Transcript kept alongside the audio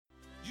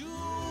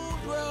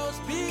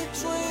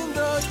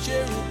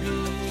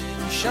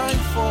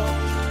shine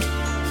forth.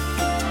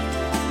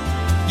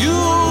 You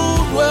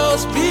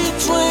dwells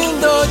between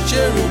the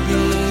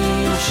cherubim,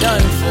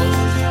 shine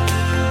forth.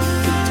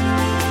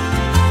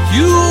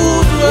 You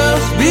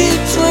dwells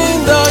between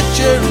the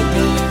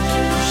cherubim,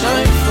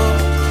 shine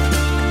forth.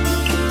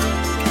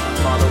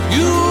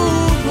 You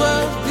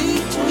dwells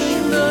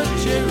between the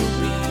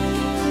cherubim,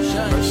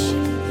 shine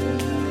forth.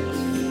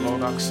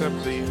 Lord, accept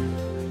the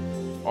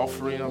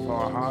offering of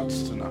our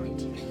hearts tonight.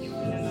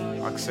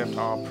 Accept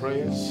our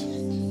prayers.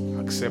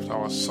 Accept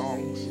our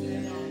songs.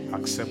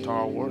 Accept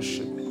our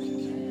worship.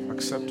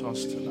 Accept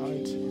us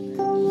tonight.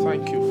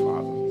 Thank you,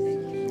 Father.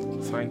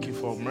 Thank you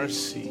for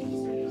mercy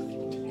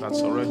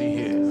that's already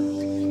here.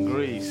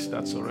 Grace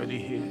that's already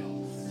here.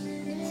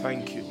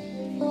 Thank you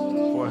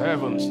for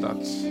heavens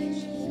that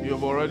you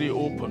have already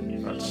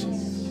opened. That's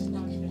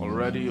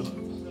already,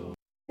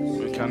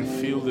 we can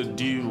feel the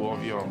dew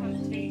of your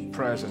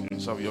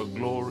presence, of your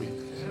glory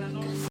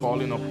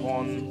falling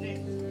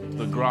upon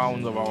the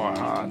ground of our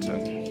heart.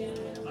 And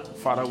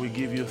Father, we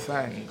give you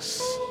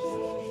thanks.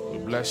 We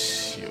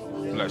bless you.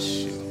 Bless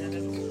you.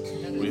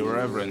 We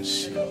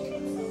reverence you.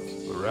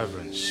 We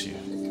reverence you.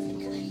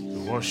 We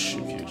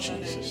worship you,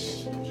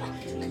 Jesus.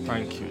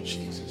 Thank you,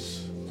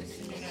 Jesus.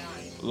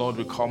 Lord,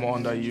 we come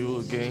under you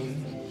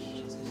again.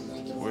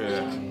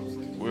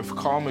 We've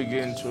come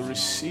again to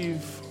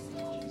receive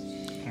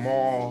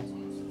more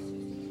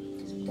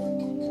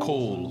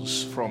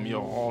coals from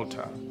your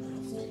altar.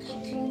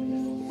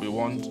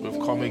 We've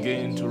come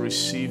again to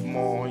receive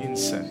more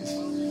incense.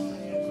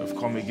 We've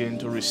come again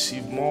to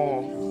receive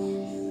more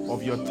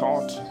of your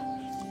thought,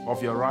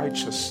 of your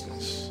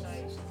righteousness,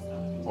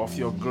 of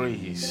your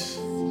grace.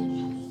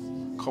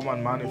 Come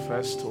and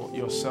manifest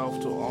yourself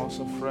to us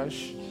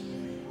afresh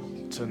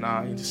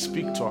tonight.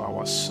 Speak to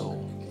our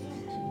soul.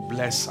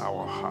 Bless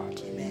our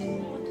heart.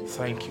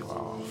 Thank you,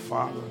 our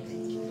Father.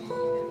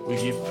 We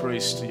give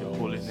praise to your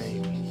holy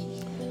name.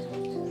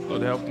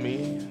 Lord, help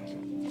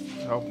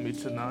me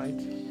tonight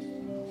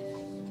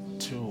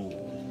to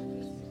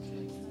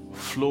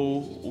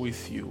flow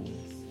with you,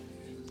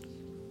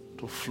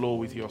 to flow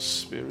with your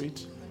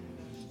spirit,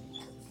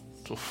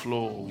 to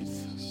flow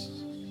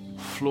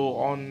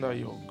under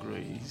your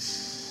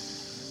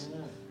grace.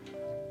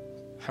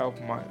 Help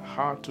my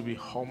heart to be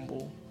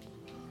humble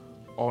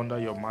under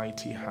your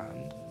mighty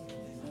hand.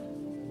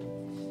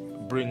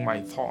 Bring my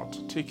thought,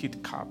 take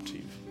it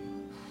captive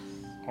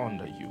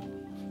under you,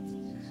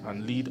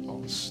 and lead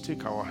us.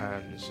 Take our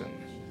hands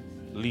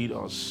and lead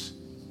us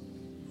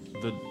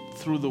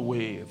through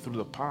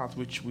the path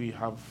which we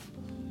have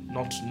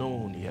not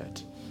known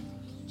yet.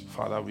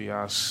 Father, we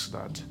ask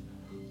that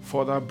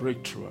further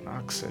breakthrough and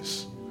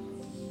access,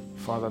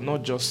 Father,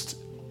 not just,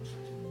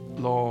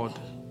 Lord,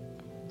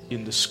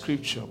 in the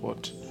scripture,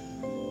 but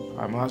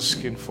I'm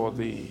asking for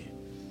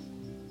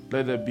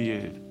let there be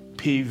a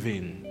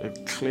paving, a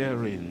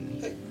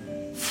clearing,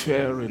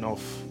 fairing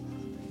of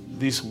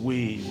this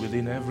way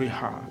within every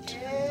heart.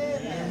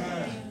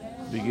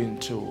 Begin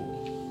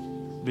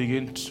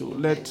to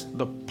let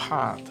the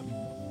path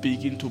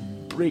begin to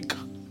break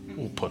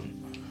open,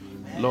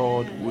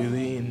 Lord,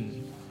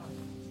 within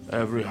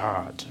every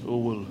heart who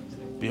will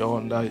be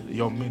under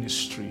your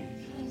ministry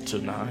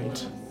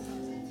tonight.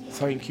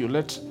 Thank you.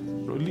 Let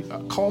really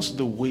cause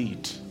the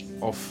weight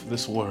of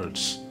these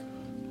words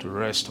to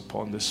rest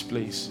upon this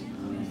place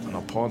and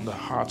upon the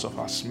hearts of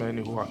as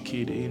many who are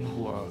keyed in,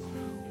 who are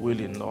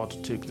willing, Lord,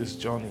 to take this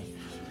journey.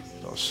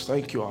 Lord,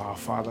 thank you, our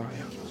Father.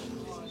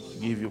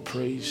 We give you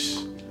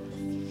praise.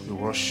 We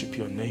worship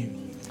your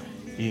name.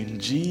 In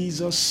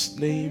Jesus'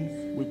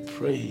 name we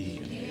pray.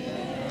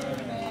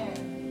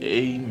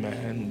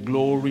 Amen.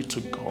 Glory to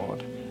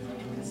God.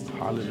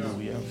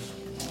 Hallelujah.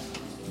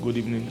 Good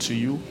evening to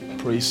you.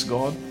 Praise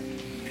God.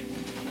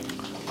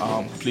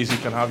 Please, you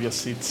can have your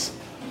seats.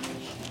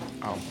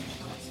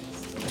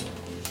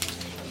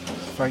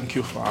 Thank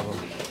you, Father.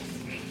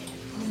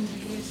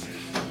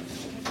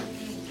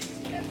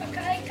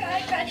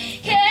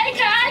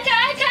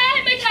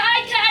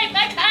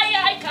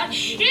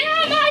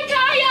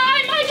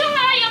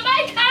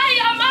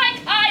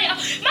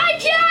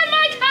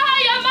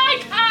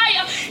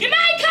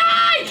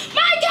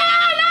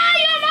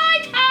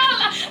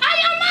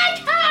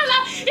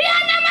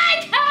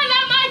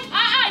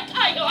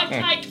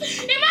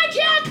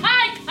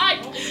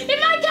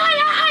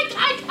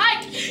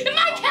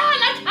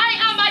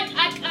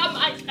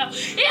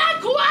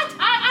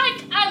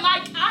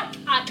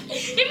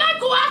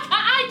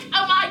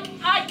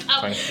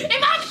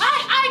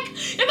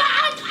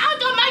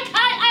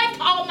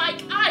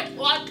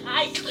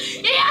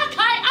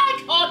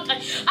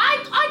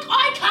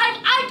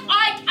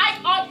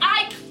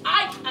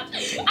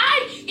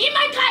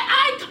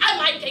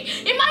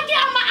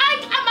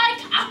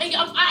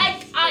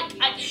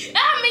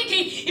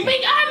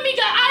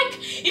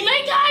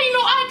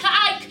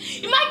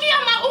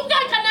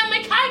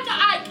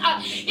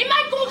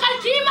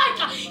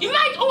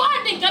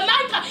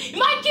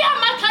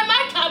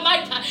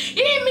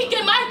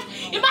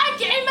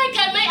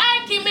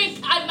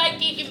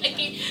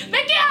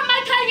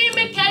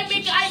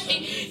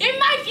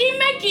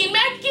 Imagine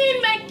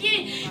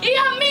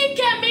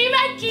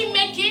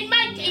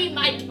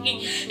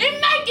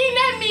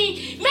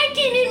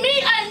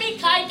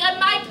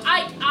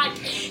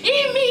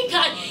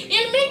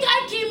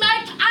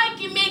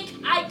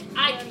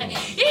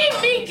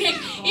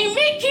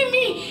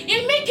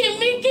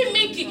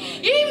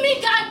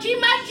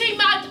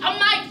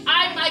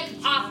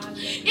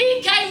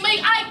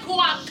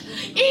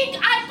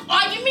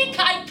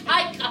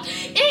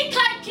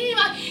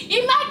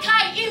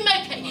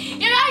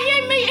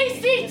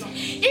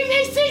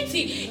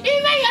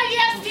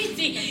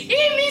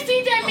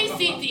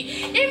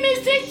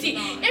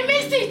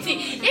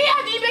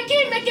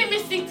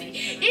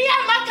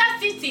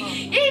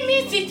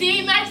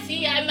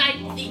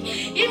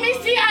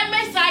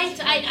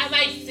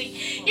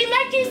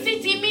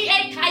city me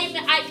a time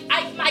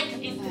I might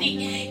see.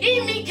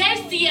 Imi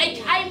kasi a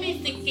time is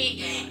siki.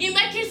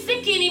 Imaki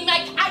siki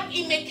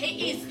imake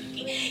is.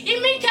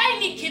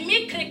 Imikani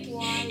kimikrik.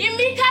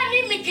 Imikani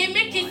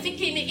mikimiki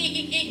siki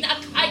in a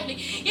kindly.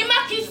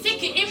 Imaki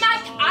siki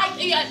imak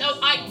idea no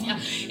idea.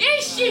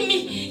 Ishimi,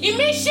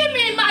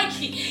 imishimi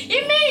maki.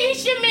 Imi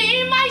ishimi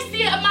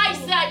imasi a my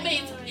side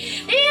mate.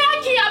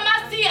 Iaki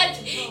amasi at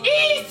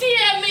easy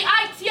me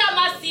iti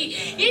amasi.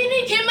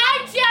 Iniki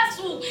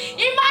maitiasu.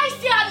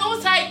 Imaisi a no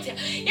sight.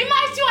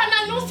 Imaisi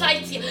a no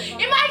sight.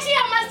 Imaisi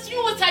amasi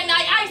was an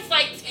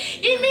eyesight.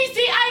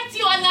 Imisi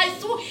iti on I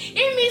su.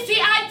 Imisi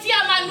iti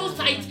amanu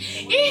sight.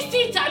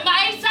 Isi ta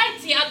my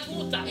sight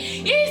atuta.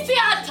 Isi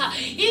ata.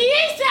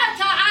 Isi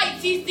ata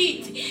iti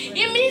sit.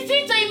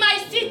 Imisi ta in my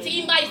city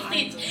in my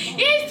seat.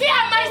 Isi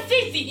a my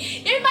city.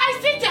 In my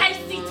city I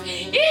sit.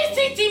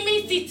 Isi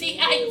mi city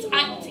I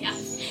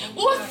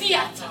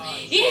Usiata,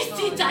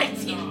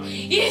 Isitaita,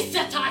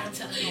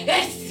 Isataita,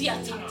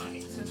 Esiataita.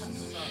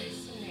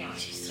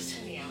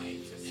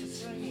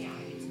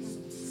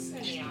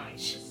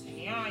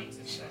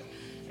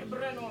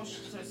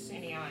 Ebrenosha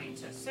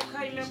siniaita,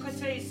 Sekaila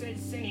Catesa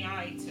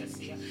siniaita,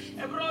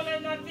 Ebrona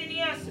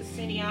Navinia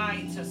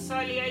siniaita,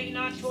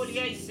 Saliana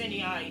Tolia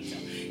siniaita,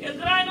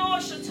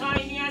 Egranosha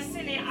tainia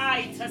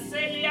siniaita,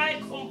 Celia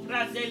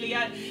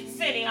compradelia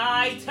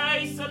siniaita,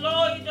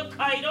 Saloy the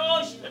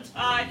Kaidosh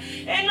tai,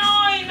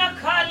 Enoina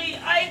Kali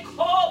I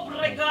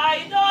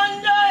cobregai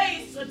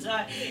donde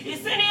satai,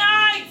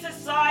 Isiniaita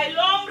sai,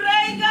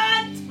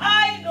 Lomregan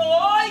tai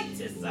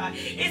noita,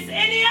 is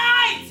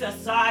iniaita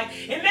sai,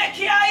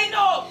 Emekia.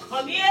 No,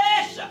 come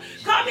here,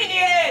 come in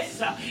here.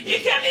 You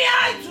came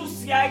here to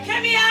see, I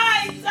came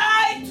here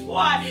to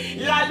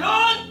la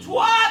lone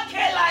toi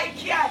like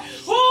here.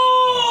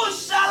 Who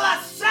shall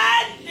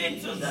ascend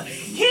into the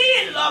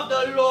hill of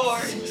the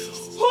Lord?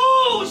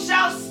 Who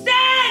shall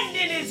stand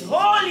in his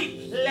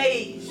holy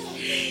place?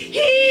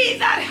 He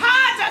that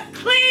has a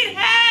clean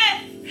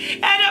hand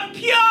and a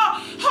pure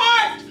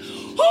heart,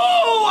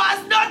 who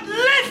has not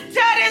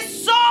lifted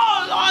his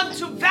soul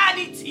unto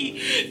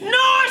vanity,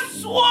 nor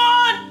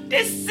sworn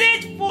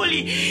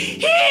deceitfully,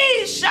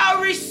 he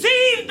shall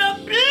receive the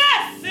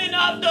blessing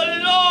of the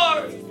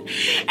Lord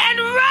and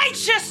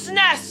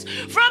righteousness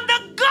from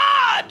the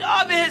God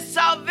of his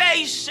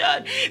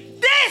salvation.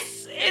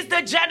 This is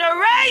the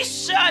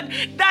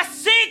generation that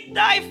seek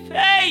thy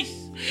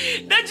face,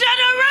 the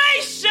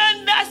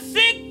generation that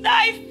seek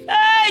thy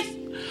face.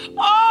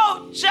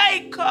 Oh,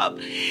 Jacob,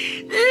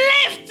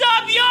 lift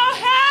up your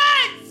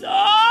heads,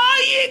 all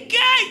ye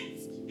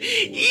gates,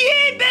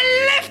 ye be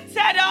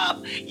lifted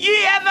up,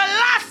 ye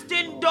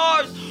everlasting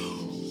doors.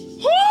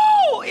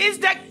 Who is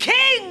the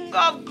King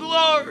of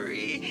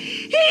glory?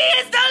 He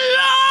is the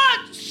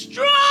Lord,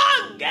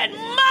 strong and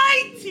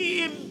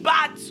mighty in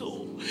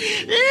battle.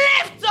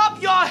 Lift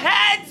up your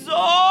heads,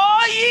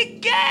 all ye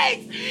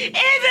gates,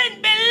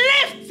 even be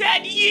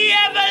lifted, ye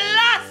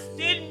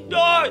everlasting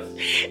doors,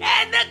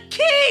 and the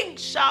King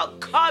shall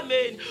come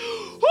in.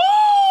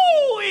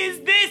 Who is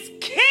this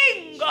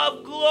King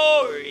of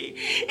glory?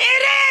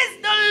 It is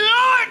the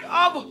Lord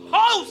of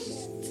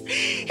hosts.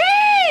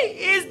 He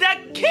is the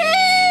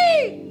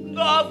King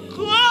of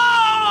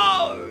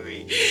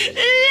glory.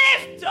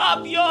 Lift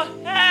up your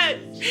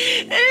heads.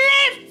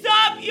 Lift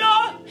up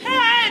your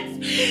heads.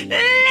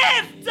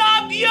 Lift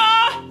up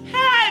your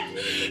heads.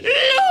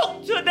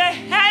 Look to the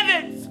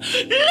heavens.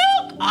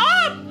 Look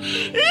up.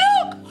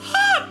 Look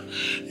up.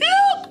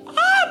 Look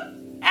up.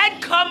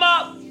 And come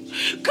up.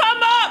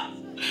 Come up.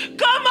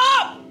 Come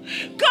up.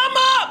 Come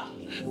up.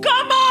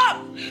 Come up.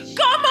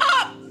 Come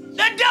up.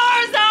 The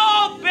doors are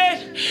open.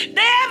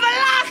 The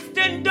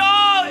everlasting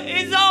door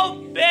is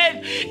open.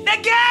 The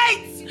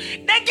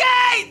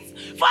gates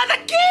for the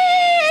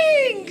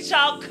King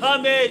shall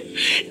come in.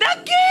 The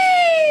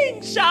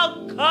King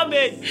shall come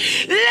in.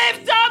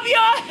 Lift up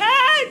your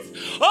heads,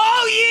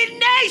 all ye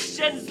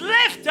nations.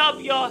 Lift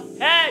up your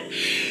head.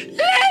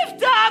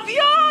 Lift up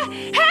your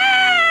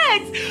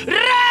heads.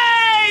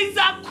 Raise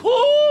a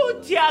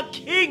kutia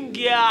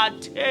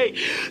kingiate.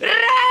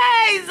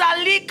 Raise a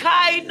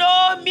likai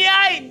no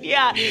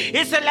miainia.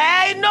 It's a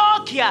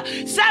nokia.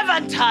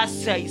 Savanta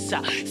says.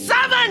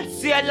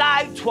 Savantia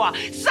laitwa.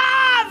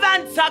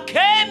 Savanta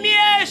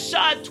kemie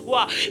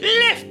shatwa.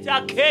 Lift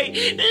a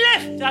K.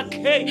 Lift a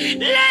K.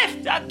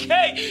 Lift a K.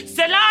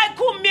 Selai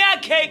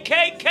kumia K.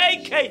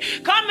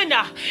 Come in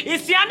here.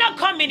 Is Yana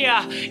coming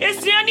here?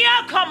 Is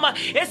Yana come?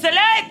 Is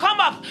Selai come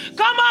up?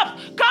 Come up.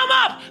 Come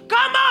up.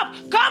 Come up.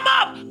 Come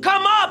up.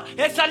 Come up.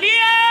 It's a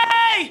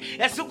lie.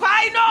 It's a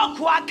kaino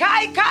kwa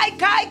kai.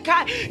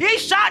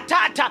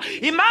 Ishatata.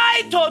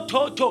 Imai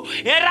toto.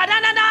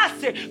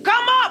 Eradananase.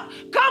 Come up.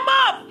 Come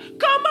up.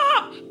 Come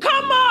up.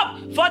 Come up.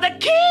 For the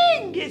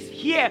King is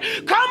here.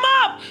 Come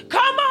up.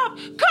 Come up.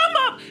 Come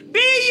up. Be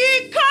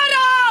ye cut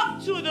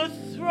up to the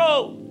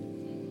throne.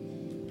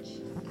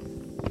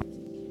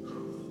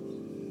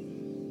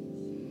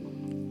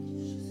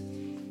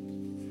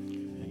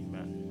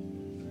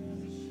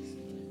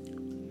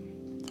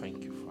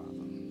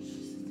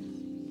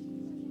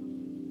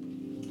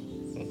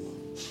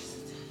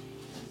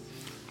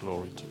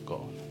 Glory to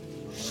God.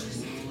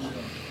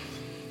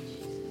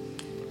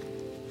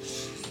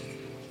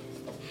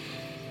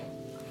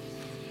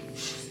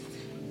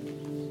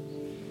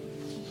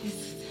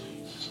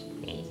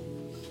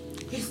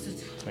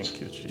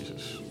 Thank you,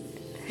 Jesus.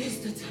 Here's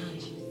the time.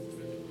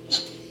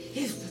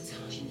 Here's the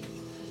time.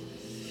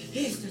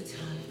 Here's the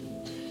time.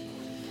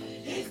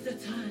 Here's the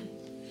time.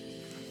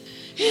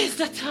 Here's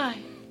the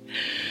time.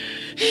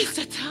 Here's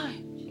the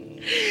time.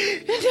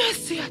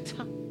 Here's the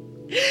time.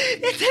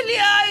 It's in the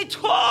eye,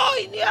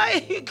 toy, in the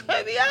eye,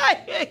 come the eye,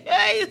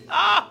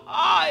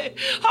 hi,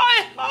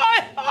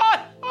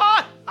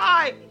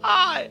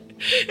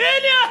 in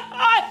the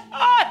eye,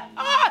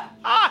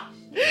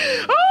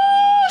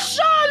 oh,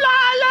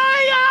 shalala,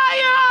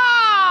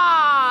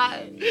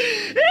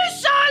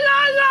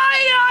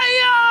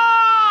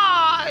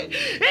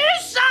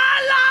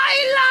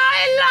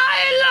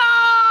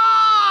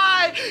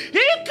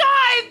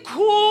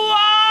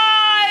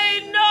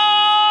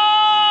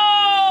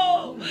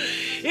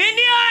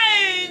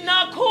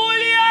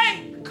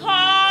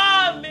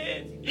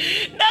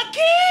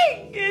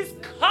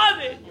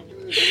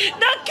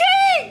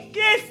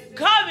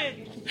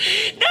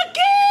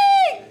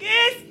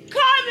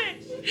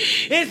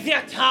 it's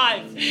your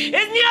time.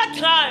 It's your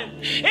time.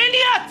 In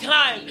your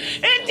time.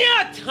 In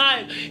your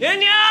time.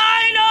 In your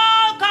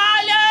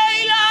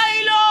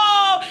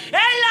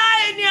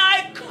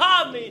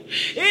coming.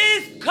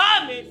 He's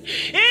coming.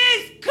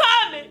 He's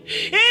coming.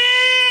 He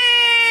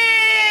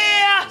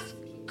has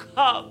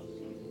come.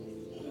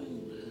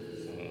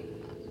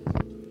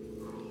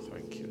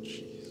 Thank you,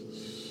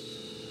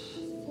 Jesus.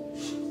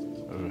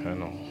 Oh,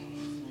 hello.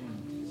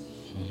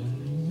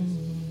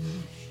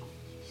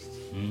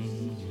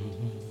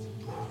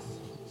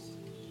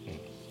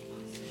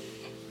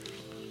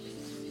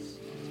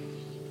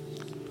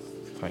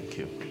 Thank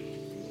you.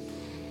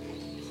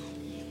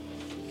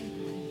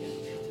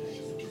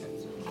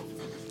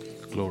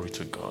 Glory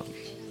to God.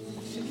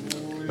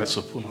 Let's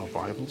open our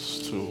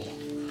Bibles to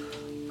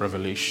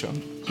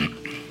Revelation.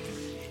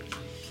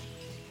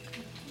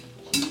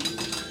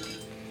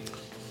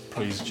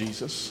 Praise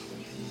Jesus.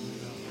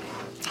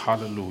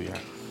 Hallelujah.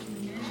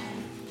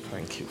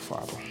 Thank you,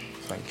 Father.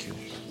 Thank you.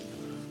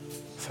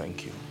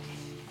 Thank you.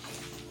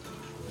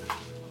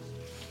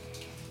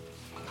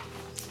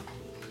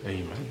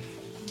 Amen.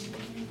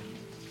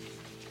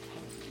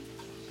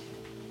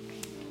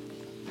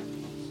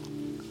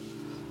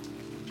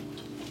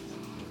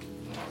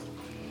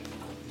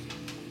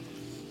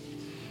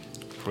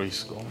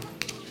 Praise God.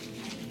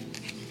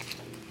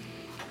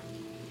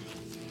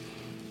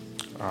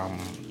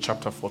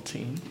 Chapter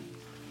 14.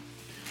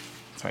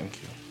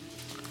 Thank you.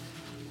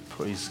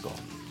 Praise God.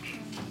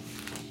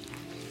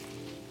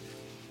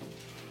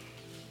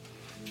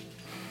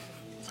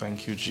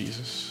 Thank you,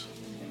 Jesus.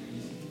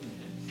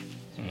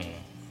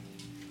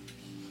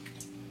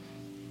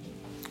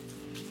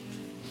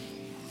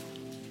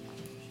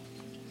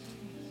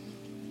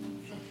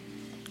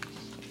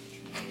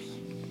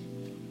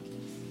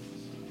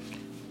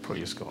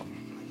 Praise God.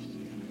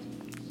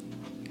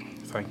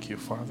 Thank you,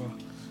 Father.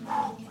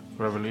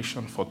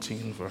 Revelation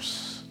 14,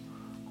 verse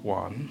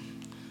 1.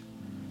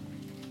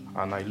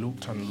 And I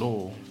looked, and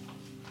lo,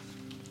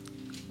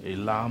 a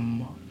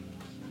lamb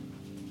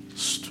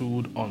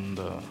stood on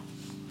the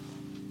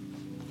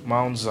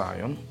Mount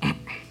Zion.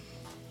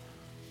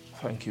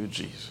 Thank you,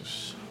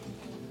 Jesus.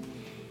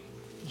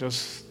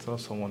 Just tell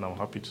someone I'm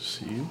happy to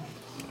see you.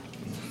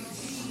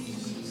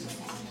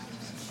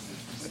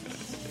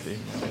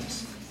 Amen.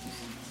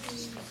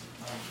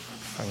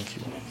 Thank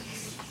you.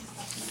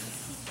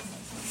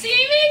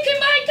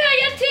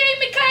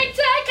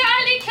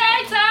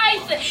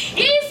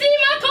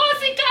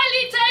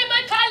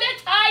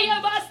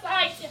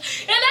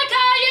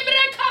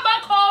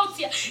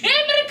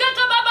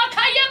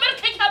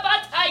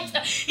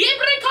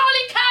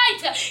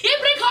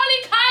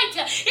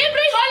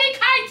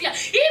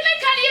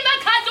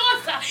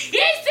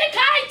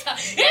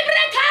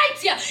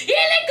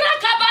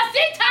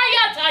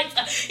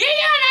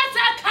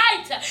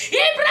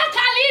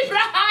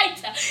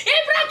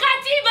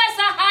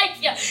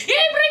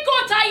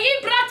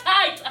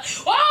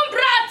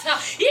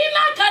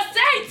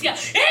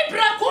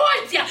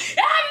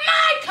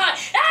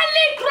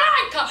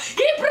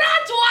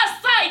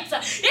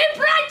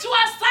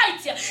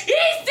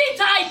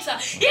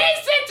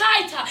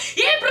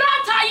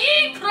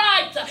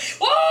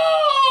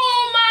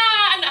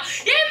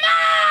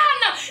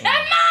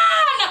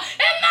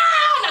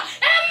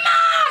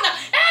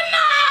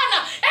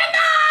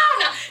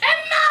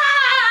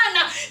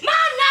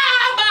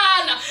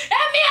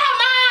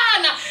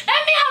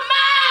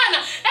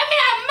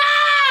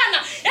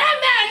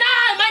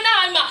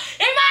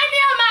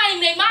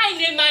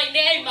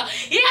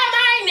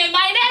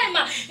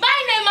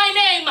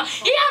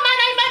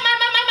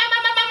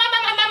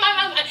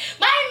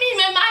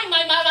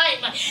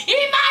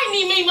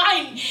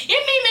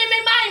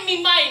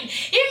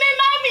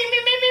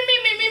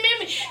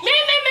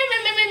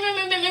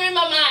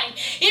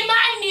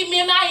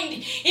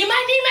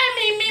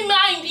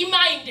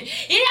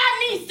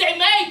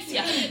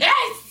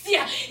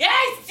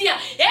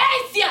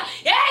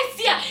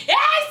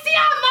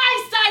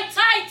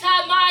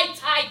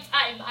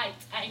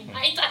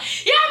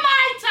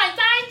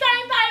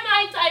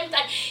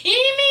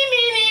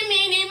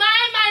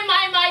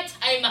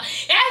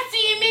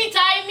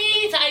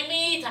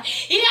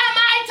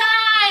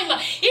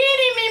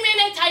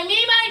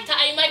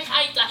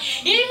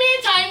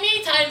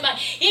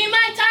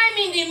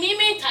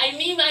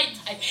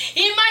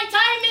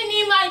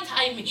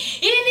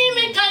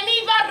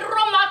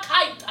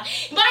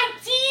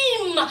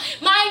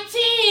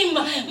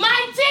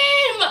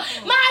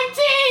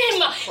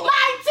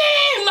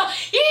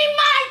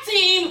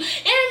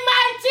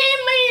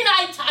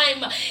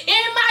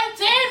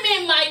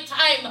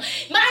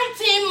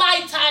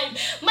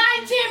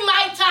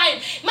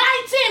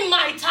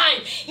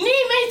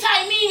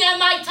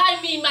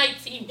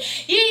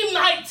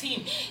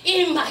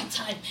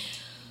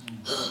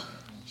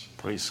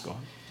 Praise God.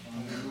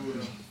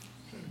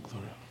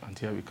 Glory. And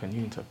here, can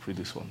you interpret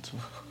this one too?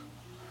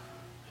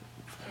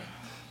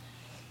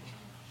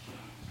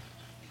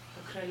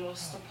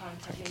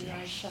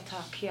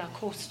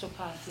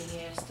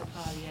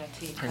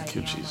 Thank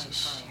you,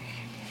 Jesus.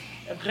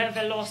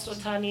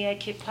 Grevelosotania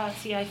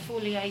Kipatia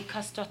Fulia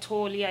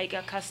Castatolia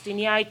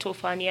Castinia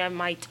Tofania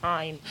my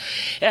time.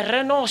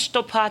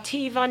 Renosto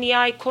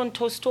Pativania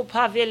Contosto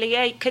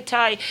Pavilia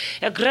Katai,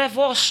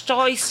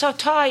 Grevostoi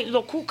Satai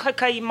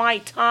Lokukai my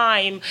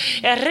time.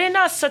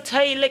 Rena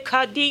Satai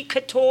Lekadi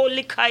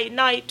Catolikai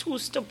Night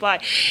Tustopai.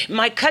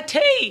 My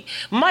Katai,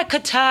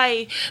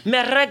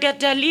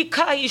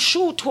 Meregadalikai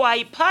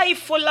Shutwai Pai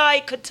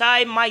Fulai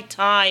Katai my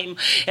time.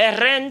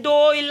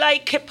 Rendoi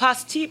like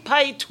Capasti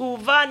Pai to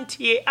Vanti.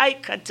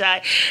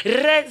 Aikatai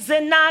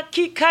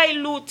Rezenaki kai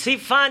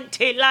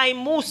lutifante lai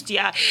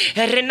mustia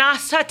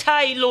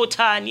renasatai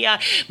lotania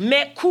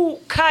meku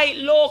kai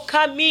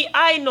lokami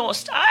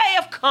ainost.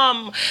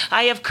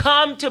 I have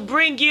come to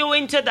bring you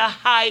into the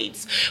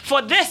heights,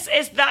 for this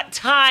is that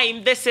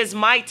time. This is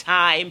my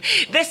time.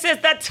 This is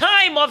the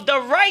time of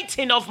the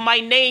writing of my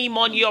name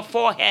on your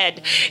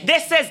forehead.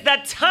 This is the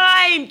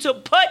time to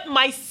put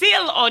my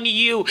seal on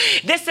you.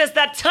 This is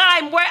the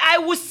time where I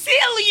will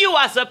seal you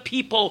as a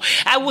people.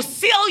 I will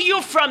seal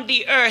you from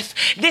the earth.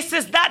 This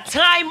is that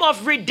time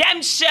of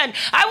redemption.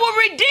 I will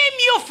redeem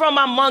you from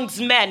amongst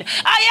men.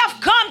 I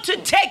have come to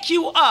take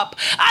you up.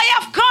 I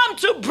have come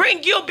to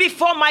bring you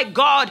before my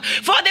God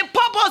for the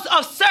purpose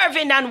of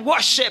serving and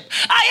worship.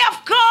 I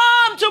have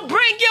come to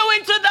bring you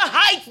into the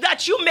heights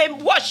that you may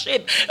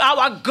worship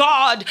our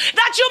God,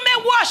 that you may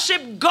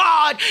worship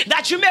God,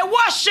 that you may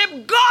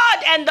worship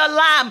God and the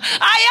Lamb.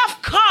 I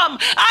have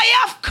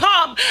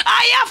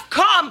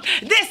come.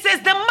 This is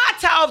the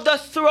matter of the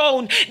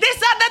throne.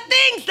 These are the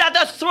things that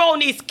the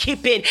throne is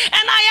keeping. And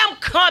I am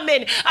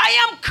coming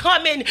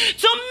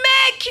to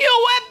make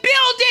you a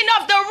building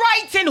of the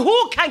writing.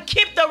 Who can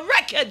keep the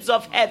records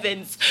of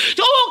heavens?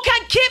 Who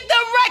can keep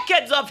the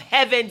records of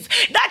heavens?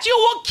 That you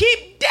will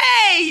keep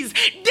days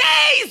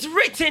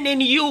written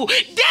in you,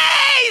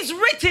 days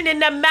written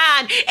in a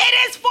man. It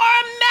is for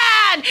a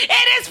man.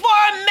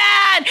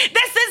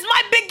 This is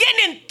my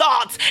beginning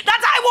thoughts,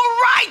 that I will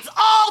write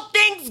all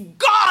things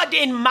God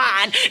in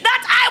man,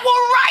 that I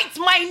will write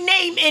my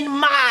name in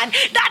man,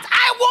 that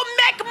I will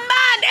make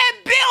man a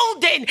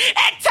building,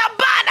 a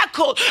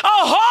tabernacle, a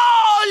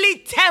holy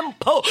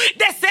temple.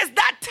 This is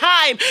that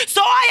time.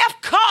 So I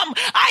have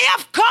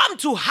come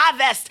to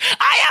harvest.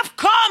 I have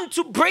come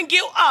to bring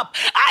you up.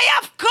 I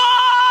have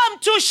come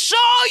to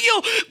show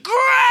you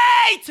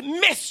great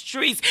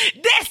mysteries.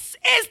 This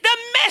is the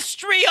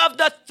mystery of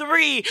the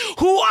three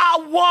who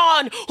are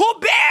one, who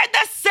bear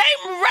the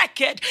same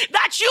record,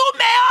 that you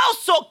may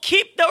also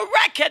keep the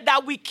record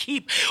that we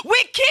keep.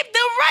 We keep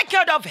the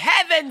record of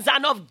heavens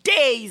and of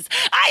days.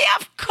 I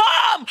have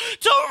come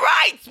to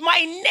write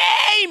my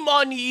name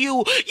on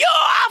you. You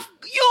have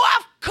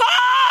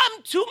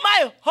come to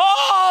my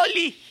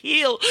holy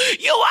hill.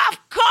 You have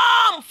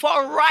come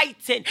for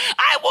writing.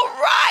 I will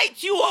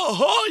write you a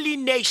holy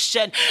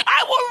nation.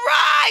 I will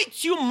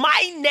write you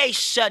my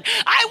nation.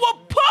 I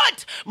will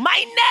put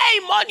my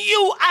name on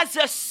you as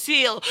a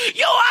seal.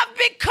 You have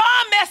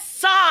become a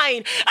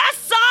sign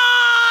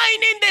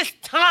in these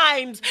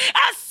times,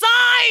 a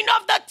sign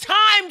of the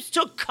times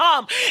to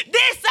come.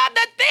 These are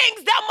the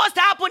things that must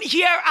happen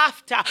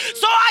hereafter.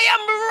 So I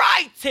am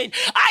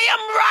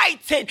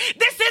writing.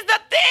 This is the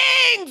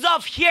things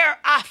of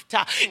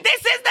hereafter.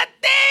 This is the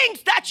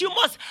things that you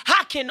must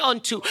hearken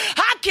unto.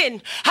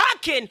 Hearken.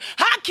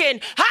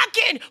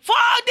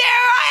 For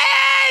there are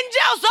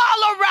angels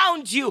all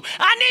around you,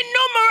 an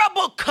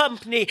innumerable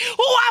company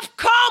who have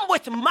come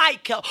with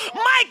Michael.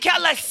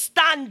 Michael is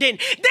standing.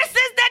 This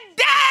is the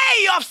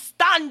day of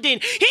standing.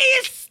 He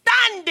is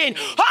standing,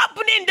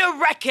 opening the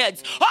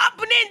records,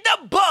 opening the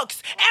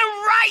books,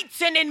 and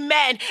writing in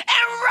men,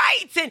 and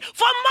writing.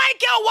 For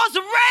Michael was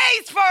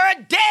raised for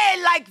a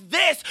day like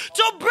this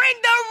to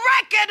bring the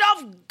record of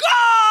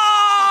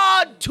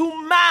God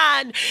to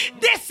man.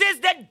 This is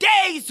the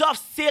days of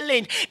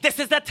sealing. This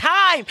is the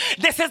time.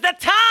 There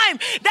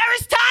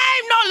is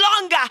time no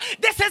longer.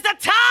 This is the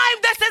time.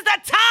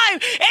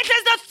 It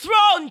is the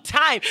throne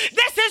time.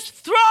 This is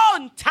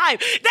throne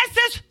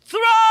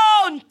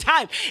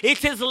time.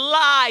 It is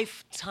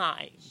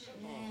lifetime.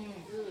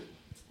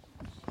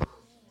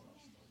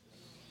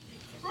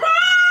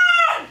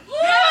 Run!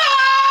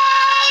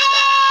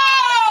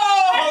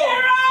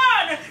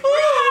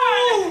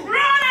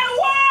 Run at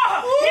war!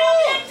 You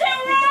need to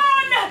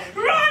run!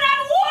 Run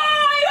at war!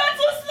 You're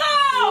too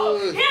slow!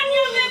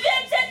 You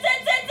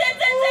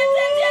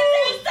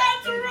start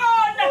to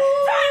run!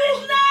 Time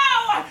is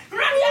now!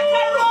 Run, you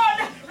can run!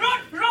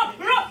 Run!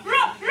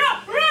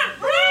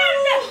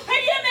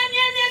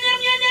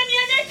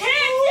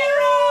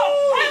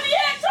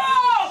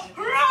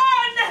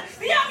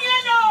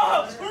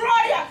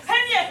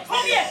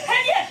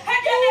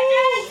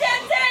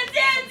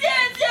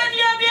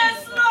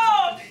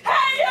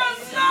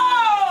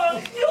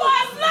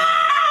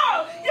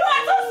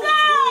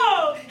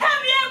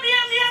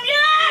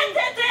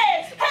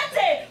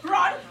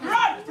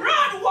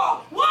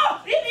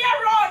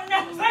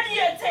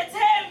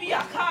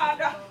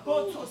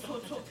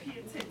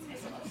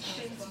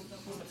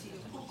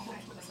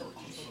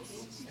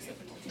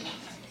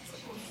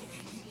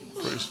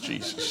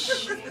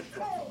 Jesus.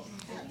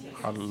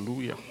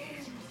 Hallelujah.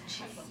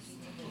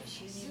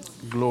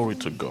 Glory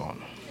to God.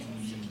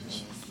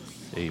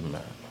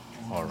 Amen.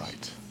 All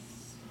right.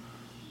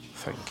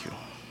 Thank you.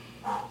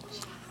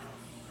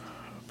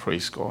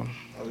 Praise God.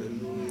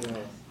 Hallelujah.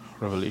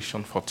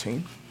 Revelation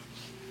 14.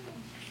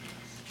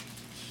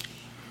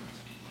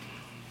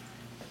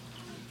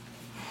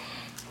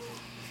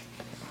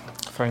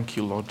 Thank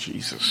you, Lord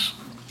Jesus.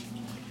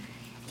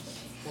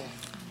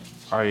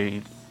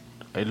 I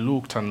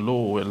looked, and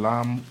lo, a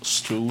lamb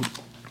stood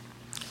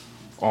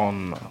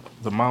on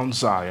the Mount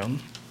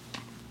Zion,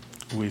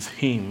 with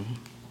him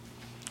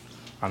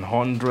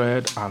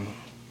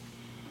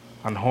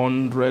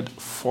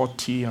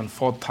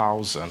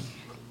 144,000,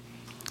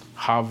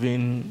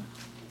 having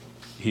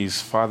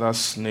his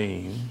father's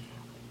name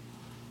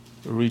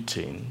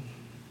written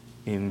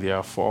in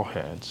their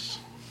foreheads.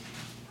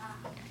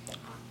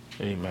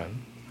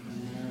 Amen.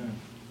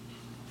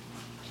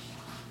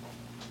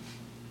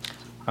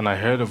 And I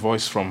heard a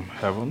voice from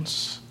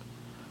heavens,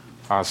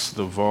 as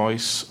the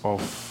voice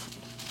of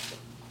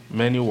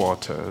many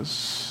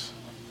waters,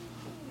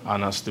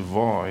 and as the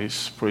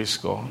voice, praise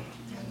God,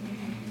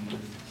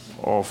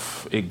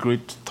 of a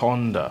great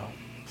thunder.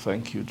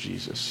 Thank you,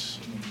 Jesus.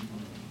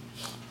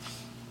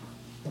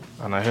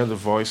 And I heard the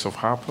voice of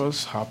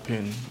harpers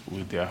harping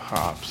with their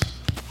harps.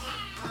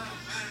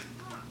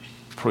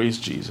 Praise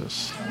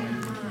Jesus.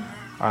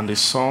 And they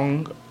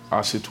sung,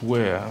 as it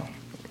were,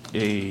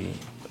 a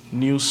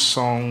new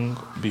song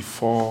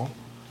before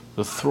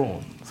the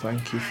throne.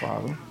 Thank you,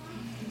 Father.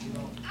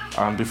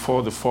 And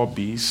before the four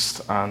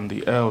beasts and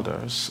the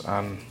elders,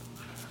 and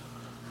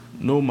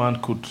no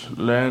man could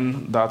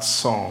learn that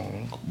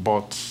song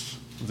but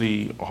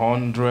the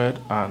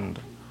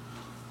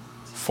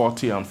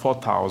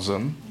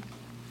 144,000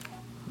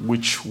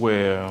 which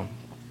were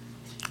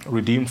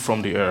redeemed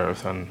from the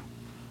earth. And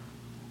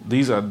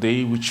these are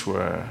they which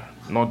were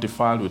not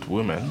defiled with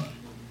women,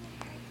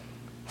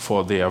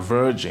 for they are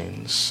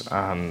virgins,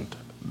 and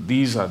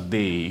these are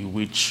they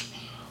which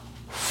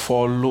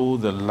follow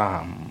the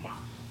Lamb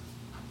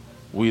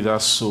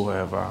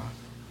whithersoever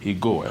he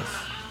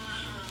goeth.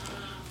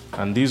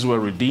 And these were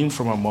redeemed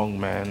from among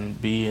men,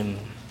 being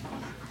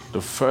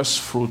the first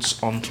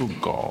fruits unto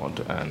God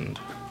and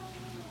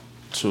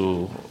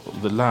to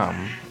the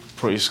Lamb.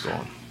 Praise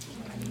God.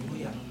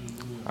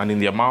 And in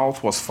their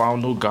mouth was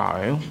found no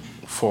guile,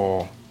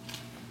 for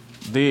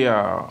they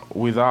are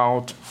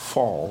without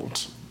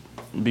fault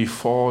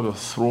before the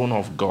throne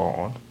of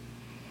God.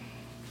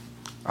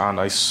 And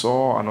I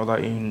saw another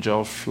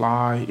angel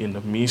fly in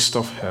the midst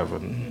of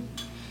heaven,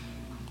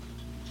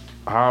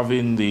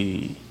 having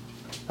the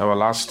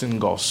everlasting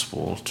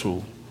gospel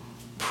to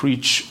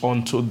preach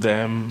unto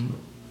them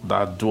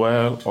that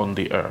dwell on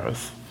the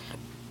earth,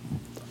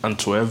 and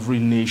to every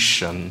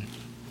nation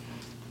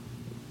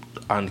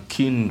and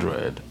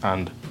kindred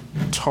and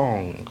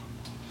tongue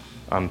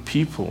and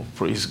people.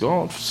 Praise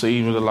God,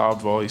 saying with a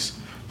loud voice,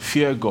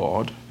 fear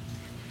God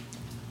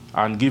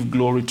and give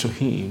glory to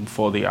him,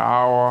 for the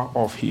hour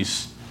of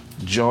his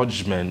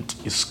judgment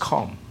is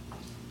come.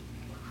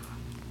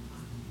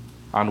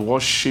 And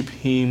worship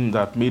him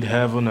that made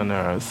heaven and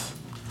earth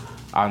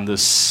and the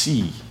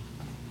sea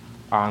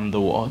and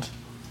the what?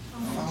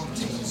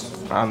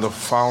 And the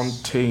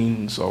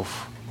fountains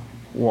of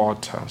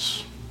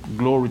waters.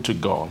 Glory to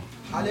God.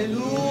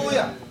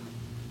 Hallelujah.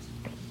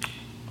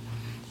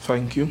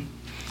 Thank you,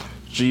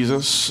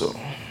 Jesus.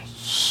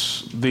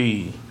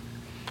 The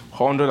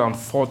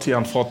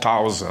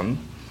 144,000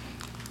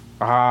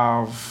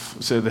 have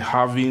said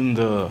having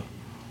the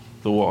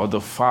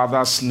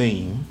Father's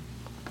name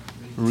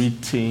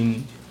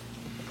written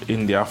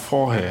in their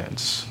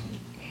foreheads.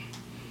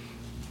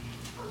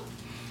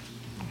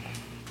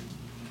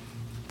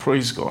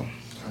 Praise God.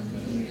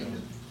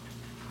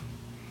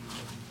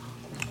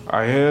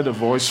 I heard a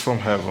voice from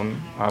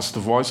heaven, as the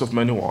voice of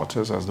many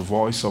waters, as the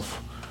voice of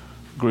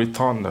great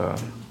thunder,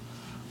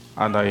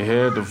 and I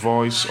heard the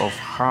voice of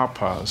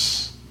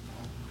harpers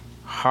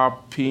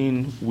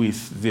harping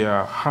with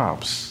their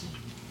harps.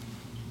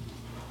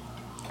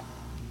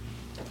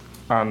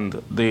 And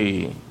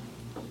they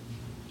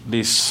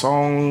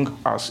sung,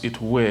 as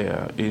it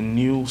were, a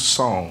new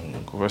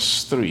song,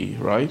 verse 3,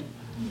 right?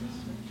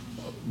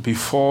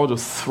 Before the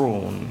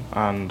throne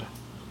and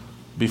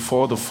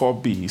before the four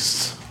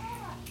beasts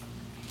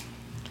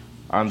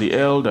and the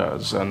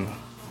elders, and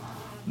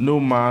no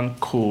man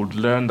could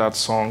learn that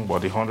song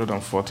but the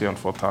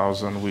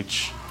 144,000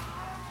 which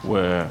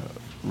were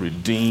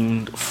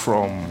redeemed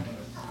from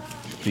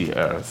the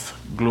earth.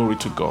 Glory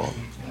to God.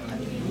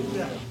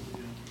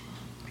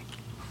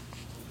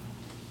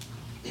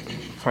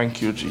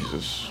 Thank you,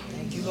 Jesus.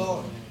 Thank you,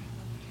 Lord.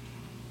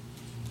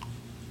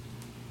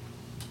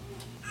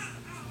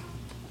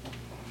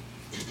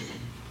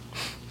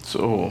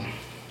 So,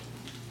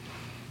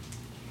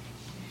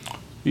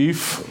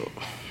 if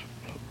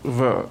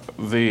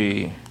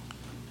the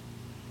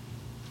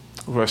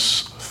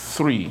verse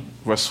 3,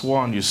 verse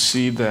 1, you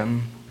see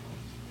them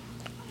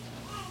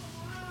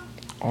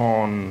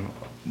on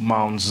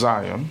Mount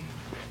Zion,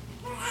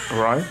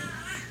 right?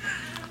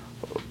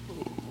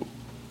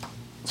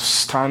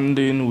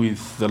 standing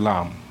with the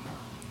Lamb.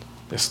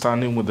 They're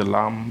standing with the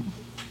Lamb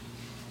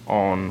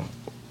on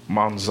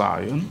Mount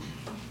Zion.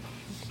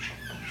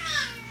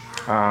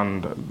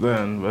 And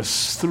then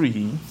verse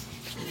 3,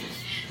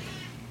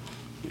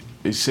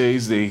 it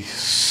says they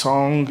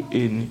sung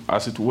in,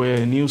 as it were,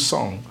 a new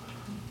song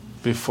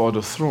before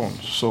the throne.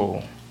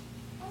 So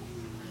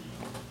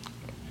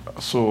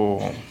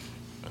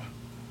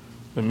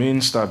it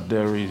means that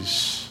there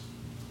is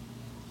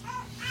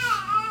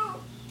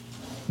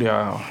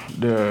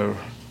the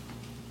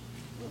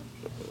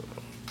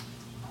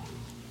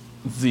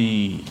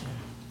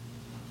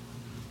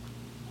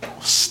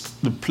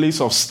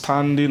place of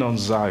standing on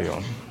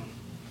Zion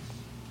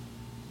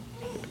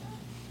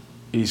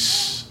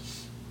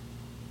is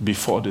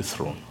before the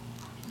throne.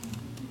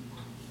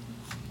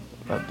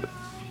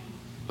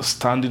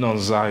 Standing on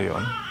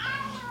Zion,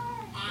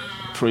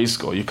 praise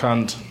God, you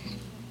can't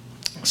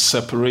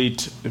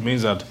separate. It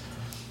means that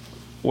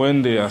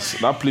when they are,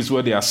 that place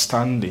where they are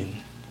standing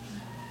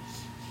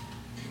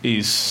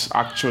is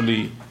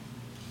actually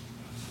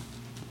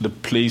the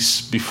place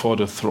before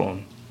the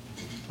throne.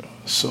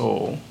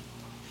 So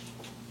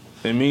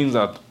it means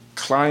that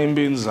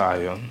climbing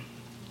Zion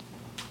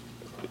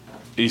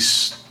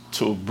is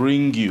to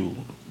bring you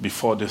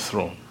before the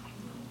throne.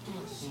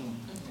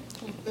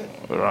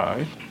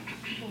 Right?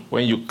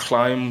 When you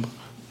climb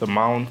the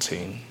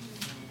mountain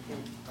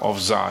of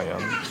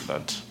Zion,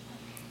 that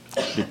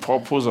the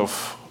purpose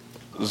of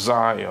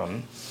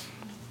Zion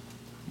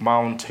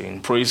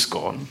mountain, praise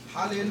God,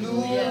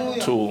 Hallelujah.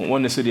 to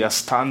when they say they are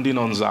standing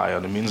on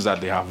Zion, it means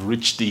that they have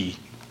reached the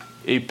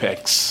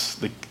apex,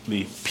 the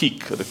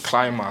peak, the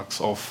climax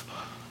of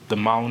the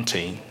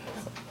mountain,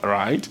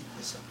 right?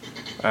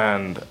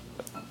 And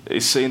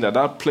it's saying that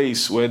that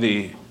place where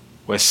they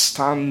were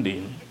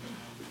standing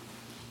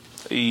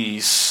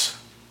is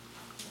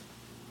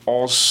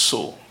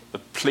also a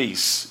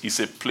place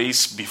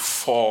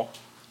before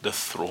the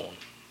throne.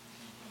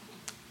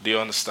 Do you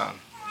understand?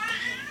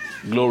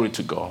 Glory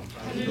to God.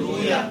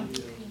 Hallelujah.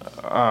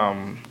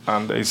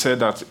 And they said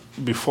that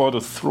before the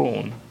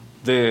throne,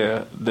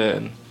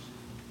 then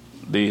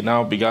they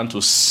now began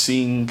to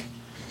sing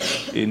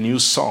a new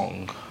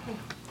song.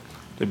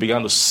 They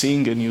began to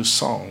sing a new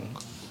song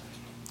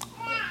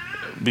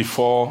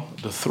before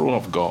the throne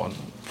of God.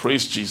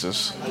 Praise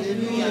Jesus.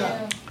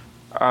 Hallelujah.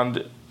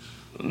 And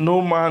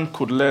no man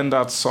could learn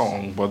that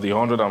song but the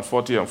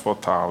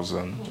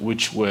 144,000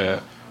 which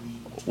were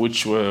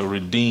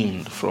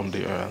redeemed from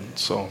the earth.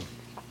 So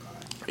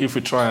if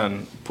we try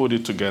and put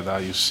it together,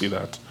 you see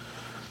that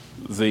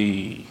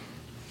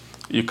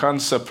you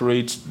can't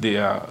separate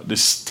the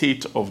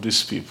state of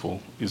these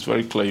people. It's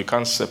very clear. You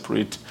can't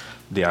separate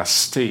their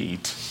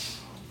state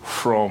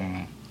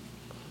from,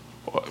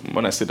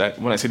 when I say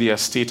their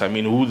state, I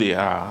mean who they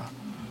are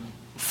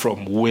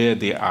from where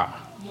they are.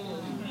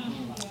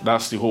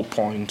 That's the whole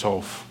point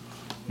of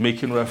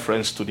making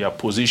reference to their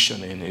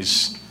positioning,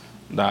 is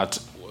that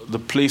the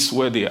place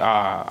where they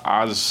are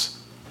has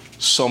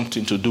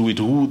something to do with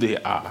who they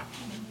are.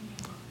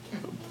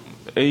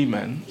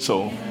 Amen.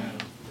 So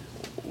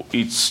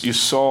you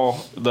saw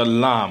the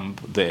lamb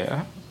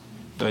there,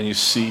 then you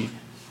see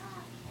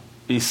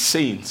his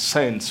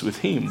saints with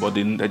him, but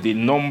they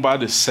number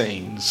the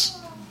saints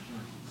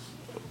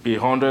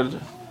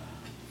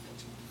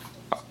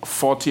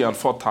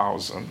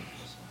 144,000,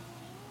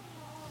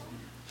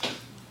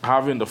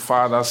 having the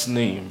Father's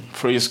name,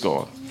 praise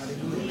God.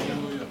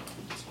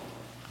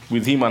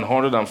 With him and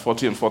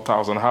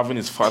 144,000 having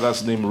his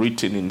Father's name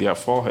written in their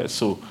foreheads.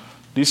 So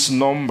this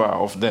number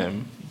of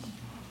them,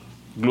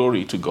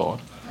 glory to God,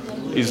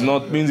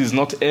 means it's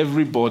not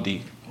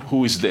everybody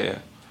who is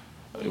there.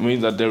 It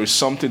means that there is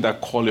something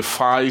that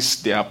qualifies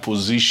their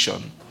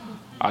position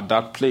at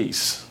that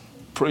place.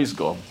 Praise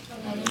God.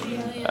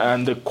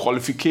 And the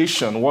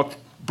qualification, what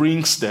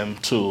brings them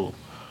to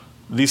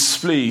this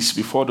place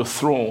before the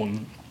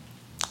throne,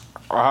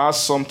 has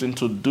something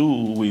to do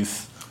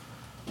with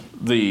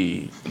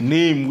the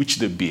name which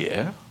they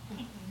bear.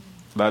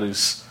 That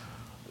is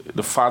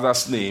the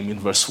Father's name in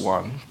verse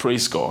 1.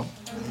 Praise God.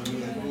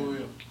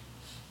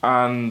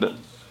 And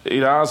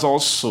it has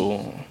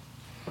also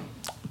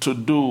to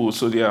do,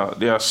 so they are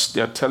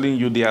telling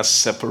you their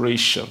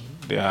separation,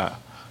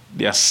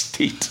 their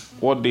state,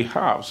 what they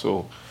have.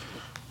 So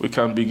we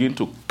can begin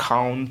to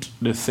count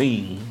the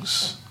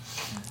things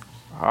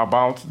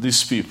about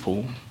these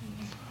people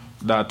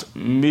that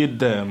made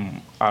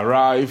them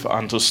arrive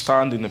and to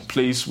stand in a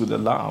place with the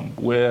Lamb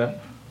where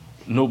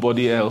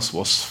nobody else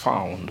was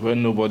found, where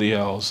nobody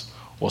else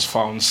was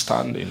found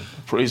standing.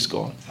 Praise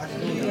God.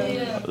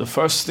 Hallelujah. The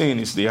first thing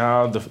is they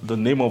have the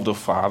name of the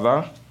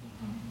Father.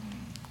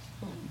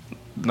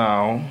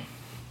 Now,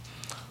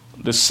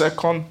 the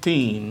second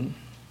thing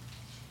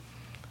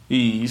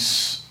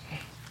is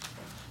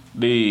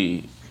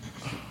they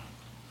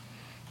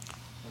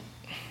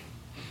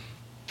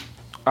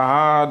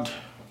had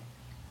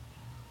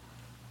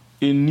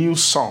a new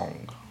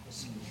song.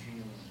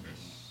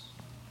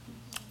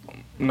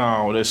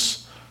 Now,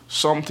 there's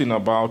something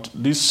about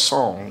this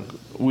song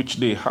which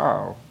they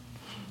have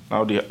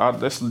Now they had,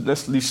 let's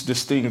list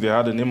this thing. They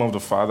had the name of the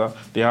Father.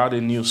 They had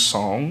a new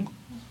song,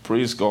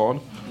 praise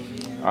God,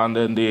 and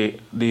then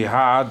they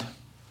had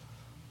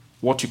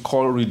what you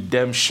call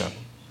redemption.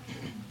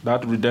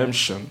 That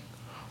redemption,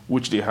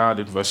 which they had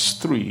in verse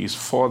 3, is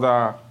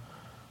further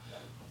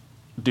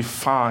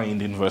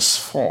defined in verse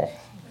 4,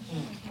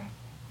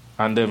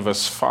 and then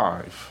verse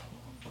 5.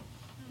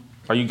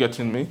 Are you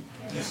getting me?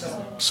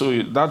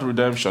 So that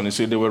redemption, you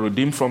see, they were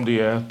redeemed from the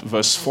earth.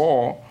 Verse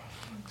 4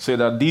 say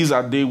that these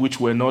are they which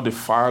were not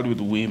defiled with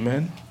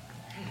women.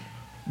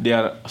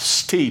 Their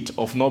state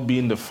of not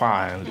being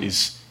defiled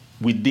is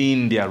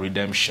within their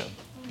redemption.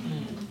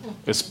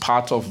 It's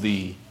part of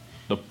the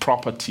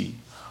property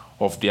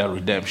of their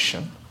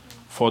redemption.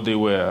 For they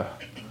are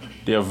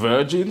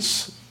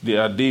virgins, they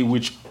are they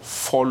which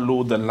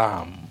follow the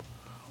Lamb,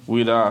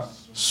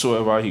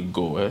 whithersoever he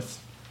goeth.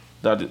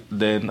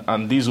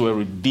 And these were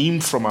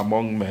redeemed from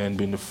among men,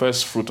 being the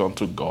first fruit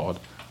unto God,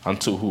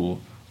 unto who?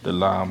 The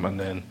Lamb. And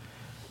then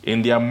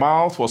in their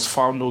mouth was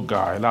found no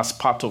guile. That's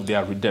part of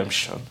their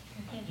redemption.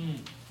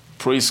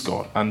 Praise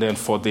God. And then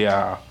for they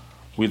are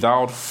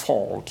without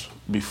fault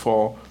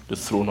before the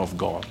throne of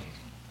God.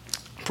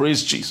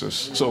 Praise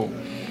Jesus.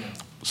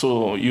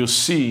 So you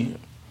see,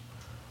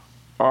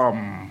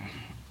 when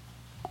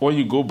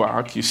you go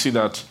back, you see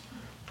that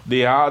they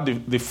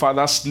had the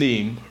Father's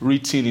name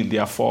written in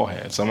their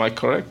foreheads. Am I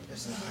correct?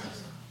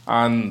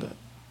 And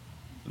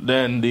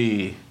then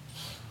they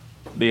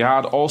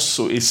had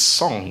also a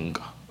song.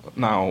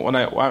 Now, when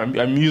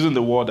I'm using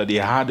the word that they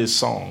had a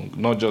song,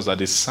 not just that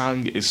they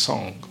sang a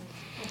song.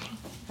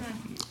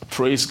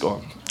 Praise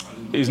God.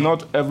 It's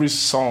not every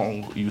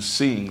song you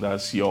sing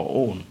that's your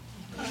own.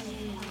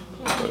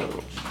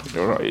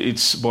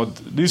 But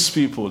these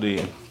people,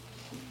 they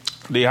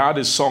had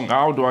a song.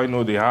 How do I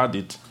know they had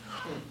it?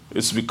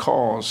 It's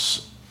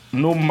because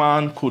no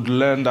man could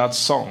learn that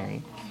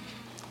song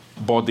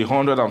but the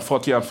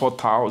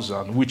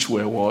 144,000 which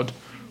were what?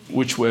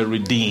 Which were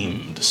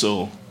redeemed.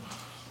 So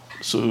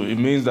it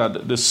means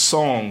that the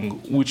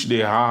song which they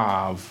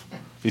have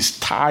is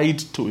tied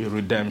to a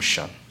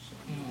redemption.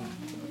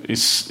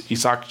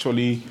 It's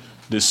actually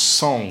the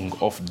song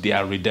of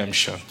their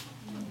redemption.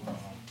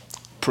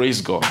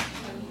 Praise God.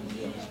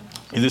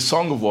 It's a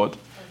song of what?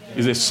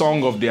 It's a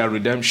song of their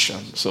redemption.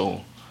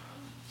 So,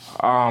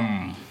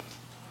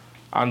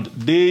 and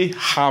they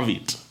have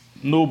it.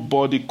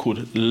 Nobody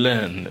could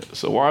learn.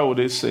 So why would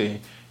they say,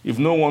 if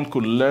no one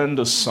could learn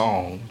the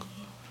song,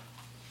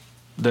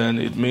 then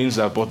it means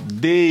that, but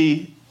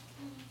they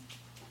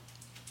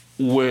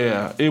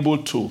were able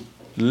to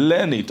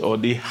learn it, or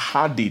they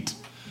had it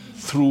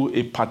through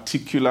a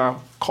particular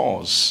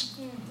cause.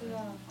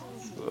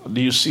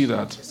 Do you see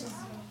that?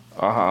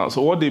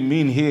 So what they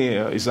mean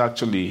here is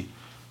actually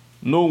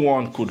no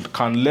one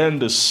can learn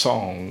the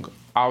song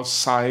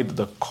outside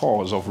the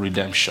cause of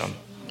redemption.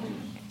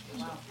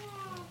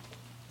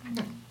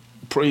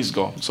 Praise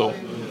God. So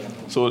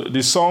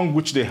the song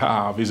which they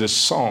have is a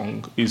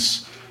song,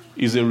 is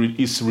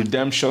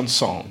redemption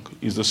song,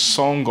 is the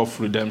song of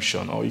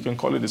redemption, or you can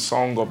call it the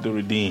song of the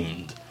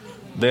redeemed.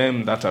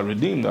 Them that are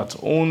redeemed, that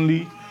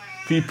only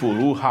people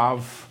who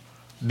have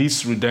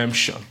this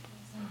redemption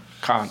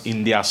can,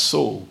 in their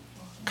soul,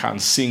 can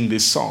sing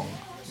this song.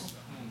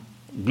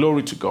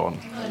 Glory to God.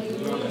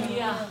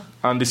 Hallelujah.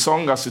 And the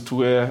song, as it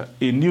were,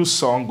 a new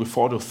song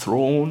before the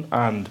throne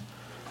and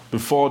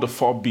before the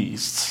four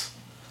beasts.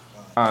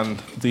 And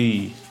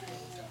the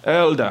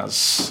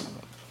elders,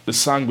 they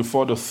sang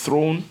before the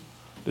throne,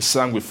 they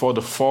sang before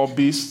the four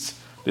beasts,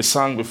 they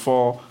sang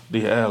before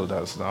the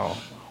elders. Now,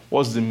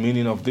 what's the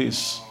meaning of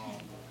this?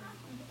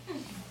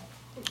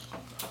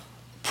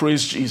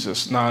 Praise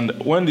Jesus. Now,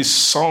 when they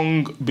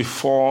sung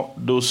before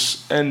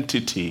those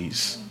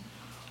entities,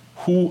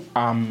 who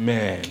are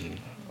men?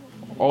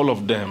 All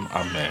of them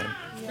are men.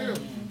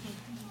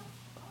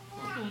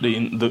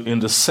 In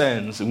the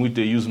sense in which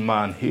they use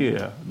man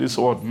here, this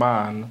word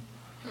man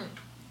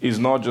is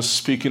not just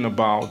speaking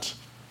about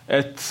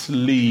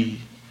earthly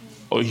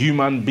or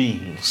human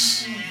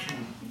beings.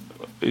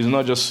 It's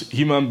not just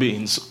human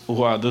beings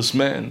who are those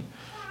men.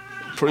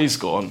 Praise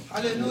God.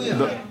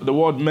 Hallelujah. The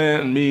word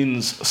man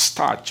means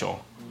stature.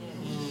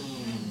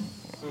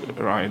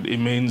 Right? It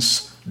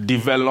means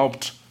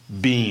developed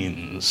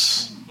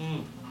beings,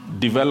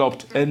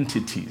 developed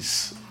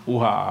entities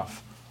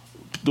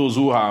those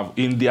who have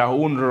in their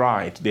own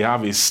right, they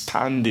have a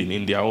standing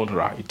in their own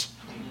right.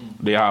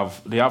 They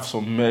have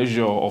some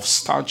measure of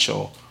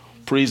stature,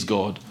 praise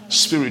God,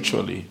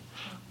 spiritually.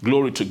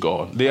 Glory to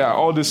God.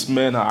 All these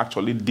men are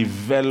actually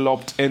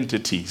developed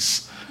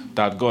entities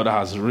that God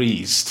has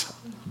raised.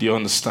 Do you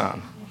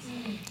understand?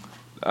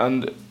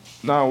 And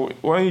now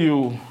when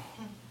you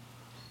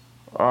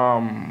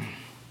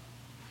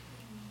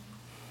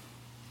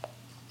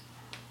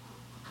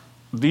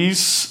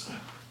these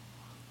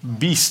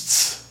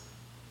beasts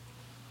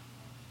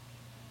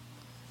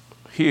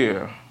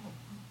here,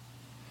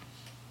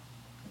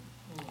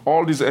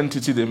 all these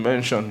entities they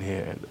mention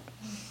here,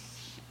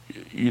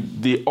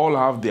 they all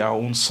have their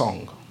own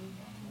song.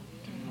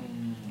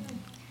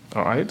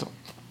 All right?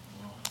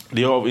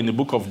 in the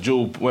book of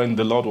Job, when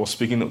the Lord was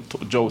speaking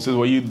to Job, it says,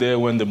 were you there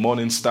when the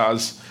morning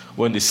stars,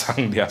 when they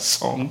sang their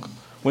song?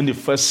 When they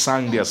first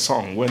sang their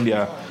song,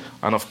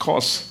 and of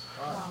course,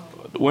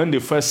 when they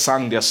first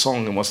sang their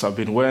song, it must have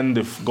been when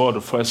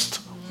God first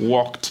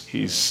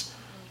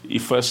he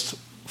first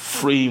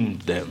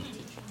framed them.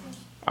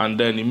 And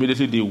then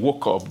immediately they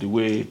woke up the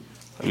way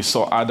you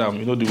saw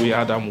Adam, the way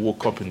Adam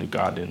woke up in the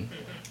garden.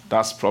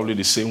 That's probably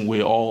the same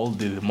way all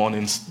the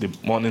morning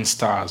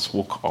stars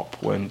woke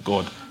up when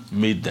God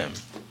made them.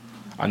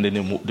 And then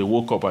they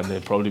woke up and they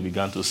probably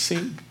began to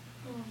sing.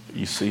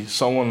 You see,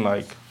 someone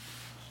like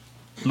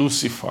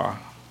Lucifer,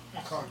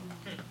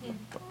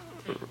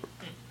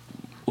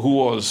 who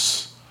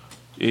was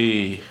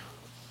a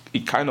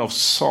kind of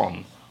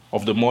son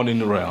of the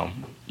morning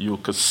realm. You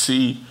could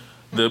see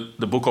the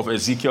book of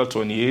Ezekiel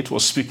 28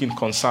 was speaking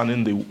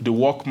concerning the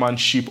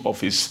workmanship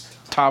of his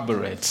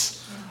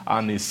tabrets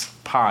and his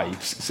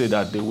pipes. It said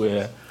that they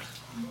were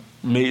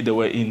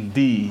in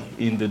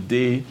the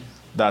day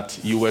that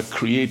you were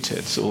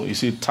created. So you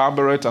see,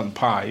 tabret and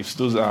pipes,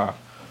 those are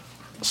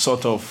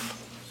sort of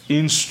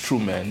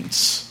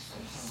instruments.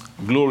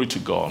 Glory to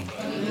God.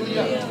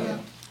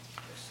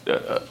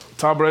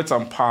 Tabrets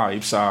and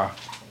pipes are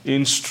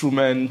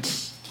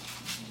instruments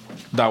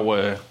that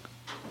were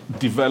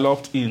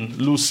developed in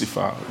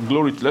Lucifer.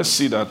 Glory. Let's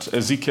see that.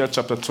 Ezekiel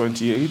chapter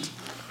 28.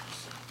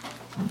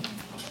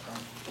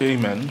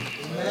 Amen.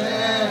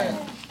 Amen.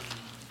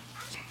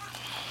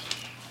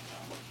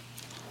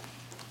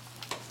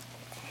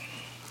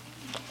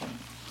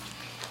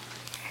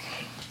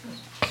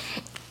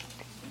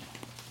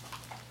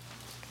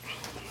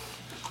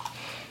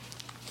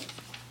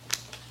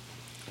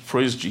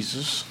 Praise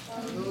Jesus.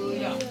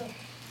 Hallelujah.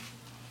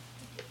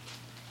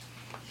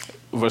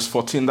 Verse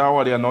 14, thou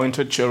art the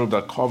anointed cherub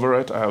that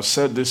covereth. I have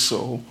said this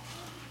so.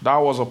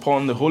 Thou was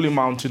upon the holy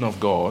mountain of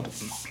God,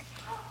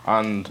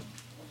 and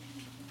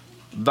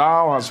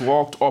thou hast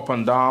walked up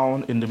and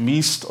down in the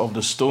midst of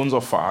the stones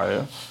of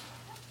fire,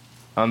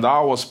 and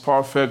thou wast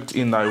perfect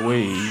in thy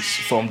ways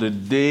from the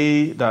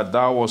day that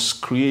thou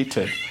wast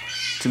created,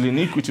 till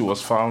iniquity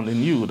was found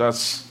in you.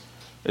 That's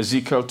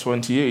Ezekiel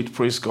 28.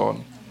 Praise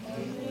God.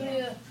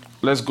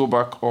 Let's go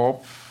back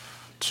up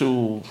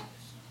to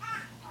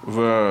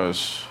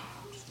verse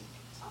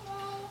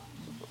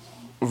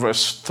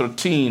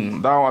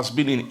 13. Thou hast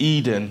been in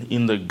Eden,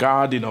 in the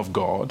garden of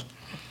God.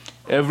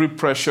 Every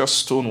precious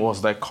stone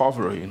was thy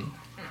covering.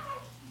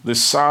 The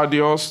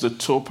sardius, the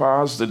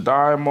topaz, the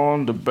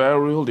diamond, the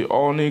beryl, the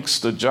onyx,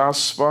 the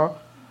jasper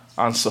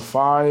and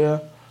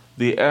sapphire,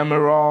 the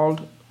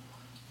emerald,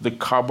 the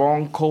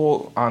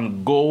carbuncle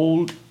and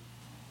gold.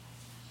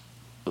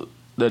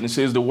 Then it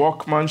says, the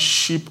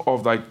workmanship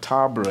of thy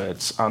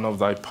tabrets and of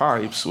thy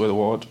pipes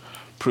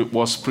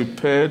was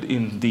prepared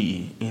in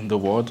thee, in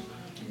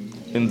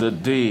the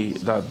day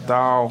that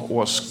thou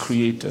wast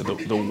created.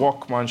 The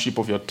workmanship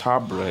of your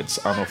tabrets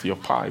and of your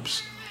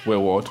pipes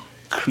were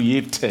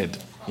created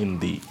in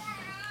thee.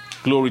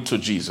 Glory to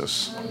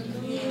Jesus.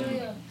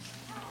 Hallelujah.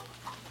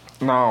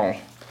 Now,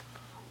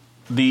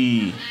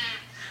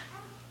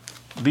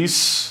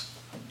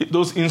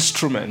 those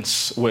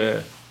instruments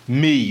were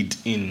made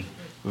in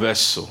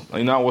vessel.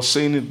 And I was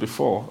saying it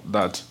before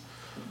that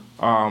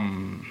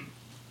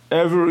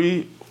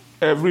every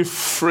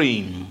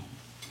frame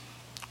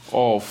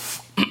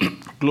of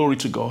glory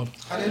to God.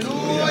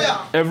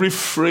 Hallelujah. Every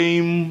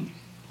frame,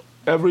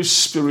 every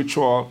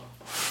spiritual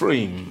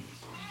frame.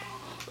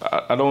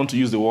 I don't want to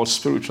use the word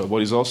spiritual,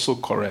 but it's also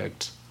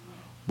correct.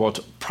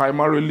 But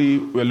primarily,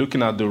 we're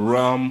looking at the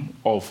realm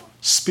of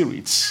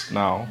spirits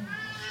now,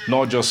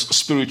 not just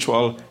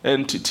spiritual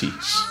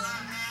entities.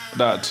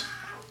 That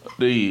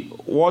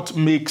what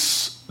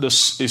makes a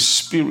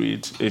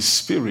spirit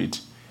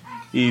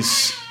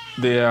is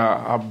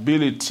their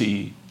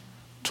ability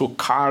to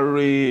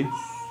carry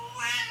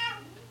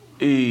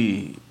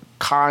a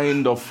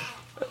kind of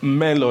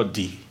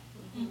melody,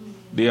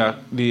 the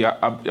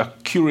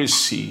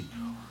accuracy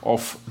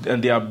of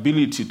and the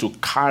ability to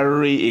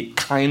carry a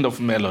kind of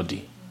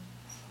melody.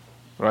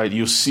 Right?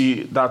 You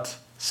see that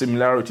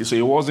similarity. So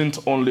it wasn't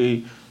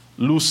only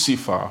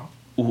Lucifer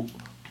who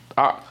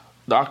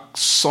that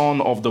son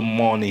of the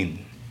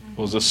morning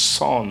was the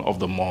son of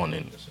the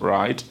morning,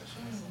 right?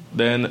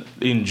 Then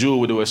in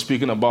Job, they were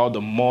speaking about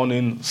the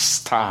morning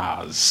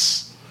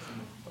stars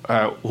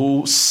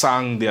who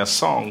sang their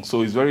song.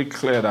 So it's very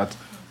clear that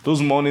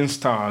those morning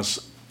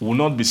stars will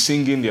not be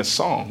singing their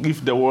song if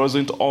there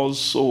wasn't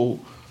also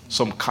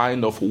some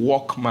kind of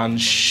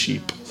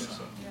workmanship,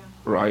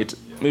 right?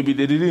 Maybe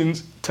they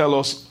didn't tell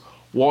us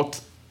what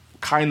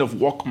kind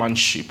of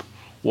workmanship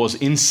was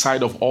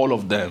inside of all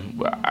of them.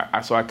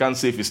 So I can't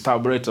say if it's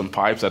tabrets and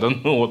pipes. I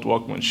don't know what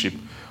workmanship.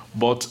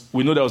 But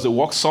we know there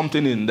was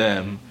something in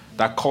them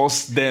that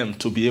caused them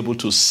to be able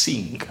to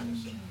sing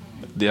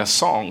their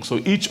song. So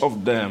each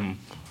of them,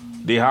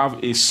 they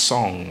have a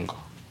song.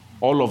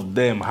 All of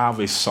them have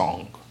a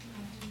song.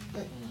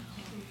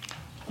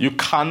 You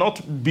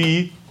cannot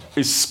be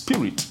a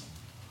spirit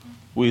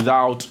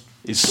without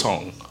a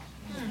song.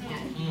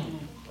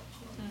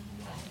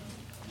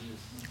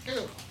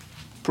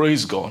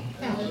 Praise God.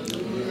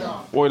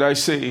 What did I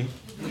say?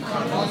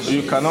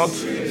 You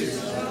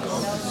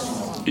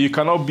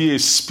cannot be a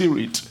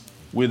spirit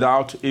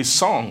without a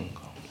song.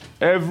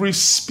 Every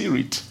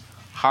spirit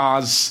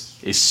has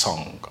a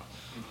song.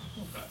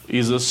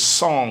 It's a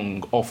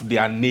song of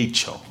their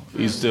nature.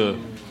 It's the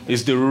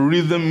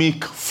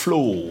rhythmic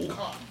flow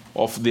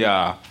of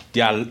their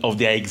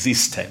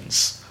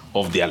existence,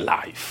 of their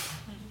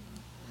life.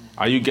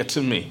 Are you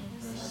getting me?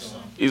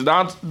 Is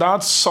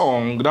that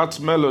song, that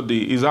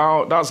melody,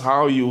 that's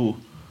how you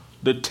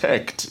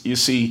detect. You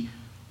see,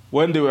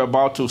 when they were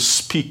about to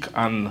speak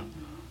and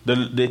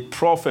the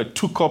prophet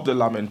took up the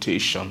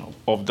lamentation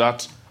of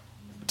that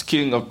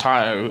king of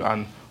Tyre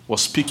and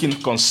was speaking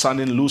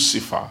concerning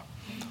Lucifer,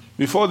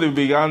 before they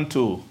began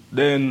to,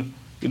 then,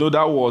 it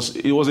was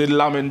a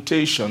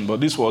lamentation, but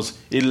this was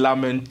a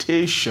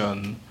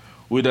lamentation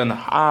with an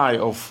eye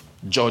of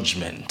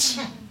judgment.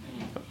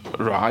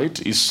 Right?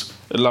 It's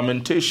a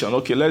lamentation.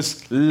 Okay,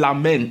 let's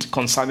lament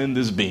concerning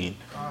this being.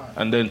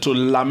 And then to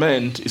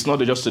lament, it's not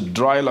just a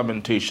dry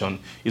lamentation,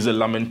 it's a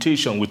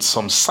lamentation with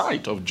some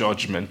sight of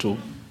judgment to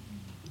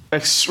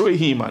x-ray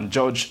him and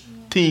judge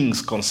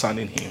things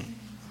concerning him.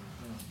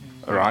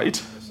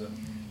 Right?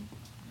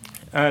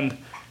 And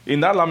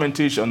in that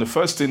lamentation, the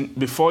first thing,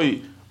 before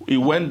he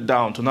went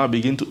down to now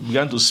began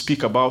to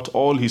speak about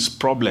all his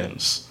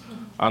problems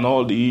and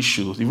all the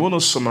issues, if you want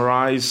to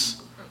summarize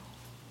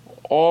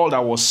all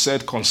that was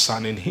said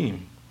concerning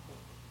him,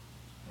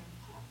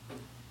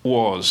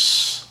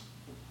 was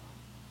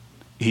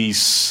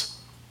his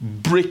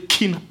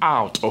breaking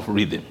out of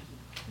rhythm.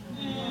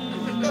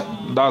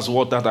 That's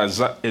what that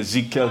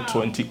Ezekiel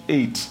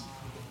 28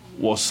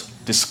 was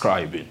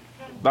describing.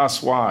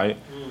 That's why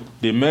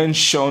they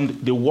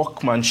mentioned the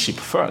workmanship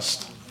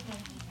first.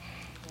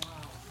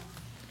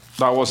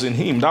 That was in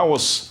him. That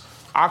was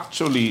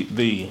actually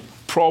the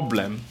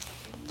problem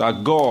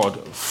that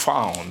God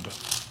found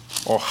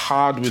or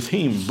had with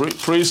him.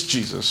 Praise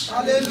Jesus.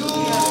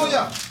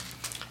 Hallelujah.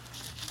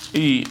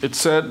 It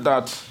said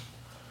that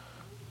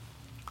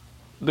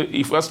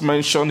he first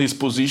mentioned his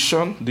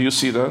position. Do you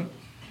see that?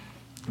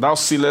 Thou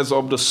sealest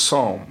up the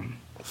psalm,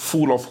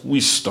 full of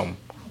wisdom,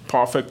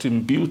 perfect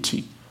in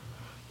beauty.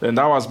 Then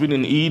thou hast been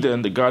in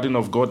Eden, the garden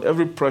of God.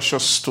 Every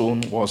precious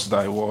stone was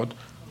thy word,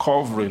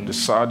 covering the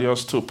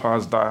sardius,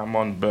 topaz,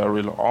 diamond,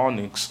 beryl,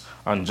 onyx,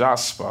 and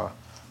jasper,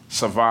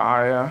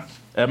 sapphire,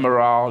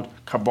 emerald,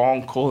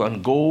 carbuncle,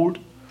 and gold.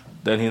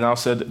 Then he now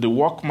said, the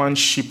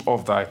workmanship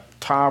of thy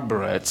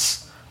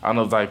tabrets and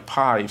of thy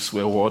pipes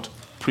were what?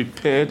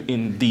 Prepared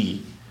in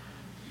thee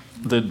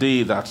the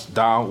day that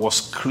thou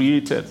wast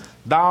created.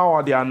 Thou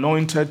art the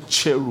anointed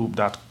cherub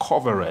that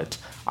covereth.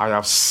 I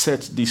have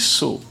set thee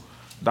so.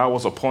 Thou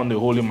was upon the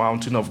holy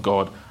mountain of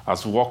God,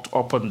 as walked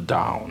up and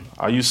down.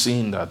 Are you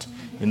seeing that?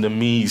 In the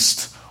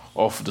midst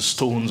of the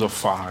stones of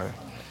fire.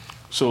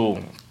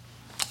 So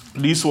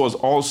this was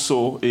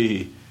also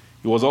he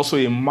was also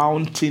a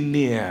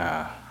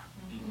mountaineer.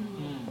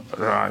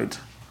 Right?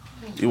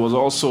 He was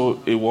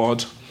also a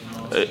what?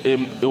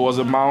 It was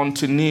a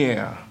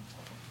mountaineer.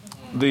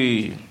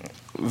 The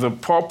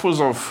purpose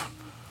of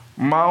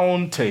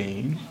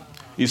mountain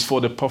is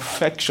for the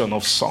perfection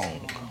of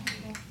song.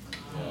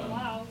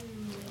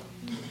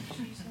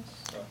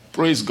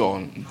 Praise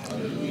God.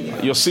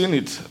 You're seeing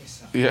it.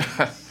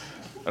 Yeah.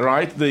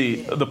 Right?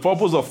 The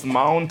purpose of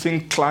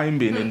mountain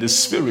climbing in the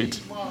spirit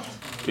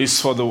is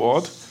for the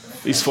what?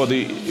 Is for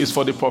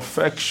the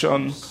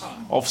perfection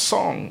of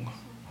song.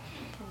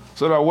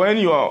 So that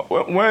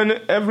when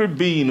every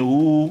being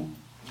who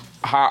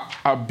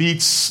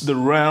habits the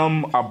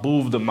realm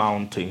above the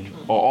mountain,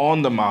 or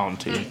on the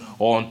mountain,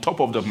 or on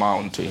top of the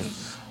mountain,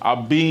 are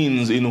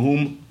beings in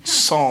whom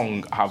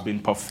song have been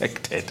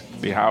perfected.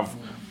 They have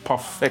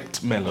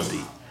perfect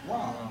melody.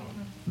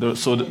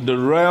 So the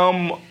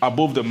realm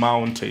above the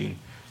mountain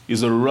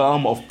is a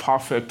realm of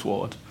perfect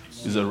word,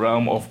 is a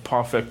realm of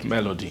perfect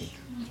melody.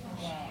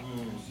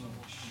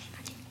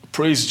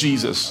 Praise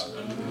Jesus.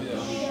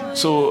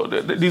 So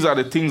these are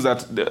the things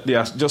that they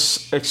are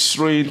just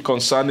x-raying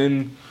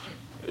concerning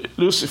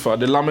Lucifer.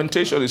 The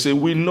lamentation, they say,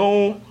 we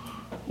know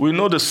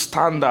the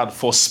standard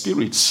for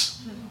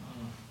spirits.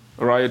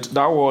 Right?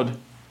 That word,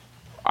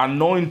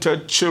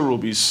 anointed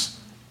cherub, is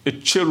a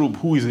cherub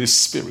who is a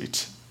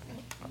spirit.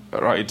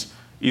 Right?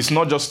 It's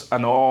not just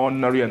an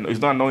ordinary, it's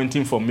not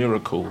anointing for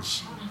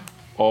miracles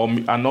or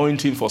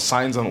anointing for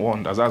signs and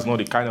wonders. That's not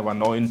the kind of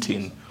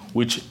anointing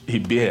which he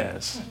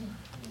bears.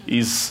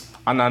 It's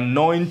an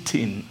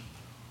anointing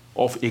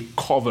of a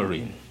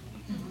covering.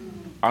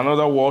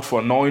 Another word for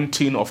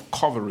anointing of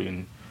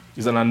covering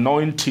is an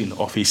anointing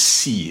of a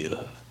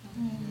seal.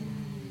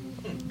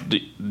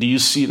 Do you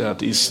see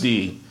that? It's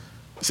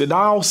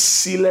thou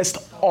sealest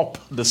up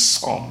the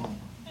psalm.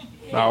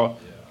 Thou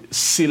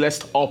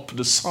sealest up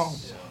the psalm.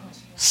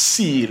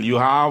 Seal. You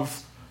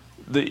have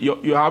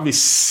a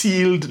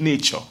sealed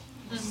nature.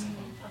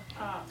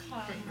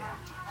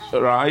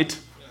 Right?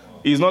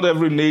 It's not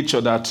every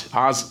nature that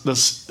has the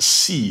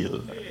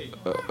seal.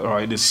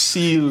 Right? The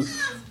seal,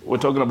 we're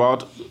talking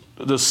about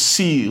the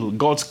seal,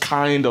 God's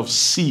kind of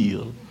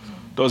seal.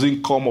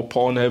 doesn't come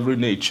upon every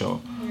nature.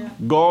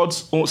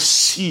 God's own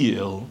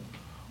seal,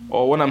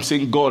 or when I'm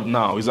saying God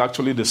now, is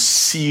actually the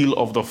seal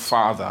of the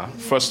Father.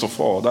 First of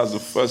all, that's the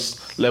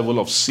first level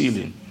of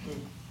sealing.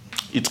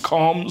 It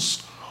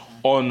comes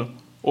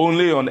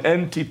only on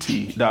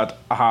entity that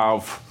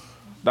have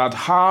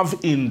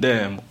in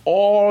them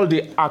all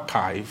the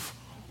archive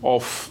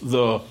of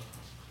the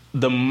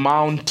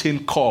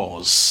mountain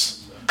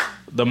cause.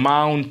 The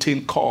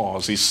mountain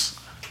cause is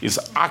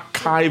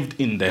archived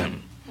in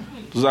them.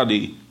 Those are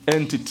the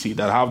entity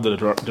that have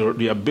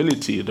the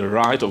ability, the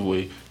right of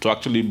way to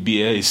actually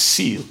bear a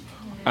seal.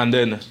 And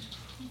then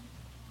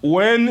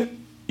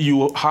when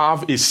you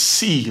have a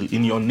seal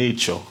in your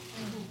nature,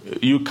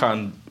 you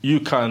can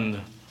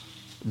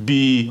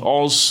be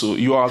also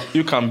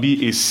you can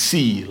be a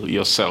seal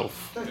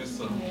yourself.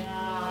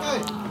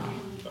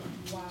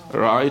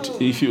 Right?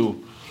 If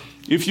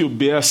you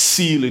bear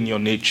seal in your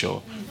nature,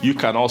 you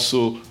can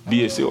also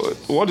be a seal.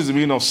 What is the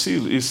meaning of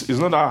seal? It's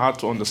not that hard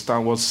to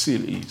understand what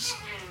seal is.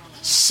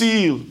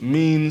 Seal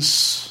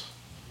means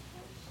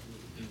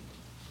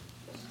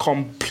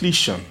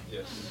completion.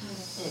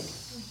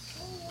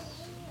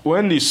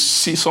 When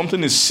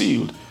something is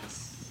sealed,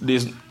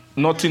 there's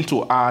nothing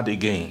to add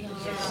again.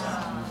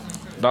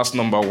 That's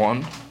number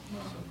one.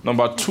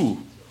 Number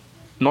two,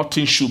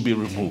 nothing should be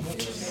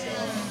removed.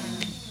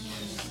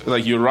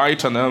 Like you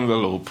write an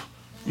envelope,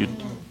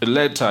 a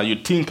letter, you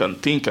think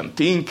and think and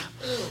think,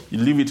 you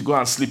leave it, go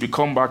and sleep, you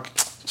come back,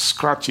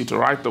 scratch it,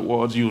 write the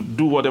words, you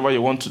do whatever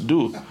you want to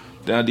do.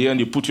 Then at the end,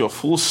 you put your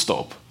full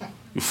stop,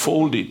 you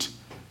fold it,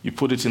 you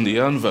put it in the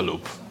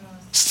envelope,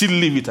 still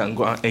leave it and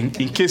go, in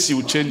case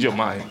you change your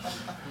mind.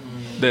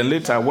 Then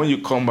later, when you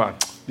come back,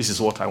 this is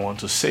what I want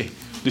to say.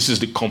 This is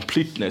the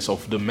completeness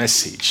of the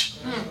message.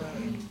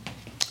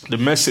 The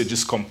message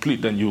is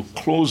complete, then you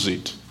close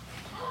it.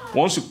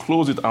 Once you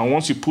close it and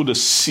once you put a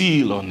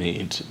seal on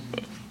it,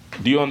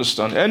 do you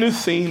understand?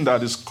 Anything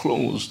that is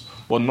closed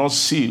but not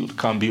sealed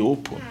can be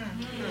opened.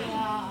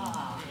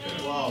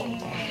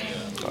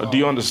 Do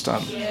you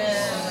understand?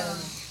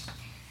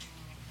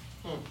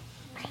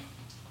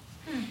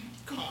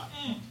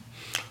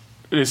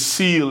 A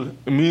seal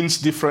means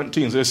different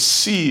things. A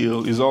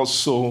seal is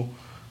also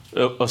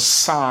a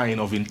sign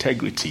of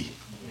integrity.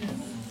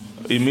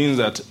 It means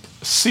that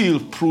seal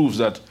proves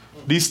that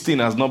this thing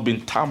has not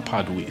been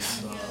tampered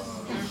with.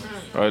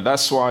 Right?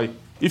 That's why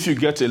if you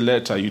get a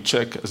letter, you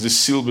check, has the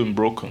seal been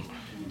broken?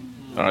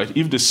 All right?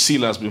 If the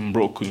seal has been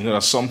broken, you know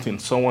that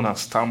someone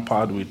has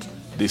tampered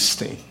with this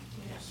thing.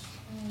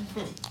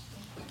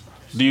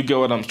 Do you get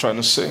what I'm trying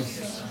to say?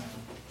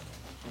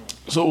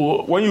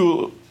 So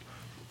when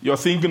you're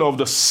thinking of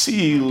the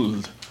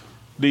sealed,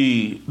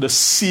 the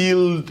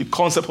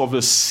concept of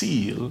the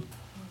seal,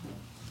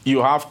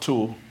 you have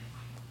to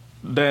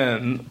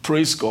then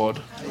praise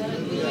God.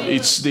 Hallelujah.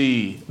 It's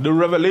the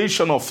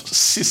revelation of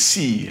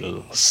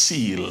seal.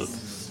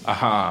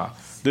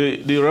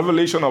 The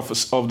revelation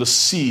of the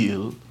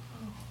seal,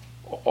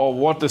 or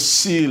what the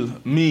seal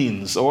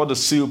means, or what the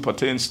seal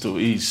pertains to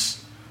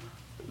is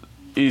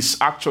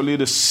actually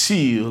the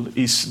seal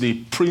is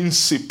the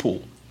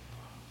principle.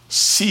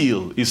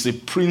 Seal is the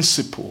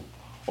principle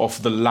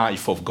of the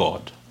life of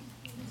God.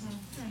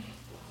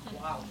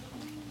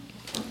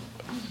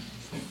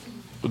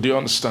 Do you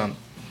understand?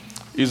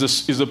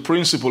 Is the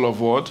principle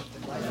of what?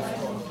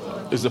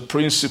 Is the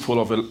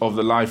principle of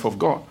the life of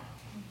God.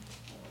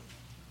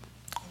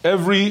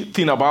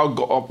 Everything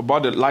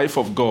about the life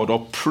of God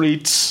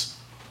operates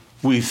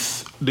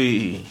with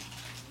the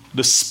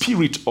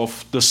spirit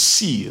of the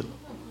seal.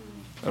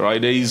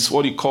 Right? There is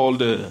what you call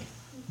the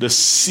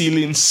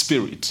sealing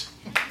spirit.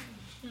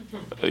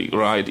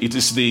 Right? It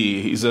is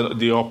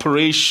the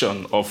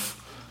operation of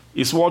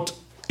is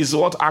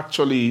what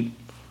actually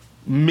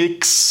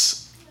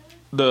makes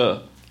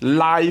the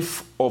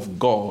life of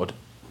God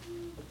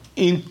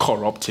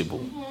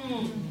incorruptible.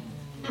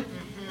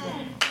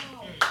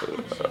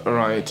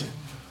 Right?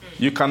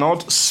 You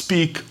cannot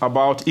speak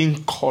about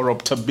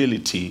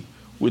incorruptibility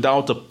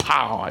without the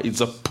power. It's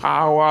the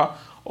power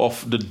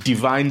of the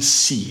divine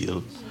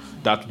seal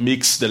that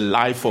makes the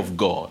life of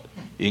God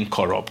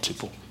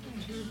incorruptible.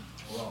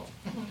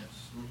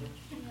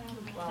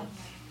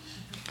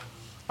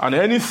 And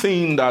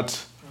anything that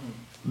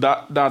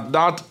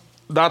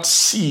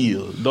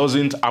seal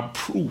doesn't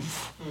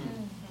approve,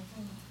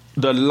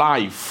 the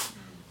life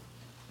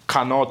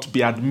cannot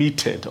be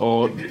admitted,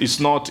 or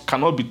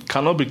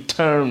cannot be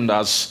termed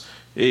as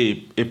a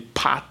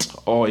part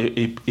or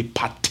a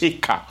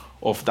partaker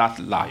of that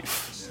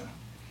life.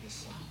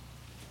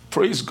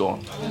 Praise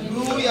God.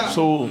 Hallelujah.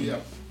 So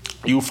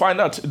you find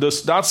that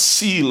that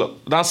seal,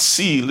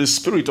 the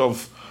spirit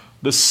of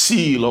the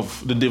seal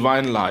of the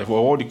divine life,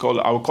 or what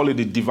I would call it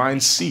the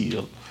divine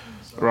seal,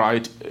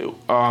 right?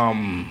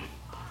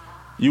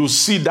 You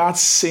see that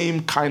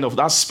same kind of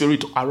that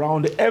spirit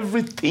around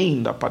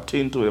everything that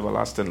pertains to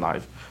everlasting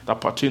life, that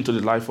pertains to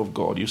the life of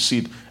God. You see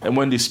it. And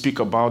when they speak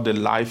about the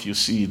life, you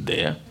see it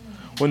there.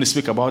 When they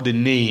speak about the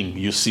name,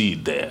 you see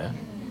it there.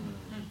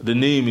 The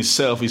name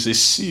itself is a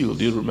seal.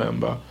 Do you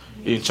remember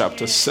in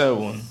chapter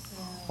 7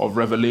 of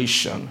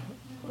Revelation,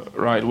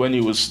 right? When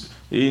the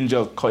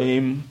angel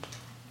came,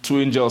 2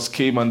 angels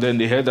came, and then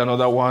they had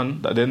another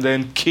one that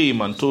then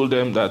came and told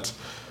them that,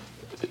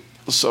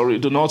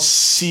 do not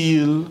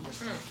seal,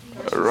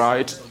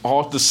 right,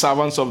 all the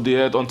servants of the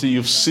earth until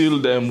you've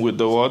sealed them with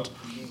the what?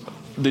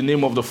 The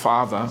name of the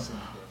Father.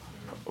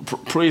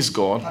 Praise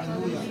God.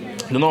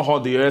 Do not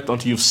hurt the earth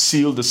until you've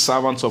sealed the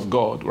servants of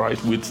God,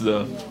 right, with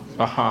the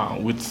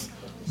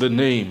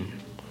name.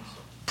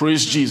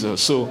 Praise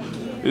Jesus. So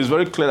it's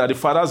very clear that the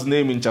Father's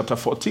name in chapter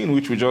 14,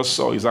 which we just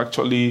saw, is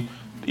actually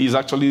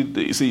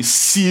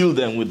seal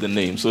them with the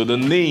name. So the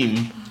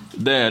name,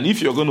 then,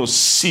 if you're going to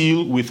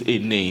seal with a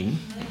name,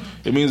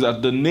 it means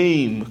that the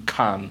name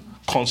can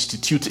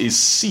constitute a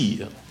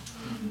seal.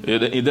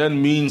 It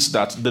then means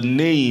that the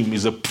name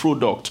is a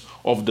product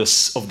of the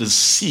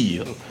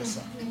seal.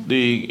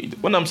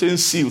 When I'm saying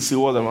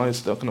seal, what am I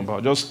talking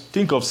about? Just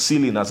think of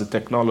sealing as a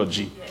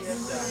technology.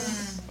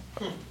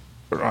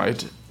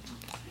 Right?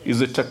 It's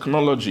a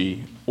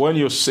technology. When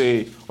I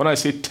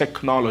say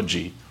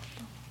technology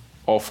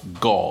of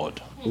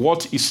God,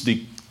 what is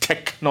the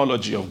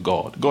technology of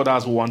God? God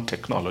has one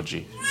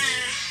technology.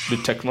 The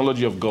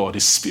technology of God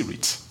is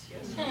spirit.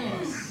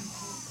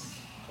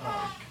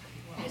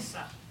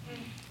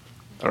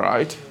 All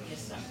right?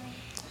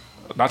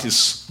 That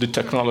is the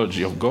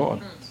technology of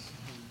God.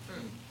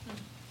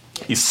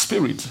 Is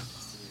spirit.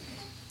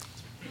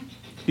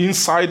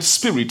 Inside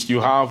spirit,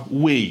 you have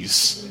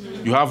ways,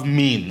 you have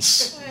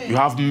means, you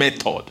have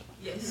method,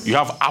 you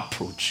have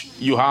approach,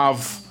 you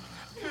have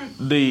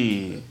do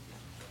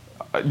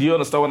you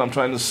understand what I'm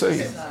trying to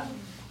say?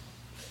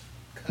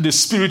 The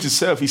spirit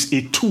itself is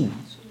a tool,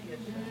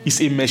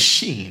 it's a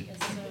machine,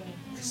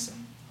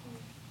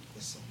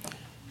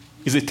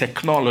 it's a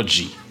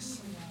technology.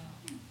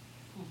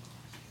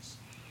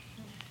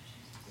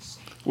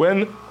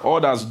 When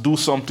others do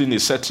something a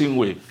certain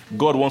way,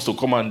 God wants to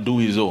come and do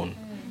his own.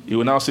 He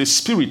will now say,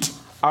 Spirit,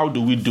 how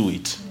do we do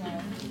it?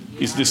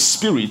 It's the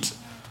spirit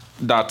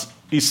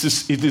it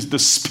is the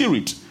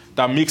spirit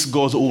that makes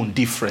God's own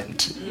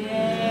different.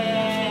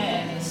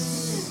 Yes.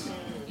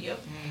 Yep.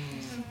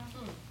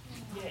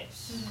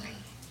 Yes.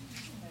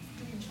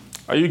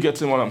 Are you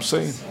getting what I'm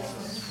saying?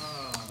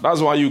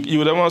 That's why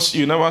you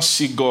never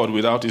see God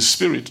without his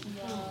spirit.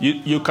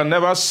 You can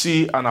never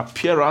see an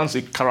appearance,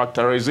 a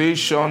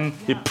characterization,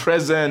 a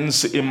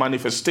presence, a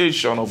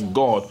manifestation of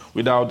God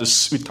without his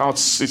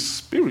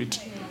spirit.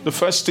 The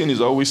first thing is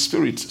always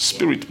spirit.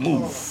 Spirit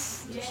move.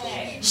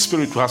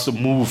 Spirit has to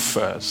move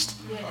first.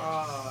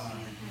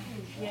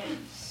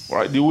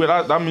 Right? The way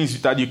that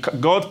means that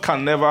God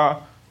can never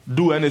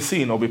do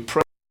anything or be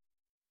present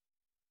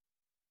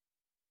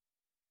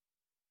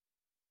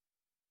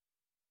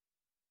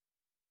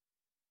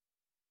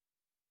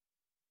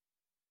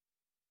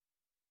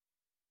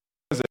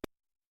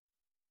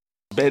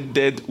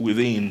embedded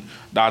within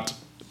that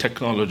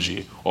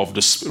technology of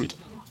the Spirit.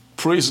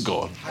 Praise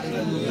God.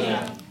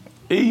 Hallelujah.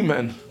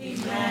 Amen.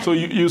 Amen. So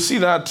you see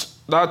that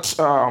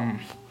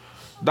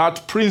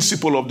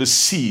principle of the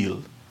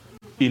seal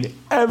in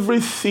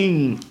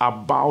everything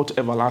about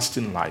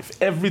everlasting life,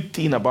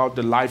 everything about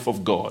the life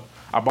of God,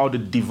 about the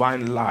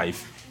divine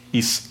life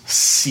is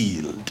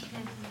sealed.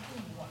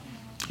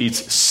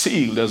 It's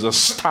sealed. There's a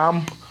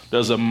stamp,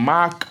 there's a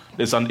mark,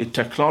 there's a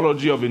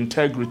technology of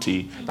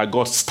integrity that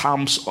God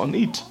stamps on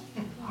it.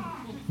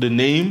 The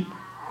name,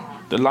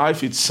 the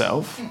life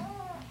itself,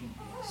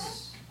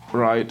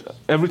 right?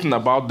 Everything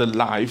about the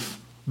life,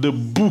 the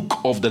book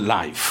of the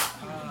life.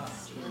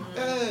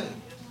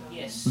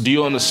 Do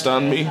you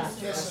understand me?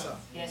 Yes, sir.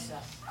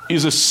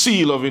 Is a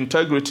seal of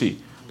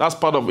integrity. That's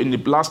part of in the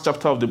last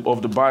chapter of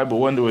the Bible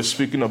when they were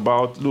speaking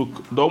about,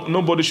 look,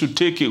 nobody should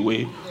take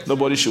away,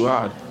 nobody should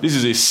add. This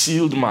is a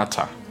sealed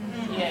matter.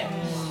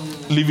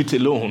 Leave it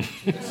alone.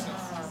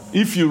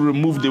 If you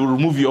remove, they will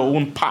remove your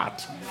own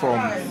part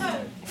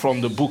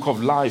from the book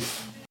of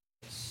life.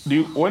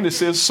 When they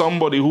say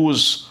somebody who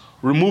is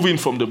removing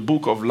from the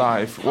book of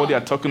life, what they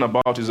are talking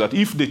about is that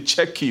if they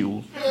check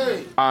you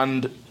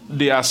and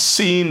they are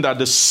seeing that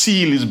the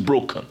seal is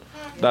broken,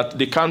 that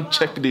they can't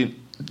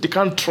they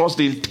can't trust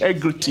the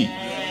integrity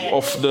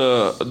of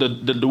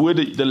the way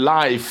the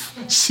life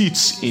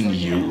sits in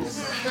you,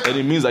 and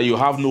it means that you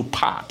have no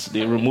part.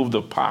 They remove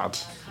the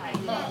part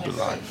of the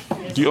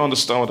life. Do you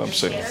understand what I'm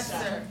saying? Yes,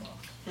 sir.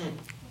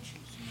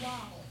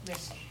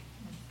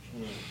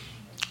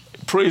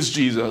 Praise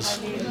Jesus.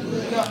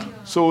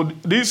 So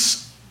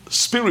this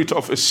spirit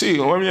of a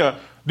seal,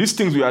 these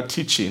things we are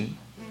teaching,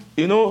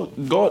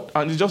 God,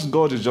 and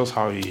God is just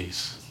how he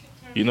is.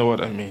 You know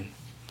what I mean?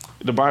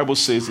 The Bible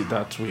says it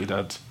that way,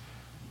 that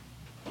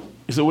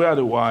it's where are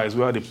the wise,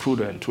 where are the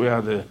prudent, where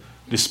are the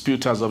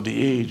disputers of the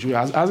age?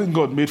 Hasn't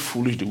God made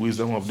foolish the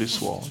wisdom of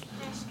this world?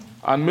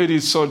 And made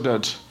it so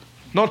that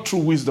not through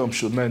wisdom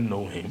should men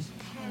know him,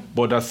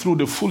 but that through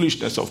the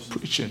foolishness of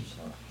preaching,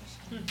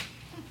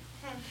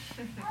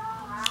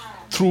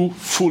 through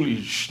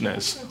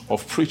foolishness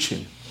of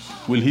preaching,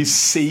 will he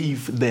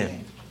save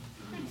them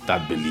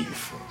that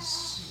believe.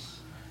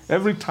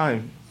 Every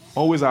time,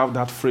 always have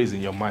that phrase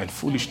in your mind,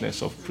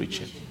 foolishness of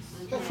preaching.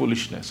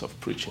 Foolishness of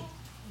preaching.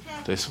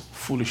 There's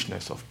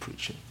foolishness of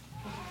preaching.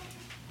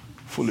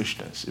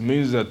 Foolishness. It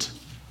means that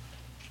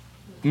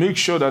make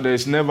sure that there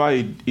is never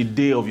a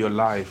day of your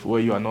life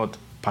where you are not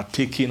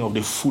partaking of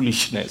the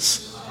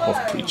foolishness of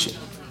preaching.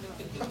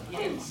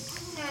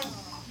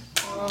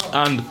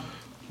 And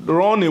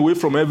run away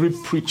from every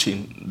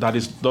preaching that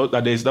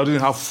doesn't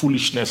have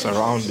foolishness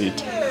around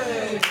it.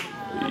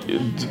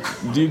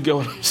 Do you get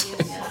what I'm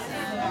saying?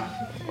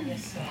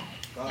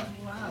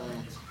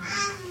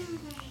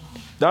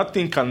 That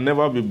thing can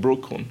never be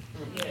broken.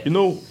 You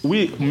know,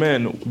 we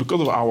men,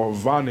 because of our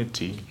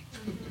vanity,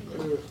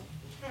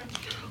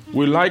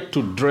 we like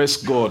to dress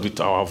God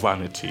with our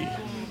vanity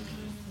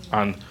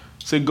and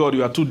say, God,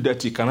 you are too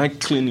dirty. Can I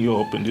clean you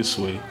up in this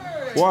way?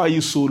 Why are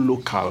you so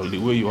local the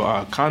way you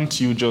are?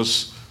 Can't you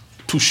just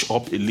touch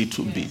up a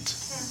little bit?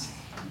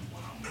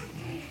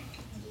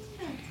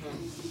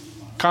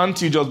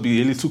 Can't you just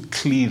be a little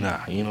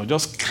cleaner?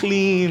 Just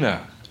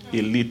cleaner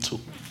a little.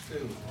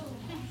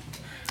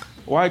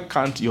 Why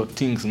can't your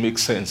things make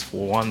sense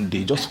for one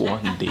day? Just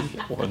one day.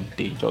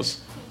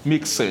 Just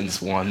make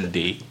sense one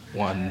day. You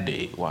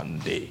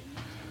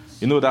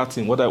know that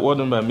thing? What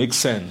do I make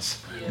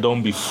sense?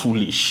 Don't be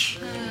foolish.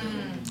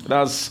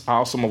 That's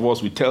how some of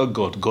us, we tell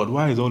God,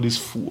 why is all this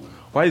fool?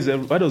 Why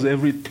does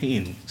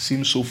everything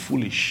seem so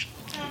foolish?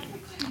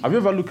 Have you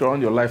ever looked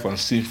around your life and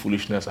seen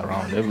foolishness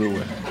around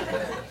everywhere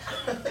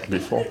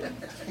before?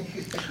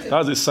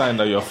 That's a sign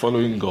that you're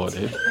following God,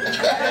 eh?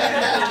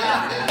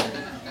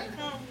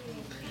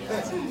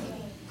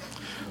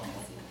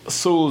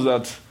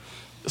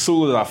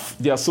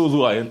 There are souls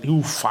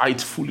who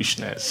fight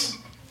foolishness.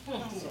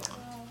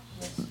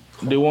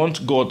 They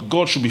want God.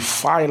 God should be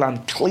filed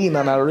and clean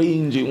and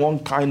arranged in one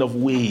kind of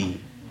way.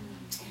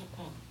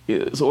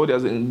 So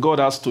God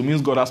has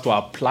to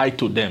apply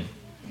to them.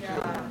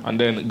 And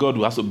then God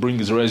has to bring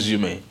his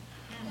resume.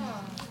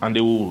 And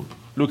they will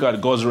look at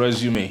God's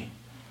resume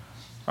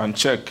and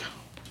check.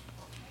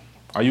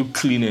 Are you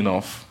clean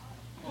enough?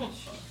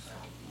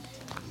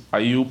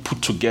 Are you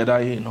put together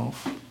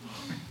enough?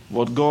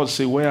 But God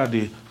say, where are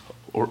the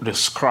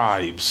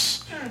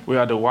scribes? Where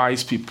are the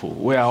wise people?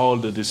 Where are all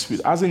the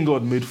disputes? Hasn't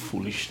God made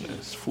foolish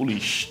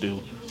the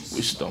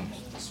wisdom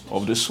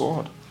of this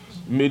world?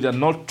 Made that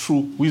not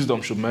through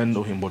wisdom should men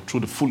know him, but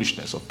through the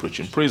foolishness of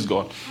preaching. Praise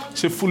God.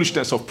 Say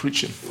foolishness of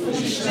preaching.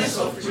 Foolishness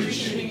of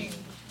preaching.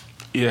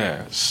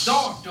 Yes.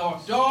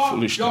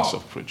 Foolishness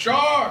of preaching.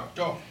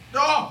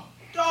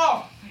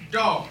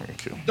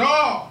 Thank you.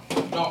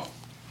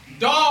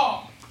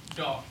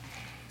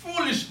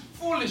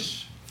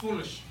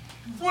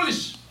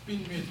 Foolish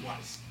being made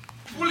wise.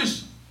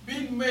 Foolish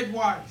being made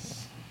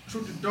wise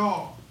through the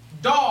door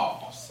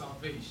of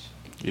salvation.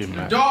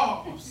 Amen. The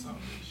door of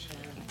salvation.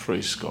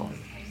 Praise God.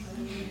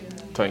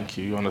 Thank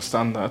you. You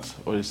understand that?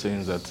 What he's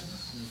saying is that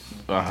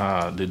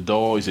the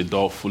door is a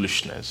door of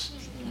foolishness.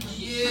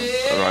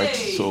 Yeah. Right?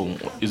 So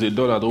it's a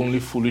door that only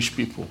foolish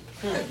people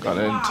can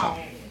enter.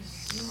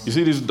 You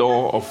see this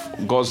door of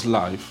God's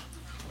life?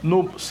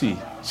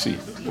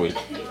 Wait.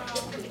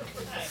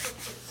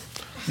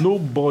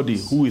 Nobody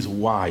who is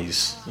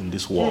wise in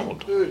this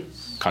world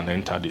can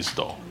enter this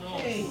door.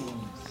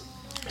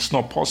 It's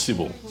not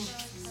possible.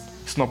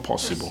 It's not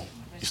possible.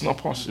 It's not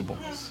possible.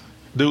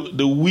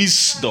 The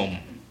wisdom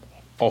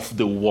of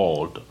the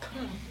world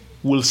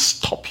will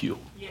stop you.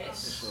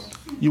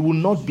 You will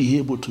not be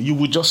able to. You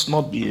will just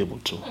not be able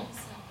to.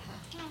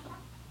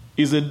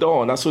 It's a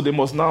door. That's so they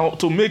must now,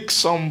 to make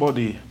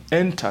somebody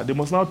enter, they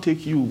must now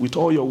take you with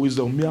all your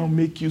wisdom. May I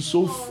make you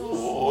so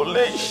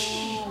foolish.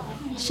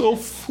 So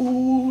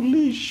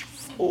foolish.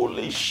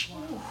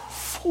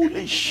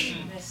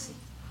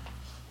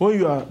 When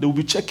they will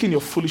be checking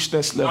your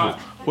foolishness level.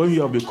 When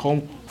you have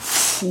become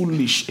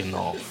foolish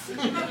enough.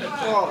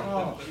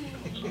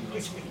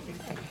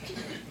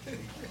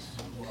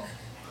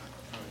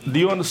 Do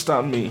you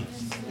understand me?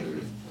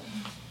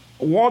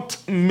 What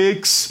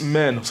makes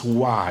men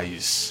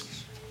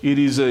wise? It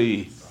is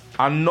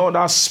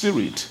another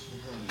spirit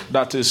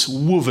that is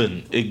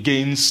woven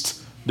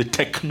against the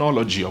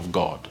technology of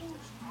God.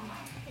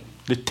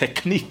 The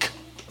technique,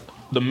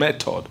 the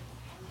method.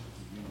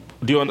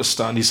 Do you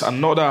understand? It's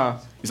another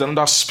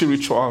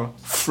spiritual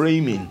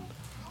framing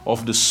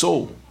of the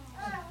soul.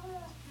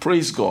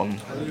 Praise God.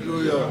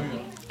 Hallelujah.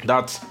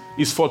 That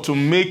is to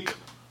make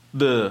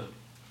the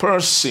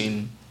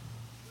person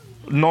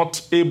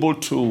not able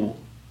to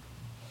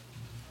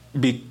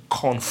be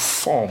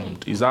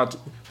conformed. Is that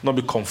not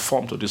be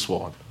conformed to this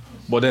world,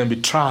 but then be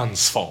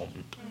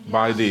transformed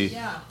by the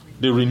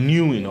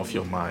renewing of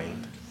your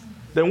mind.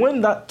 Then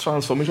when that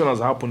transformation has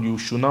happened, you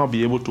should now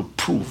be able to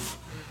prove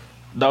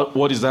that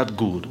what is that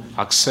good,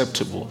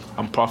 acceptable,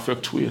 and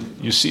perfect will.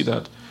 You see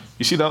that?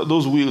 You see that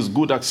those wills,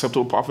 good,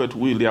 acceptable, perfect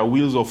will, they are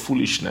wills of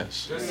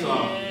foolishness. Yes,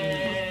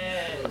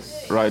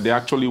 sir. Right? They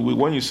actually,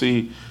 when you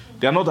say,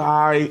 they are not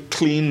high,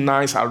 clean,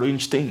 nice,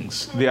 arranged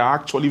things. They are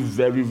actually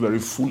very, very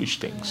foolish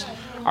things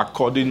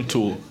according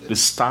to the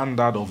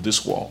standard of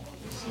this world.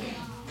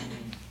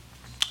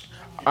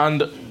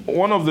 And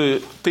one of the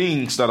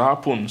things that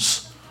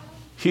happens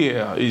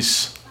here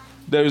is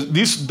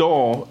this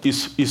door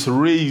is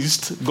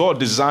raised. God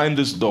designed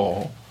this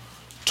door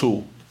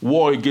to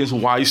war against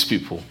wise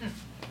people.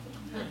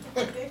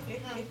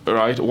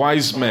 Right?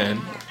 Wise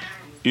men.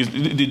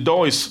 The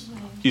door is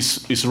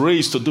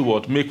raised to do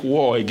what? Make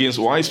war against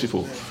wise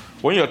people.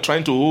 When you're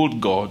trying to hold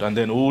God and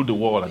then hold the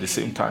wall at the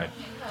same time,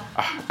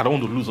 I don't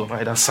want to lose on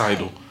either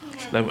side.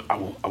 I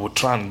will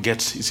try and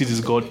get, you see this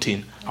God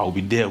thing, I will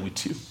be there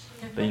with you.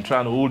 Then you try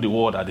and hold the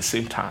wall at the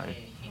same time.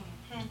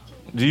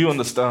 Do you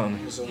understand?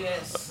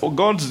 Yes.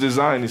 God's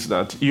design is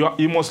that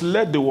you must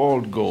let the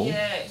world go.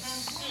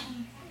 Yes.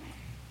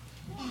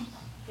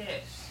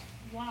 Yes.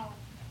 Wow.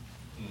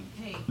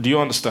 Do you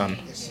understand?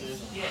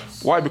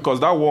 Yes. Why? Because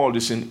that world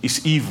is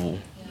evil.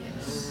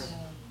 Yes.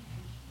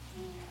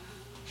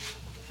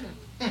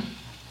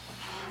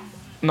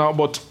 Now,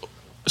 but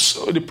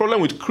so the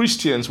problem with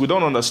Christians, we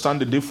don't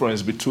understand the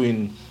difference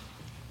between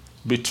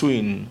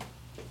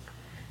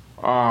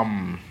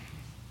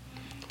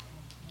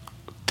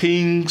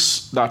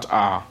things that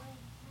are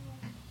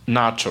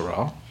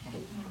natural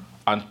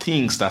and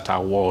things that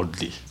are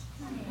worldly.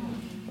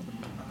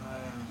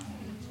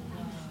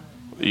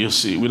 You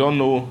see, we don't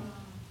know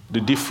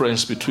the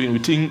difference between.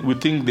 We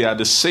think they are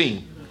the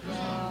same.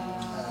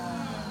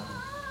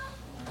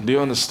 Do you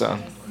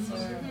understand?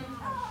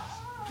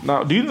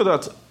 Now, do you know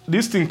that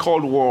this thing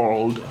called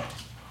world,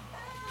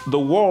 the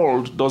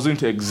world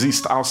doesn't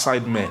exist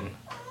outside men?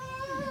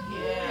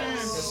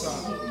 Yes.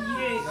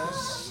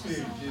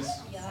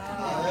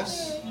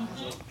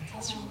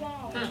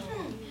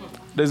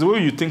 There's a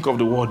way you think of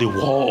the world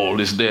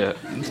is there.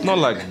 It's not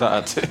like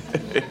that.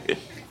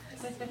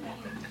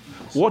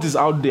 What is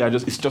out there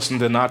it's just in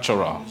the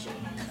natural.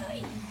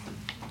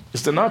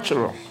 It's the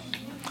natural.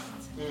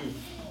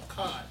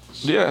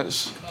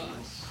 Yes.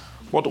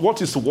 But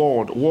what is the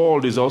world?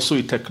 World is also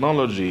a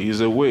technology, is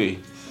a way.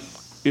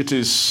 It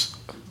is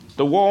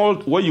the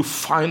world, where you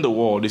find the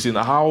world is in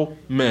how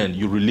men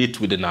you relate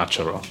with the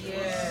natural.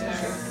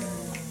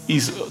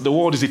 Yes. The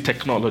world is a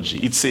technology.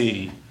 It's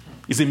a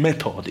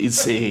method.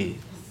 It's a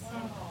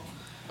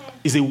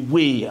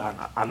way,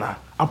 an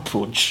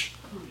approach,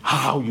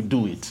 how you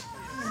do it.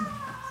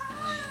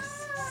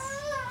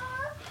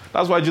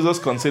 That's why Jesus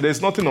considered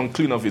there's nothing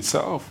unclean of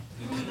itself.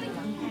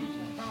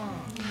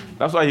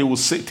 That's why he will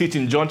teach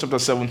in John chapter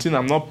 17,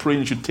 I'm not praying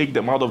you should take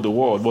them out of the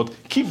world, but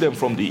keep them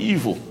from the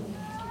evil.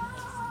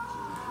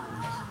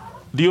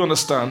 Do you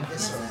understand?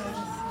 Yes, sir.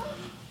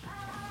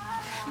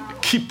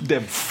 Keep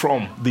them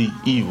from the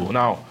evil.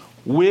 Now,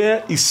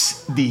 where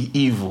is the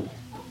evil?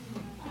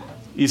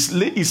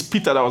 It's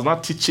Peter that was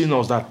not teaching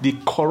us that the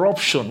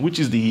corruption, which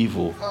is the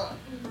evil,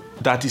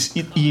 that is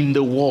in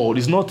the world,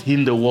 is not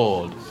in the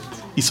world.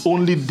 It's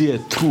only there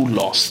through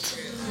lust.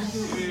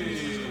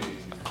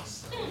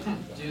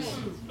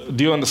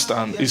 Do you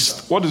understand?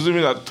 What does it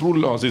mean that through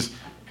lust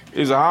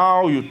is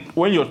how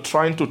when you're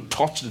trying to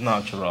touch the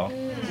natural,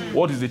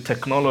 what is the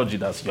technology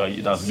that's being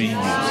used? Yes.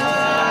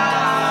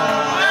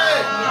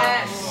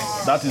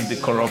 That is the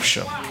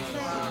corruption.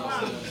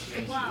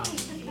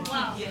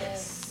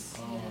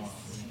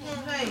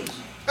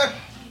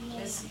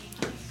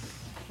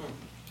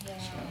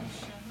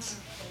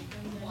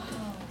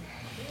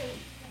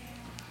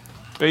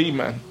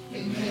 Amen.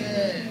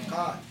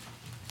 God.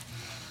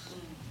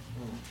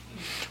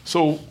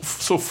 So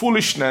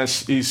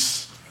foolishness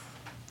is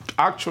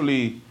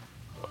actually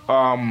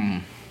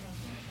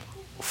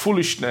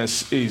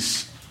foolishness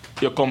is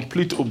your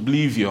complete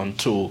oblivion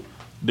to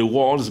the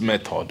world's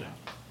method,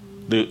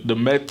 the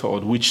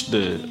method which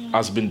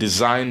has been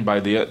designed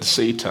by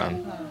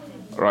Satan,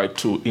 right,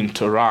 to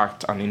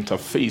interact and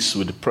interface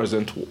with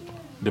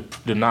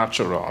the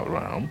natural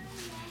realm,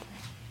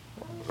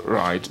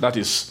 right? That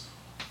is,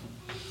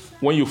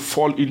 when you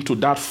fall into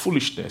that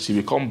foolishness,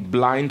 you become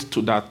blind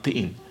to that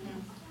thing.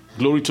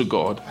 Glory to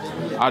God.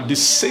 At the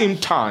same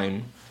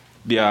time,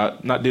 they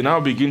now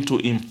begin to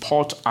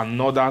import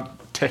another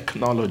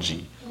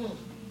technology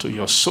to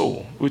your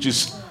soul, which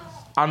is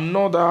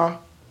another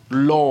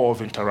law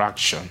of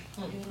interaction,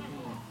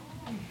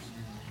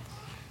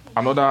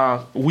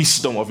 another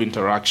wisdom of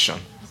interaction,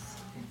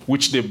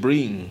 which they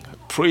bring.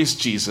 Praise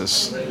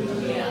Jesus.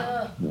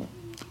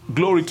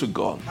 Glory to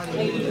God.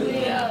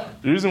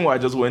 The reason why I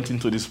just went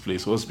into this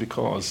place was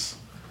because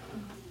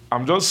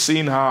I'm just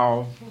seeing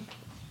how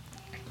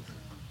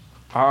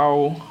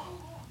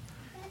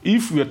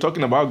if we are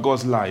talking about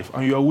God's life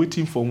and you are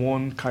waiting for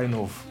one kind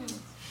of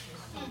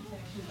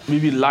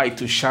maybe light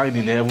to shine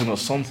in heaven or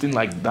something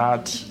like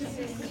that,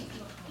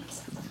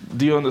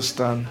 do you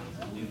understand?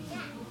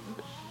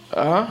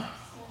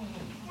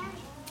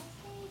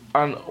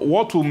 And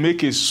what will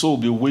make a soul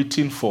be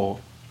waiting for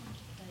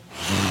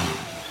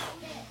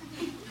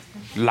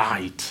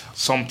light,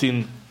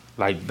 something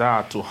like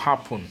that to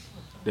happen?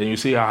 Then you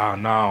say,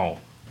 now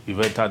you've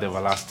entered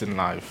everlasting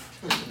life.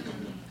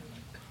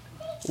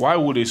 Why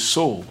would a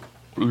soul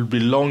be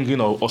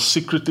longing or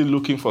secretly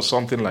looking for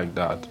something like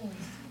that?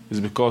 It's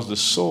because the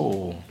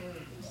soul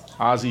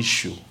has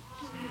issue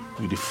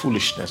with the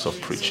foolishness of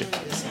preaching.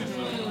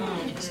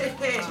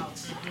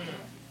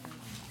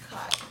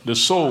 The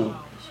soul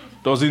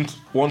doesn't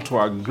want to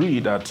agree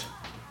that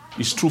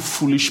it's through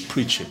foolish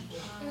preaching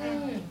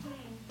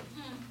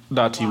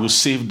that he will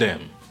save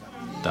them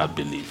that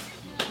believe.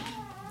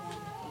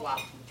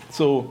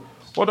 So,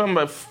 what am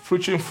I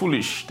preaching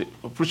foolish?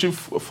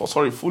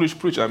 Foolish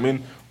preaching. I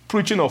mean,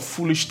 preaching of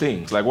foolish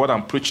things, like what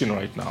I'm preaching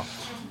right now.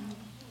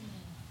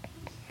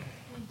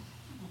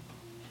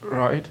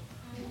 Right?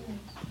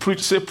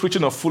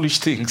 Preaching of foolish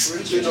things.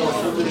 Preaching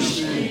of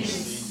foolish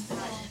things.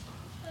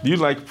 Do you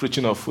like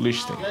preaching of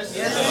foolish things?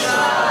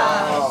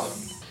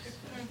 Yes.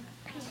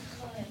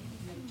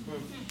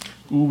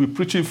 We will be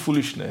preaching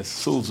foolishness.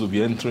 Souls will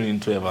be entering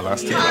into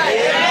everlasting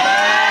life.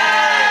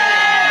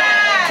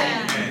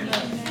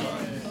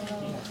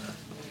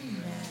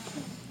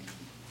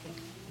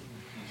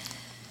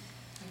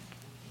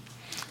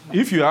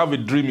 If you have a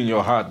dream in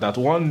your heart that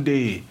one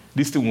day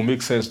this thing will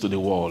make sense to the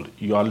world,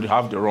 you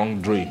have the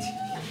wrong dream.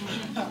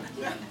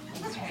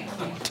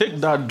 Take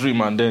that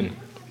dream and then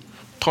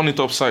turn it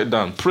upside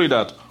down. Pray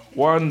that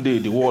one day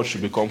the world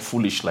should become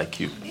foolish like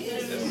you.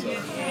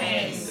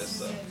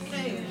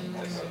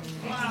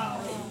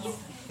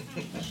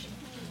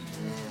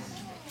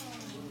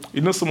 You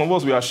know, some of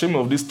us, we are ashamed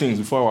of these things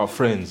before our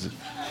friends.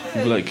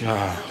 We'll be like,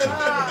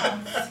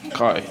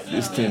 Kai,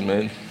 this thing,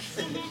 man.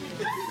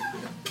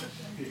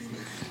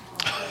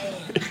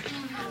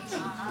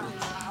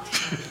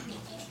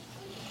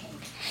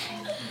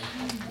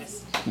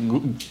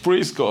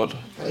 Praise God.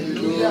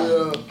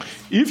 Hallelujah.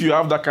 If you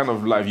have that kind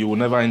of life, you will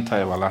never enter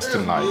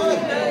everlasting life.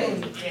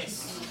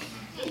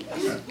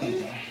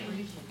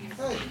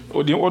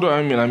 What do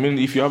I mean? I mean,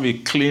 if you have a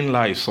clean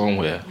life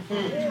somewhere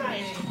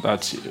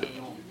that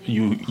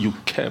you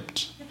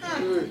kept,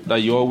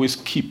 that you always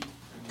keep,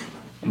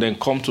 and then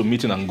come to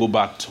meeting and go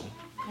back to.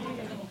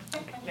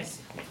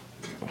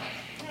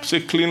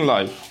 Say clean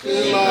life.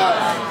 Clean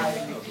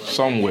life.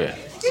 Somewhere.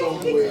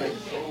 Somewhere.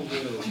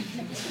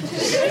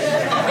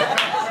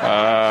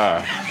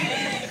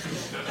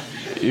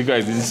 You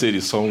guys didn't say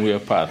the somewhere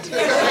part.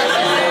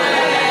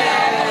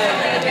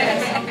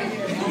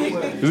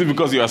 Is it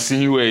because you are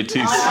seeing where it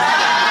is?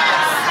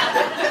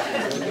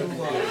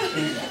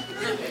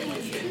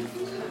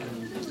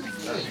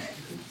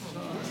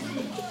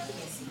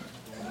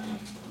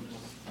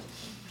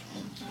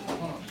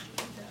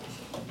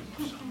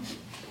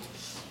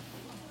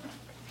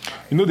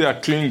 You know, there are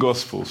clean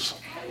gospels.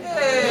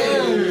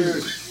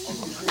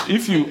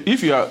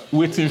 If you are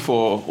waiting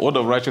for word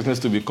of righteousness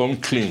to become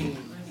clean,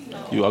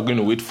 you are going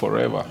to wait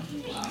forever.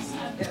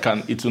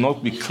 It will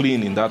not be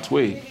clean in that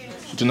way.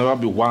 It will never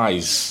be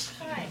wise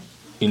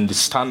in the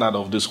standard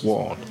of this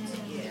world.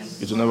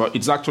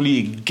 It's actually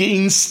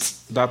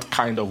against that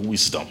kind of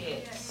wisdom.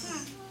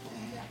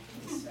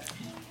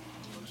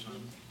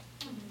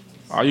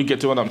 Are you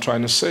getting what I'm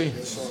trying to say?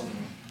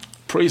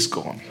 Praise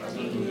God.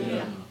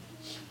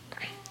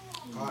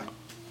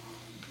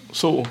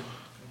 So,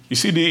 you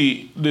see,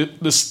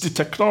 the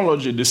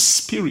technology, the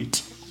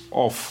spirit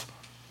of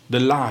the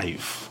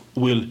life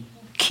will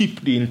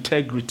keep the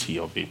integrity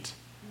of it.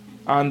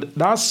 And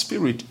that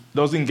spirit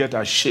doesn't get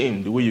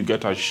ashamed the way you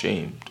get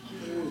ashamed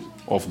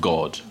of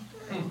God.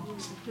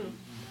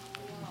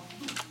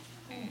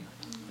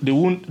 They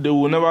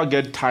will never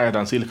get tired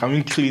and say, can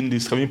we clean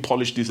this, can we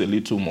polish this a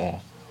little more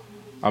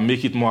and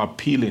make it more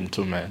appealing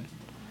to men?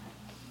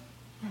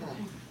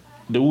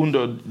 They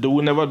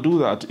will never do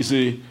that. You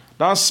see,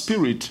 that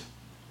spirit,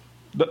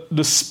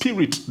 the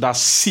spirit that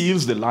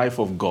seals the life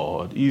of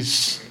God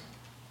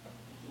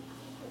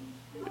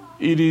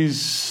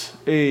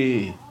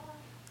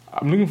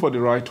I'm looking for the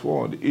right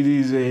word. It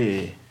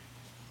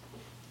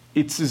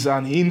is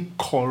an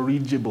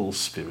incorrigible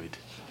spirit.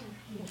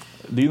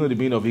 Do you know the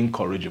meaning of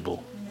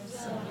incorrigible?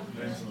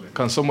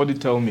 Can somebody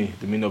tell me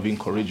the meaning of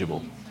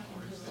incorrigible?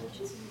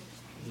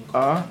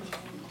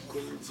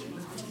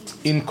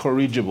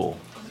 Incorrigible.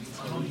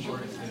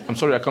 I'm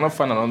sorry, I cannot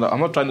find another. I'm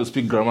not trying to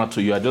speak grammar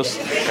to you.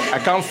 I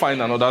can't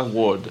find another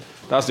word.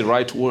 That's the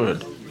right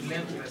word.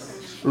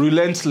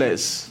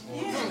 Relentless.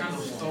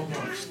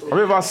 Have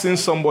you ever seen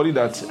somebody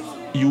that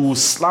you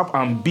slap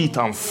and beat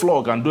and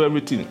flog and do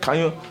everything?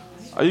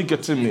 Are you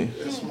getting me?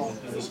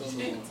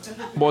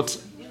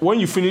 But when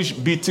you finish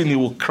beating, he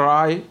will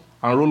cry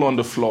and roll on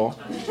the floor.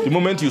 The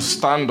moment you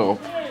stand up,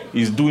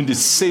 he's doing the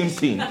same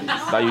thing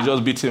that you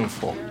just beat him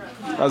for.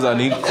 That's an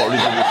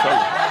incorrigible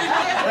fellow.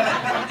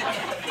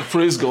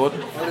 Praise God.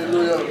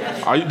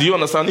 Do you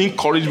understand?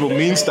 Incorrigible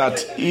means that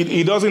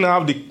he doesn't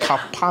have the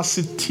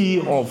capacity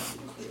of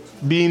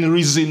being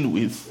reasoned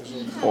with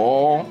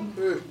or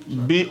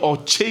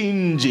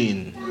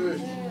changing.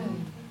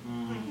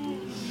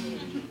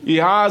 He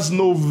has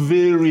no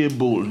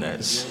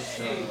variableness,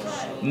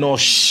 no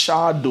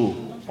shadow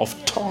of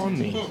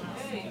turning.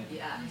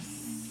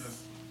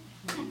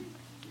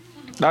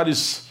 That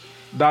is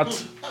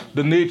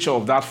the nature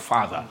of that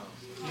Father.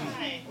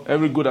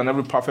 Every good and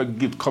every perfect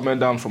gift coming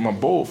down from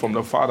above, from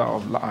the Father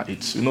of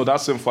lights. You know, that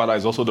same Father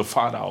is also the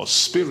Father of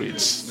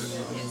spirits,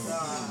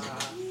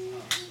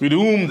 with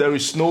whom there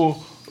is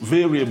no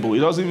variable. It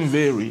doesn't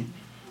vary.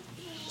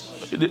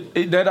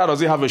 neither does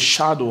he have a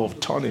shadow of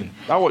turning.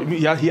 That what it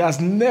means. He has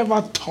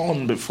never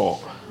turned before,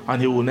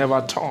 and he will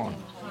never turn.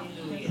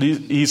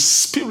 His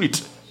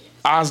spirit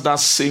has that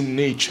same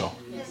nature.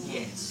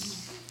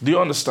 Do you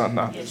understand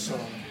that? Yes, sir.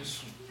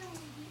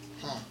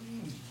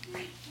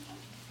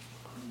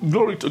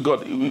 Glory to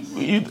God.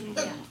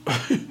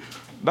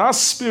 That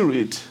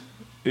spirit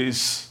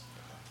is,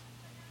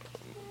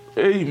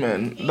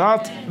 amen.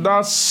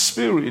 That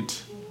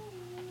spirit,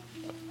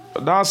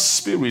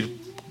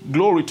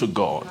 glory to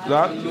God.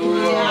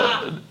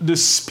 The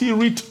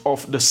spirit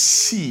of the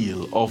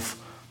seal of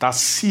that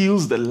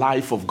seals the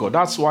life of God.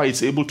 That's why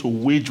it's able to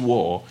wage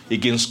war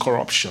against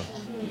corruption.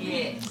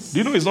 Yes. Do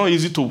you know it's not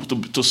easy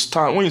to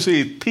stand when you say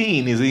a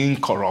thing is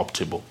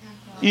incorruptible?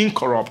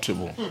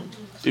 Incorruptible.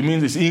 It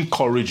means it's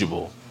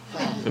incorrigible.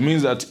 It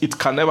means that it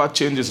can never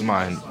change its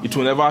mind. It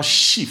will never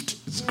shift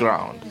its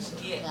ground.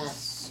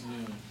 Yes.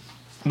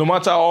 No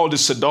matter all the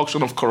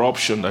seduction of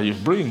corruption that you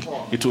bring,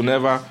 it will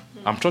never.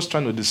 I'm just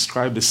trying to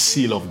describe the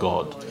seal of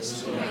God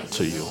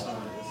to you.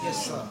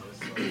 Yes, sir.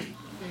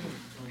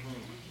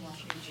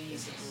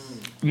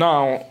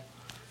 Now,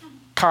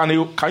 can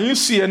you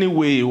see any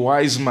way a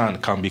wise man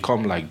can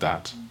become like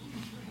that?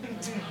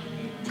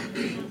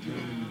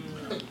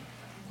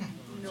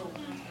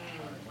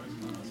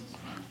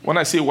 When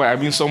I say why, I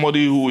mean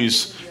somebody who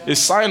is a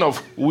sign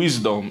of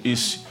wisdom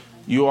is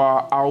you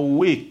are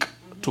awake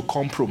to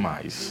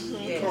compromise.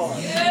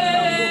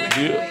 Yes.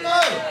 Do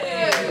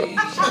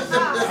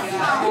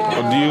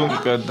you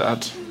get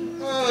that?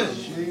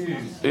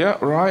 Yeah,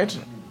 right?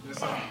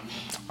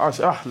 I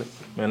say,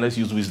 man, let's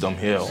use wisdom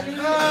here.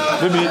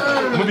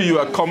 Maybe you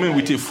are coming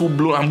with a full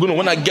blown.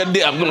 When I get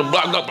there, I'm gonna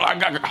blah blah blah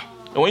blah.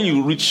 And when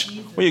you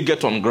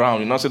get on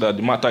ground, you now say that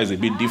the matter is a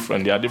bit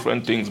different. There are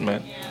different things,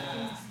 man.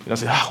 You now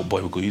say, oh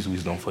boy, we could use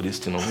wisdom for this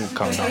thing. We'll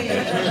calm down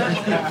here.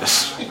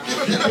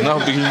 You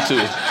now begin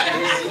to.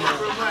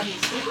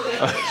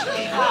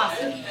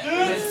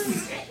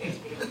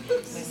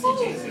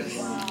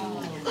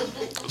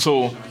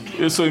 So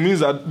it means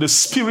that the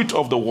spirit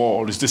of the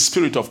world is the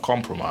spirit of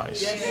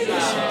compromise.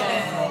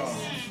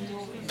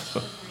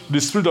 The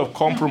spirit of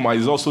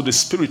compromise is also the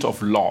spirit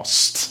of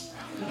lust.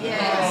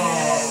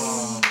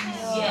 Yes.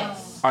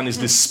 And it's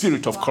the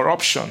spirit of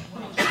corruption.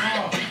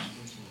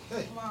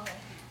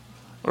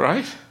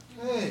 Right?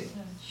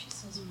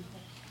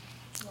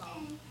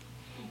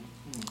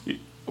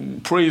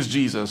 Praise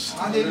Jesus.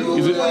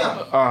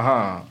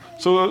 Hallelujah.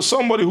 So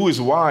somebody who is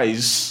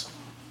wise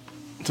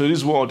to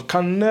this world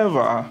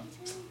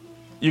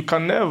you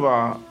can't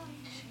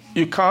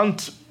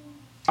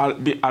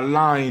be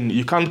aligned.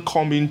 You can't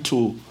come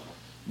into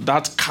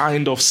that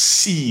kind of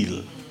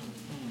seal.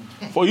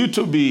 For you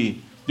to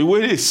be, the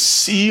way they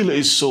seal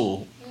a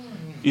soul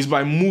is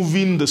by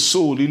moving the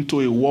soul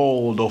into a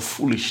world of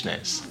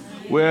foolishness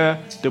where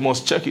they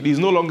must check it. It's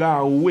no longer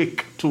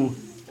awake to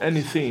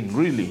anything,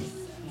 really,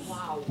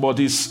 but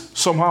is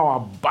somehow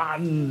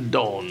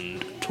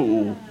abandoned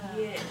to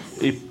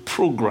a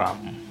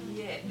program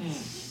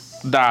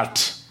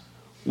that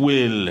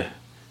will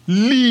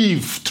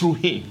live through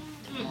him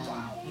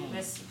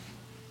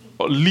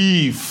or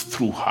live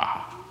through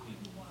her.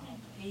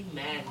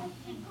 Amen.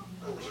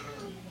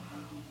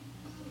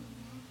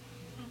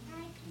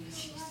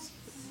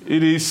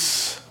 It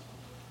is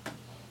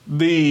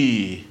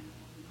the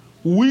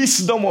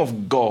wisdom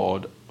of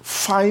God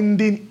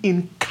finding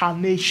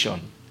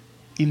incarnation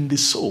in the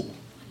soul.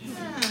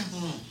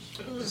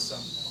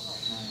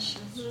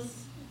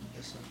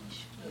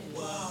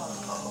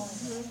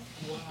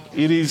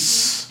 It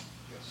is,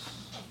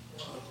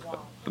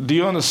 do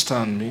you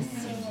understand me?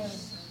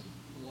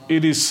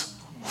 It is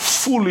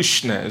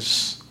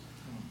foolishness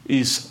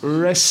is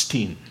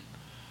resting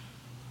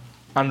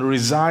and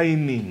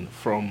resigning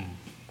from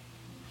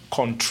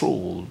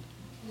control.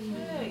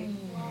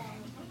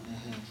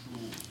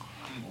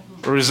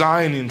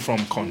 Resigning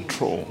from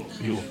control.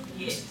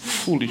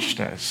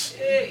 Foolishness.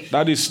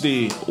 That is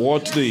the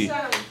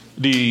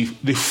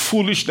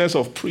foolishness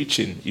of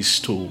preaching is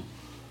to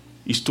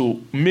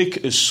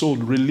make a soul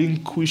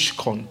relinquish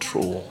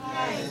control.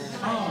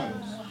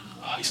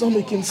 It's not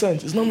making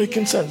sense. It's not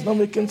making sense. It's not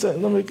making sense.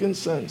 It's not making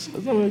sense.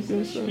 It's not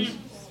making sense.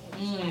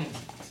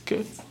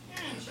 Okay.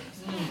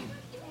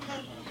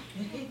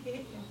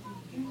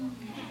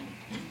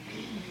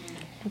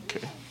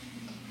 Okay.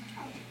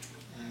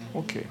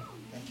 Okay.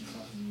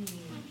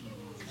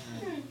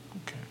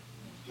 Okay.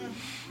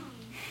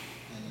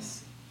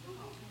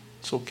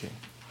 It's okay.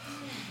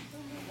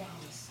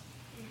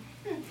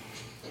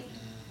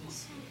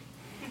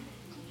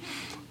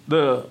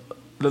 The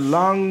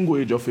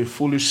language of a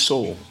foolish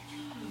soul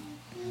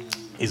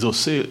is a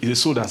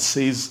soul that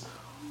says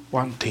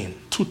one thing,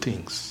 two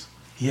things.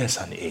 Yes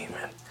and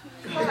amen.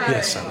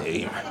 Yes and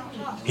amen.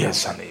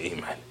 Yes and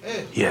amen.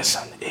 Yes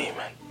and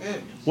amen.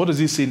 What does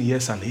he say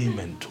yes and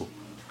amen to?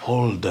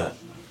 All the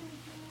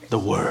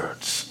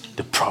words,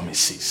 the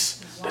promises,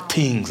 the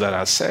things that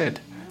are said.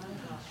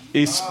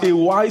 It's a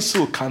wise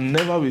soul can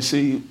never be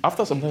say,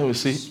 after some time we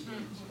say,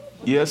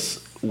 yes,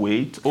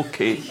 wait,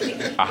 okay,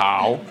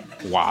 how,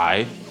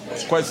 why,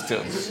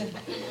 Questions?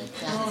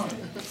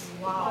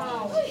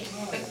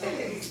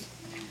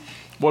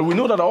 But we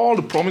know that all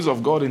the promises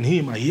of God in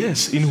him are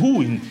yes. In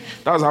who?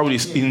 That's how it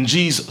is. In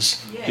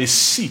Jesus. They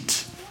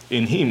sit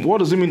in him. What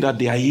does it mean that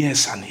they are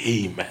yes and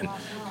amen?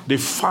 They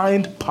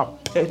find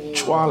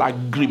perpetual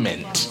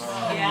agreement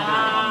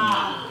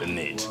in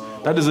it.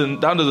 That is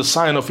a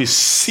sign of a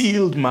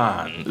sealed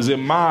man. Is a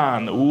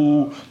man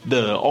who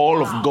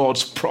all of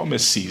God's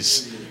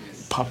promises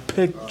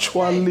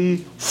perpetually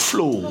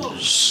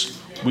flows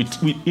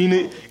within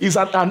it. Is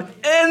an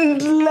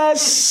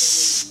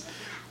endless.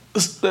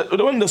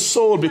 When the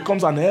soul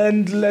becomes an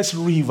endless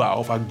river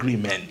of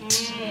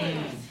agreement,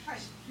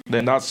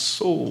 then that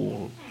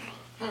soul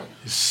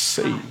is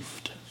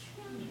saved.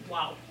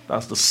 Wow.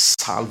 That's the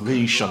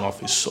salvation of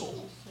his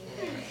soul.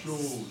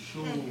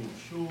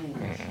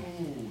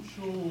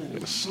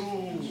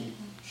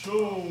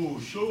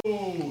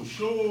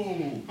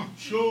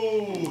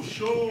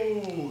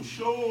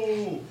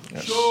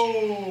 Yes.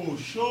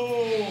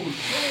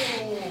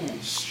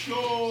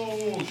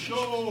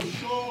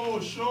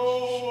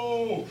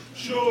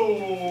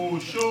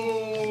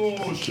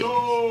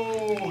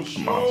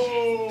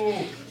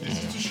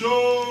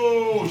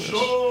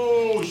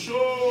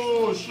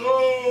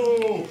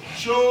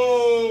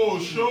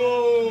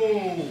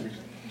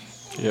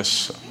 Yes,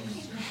 sir.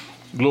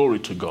 Glory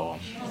to God.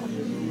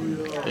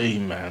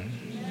 Amen.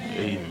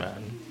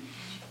 Amen.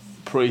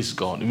 Praise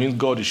God. It means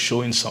God is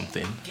showing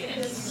something.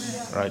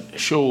 Yes. Right?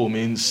 Show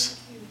means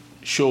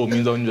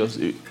don't just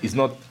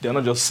they're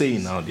not just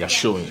saying now, they are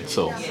showing.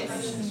 So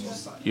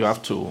you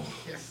have to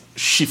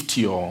shift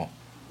you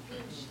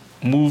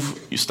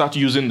start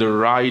using the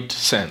right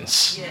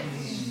sense.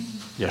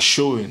 They are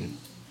showing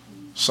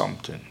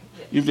something.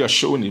 If they are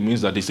showing, it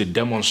means that it's a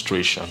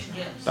demonstration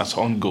that's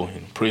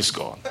ongoing. Praise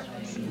God.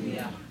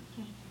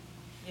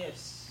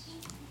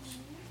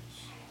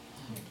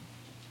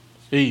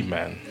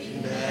 Amen.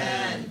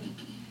 Amen.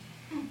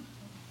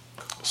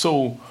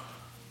 So,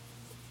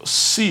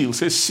 seal,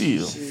 say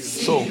seal.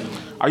 So,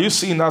 are you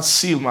seeing that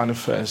seal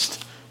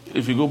manifest?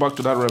 If you go back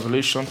to that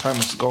Revelation, time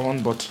is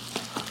gone, but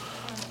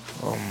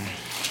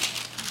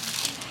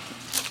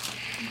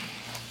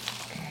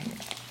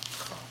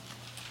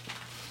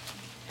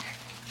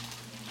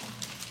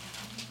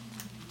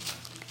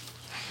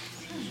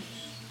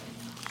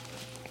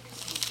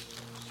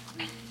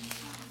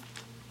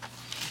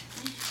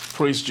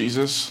praise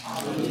Jesus.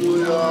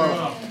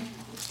 Hallelujah.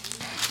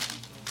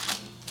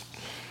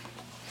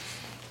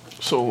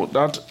 So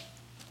that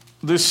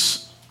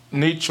this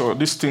nature,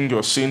 this thing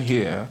you're seeing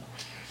here,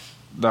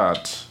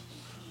 that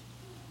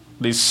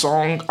they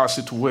sung, as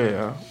it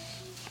were,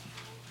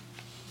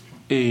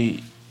 a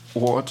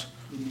what?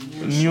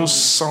 New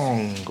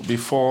song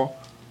before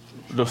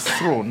the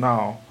throne.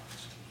 Now,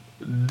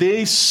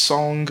 they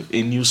sung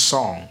a new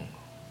song,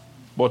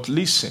 but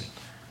listen.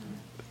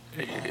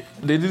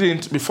 They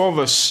didn't, before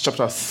verse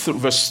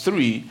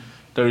 3,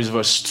 there is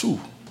verse 2.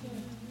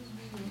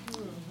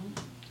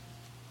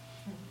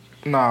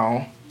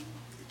 Now,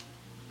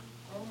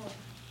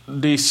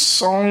 they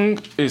sung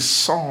a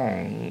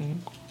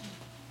song,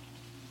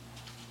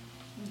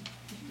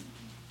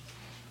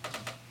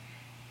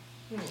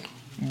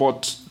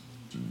 but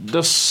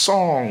the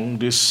song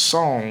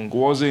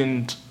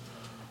wasn't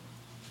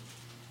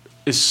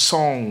a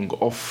song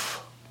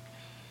of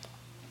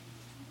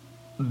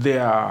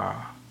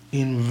their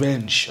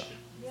invention.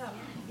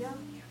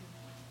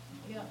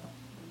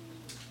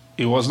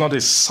 It was not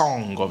a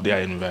song of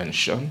their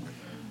invention.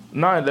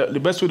 Now, the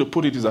best way to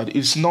put it is that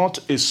it's not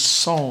a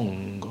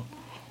song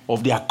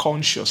of their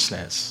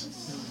consciousness.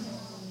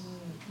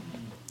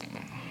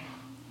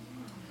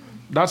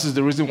 That is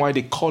the reason why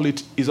they call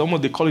it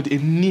a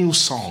new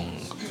song.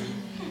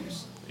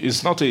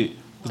 It's not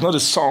a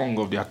song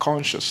of their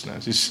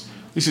consciousness.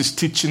 This is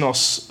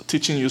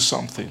teaching you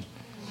something.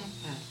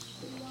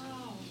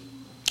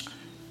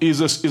 Is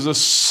a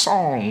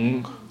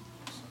song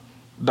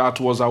that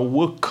was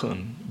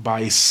awoken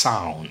by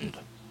sound.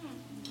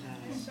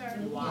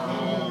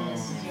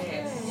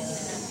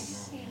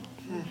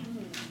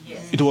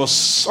 It was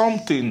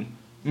something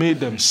made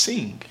them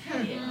sing.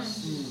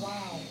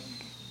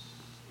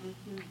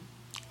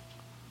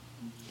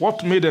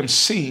 What made them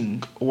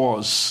sing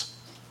was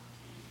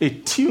a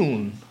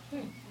tune.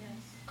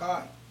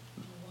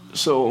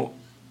 So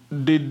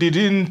they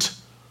didn't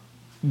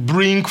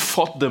bring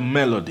forth the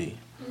melody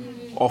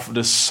of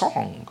the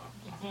song.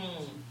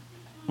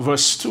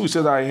 Verse 2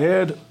 says, I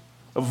heard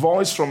a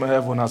voice from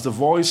heaven as the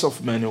voice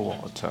of many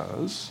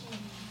waters,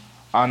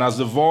 and as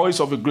the voice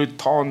of a great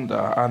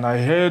thunder, and I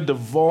heard the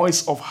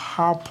voice of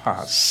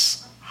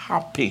harpers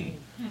harping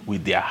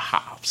with their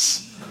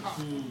harps.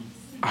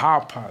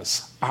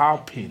 Harpers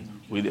harping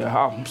with their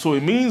harps. So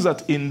it means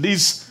that in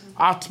this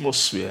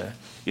atmosphere,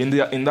 in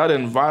that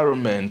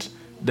environment,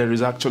 there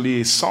is actually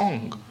a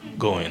song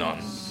going on.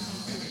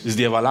 It's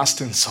the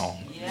everlasting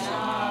song.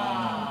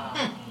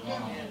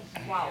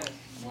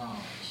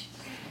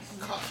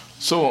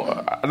 So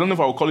I don't know if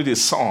I will call it a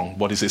song,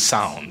 but it's a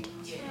sound.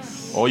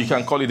 Or you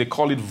can call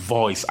it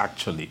voice,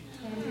 actually.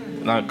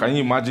 Now, can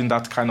you imagine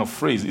that kind of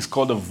phrase? It's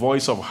called the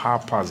voice of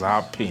harpers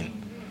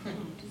harping.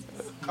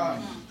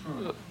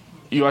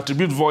 You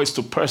attribute voice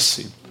to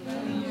person.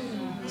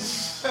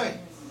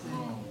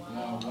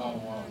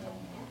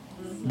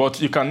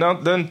 But you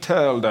cannot then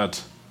tell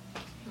that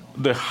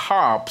the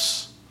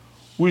harps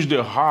which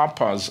the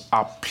harpers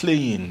are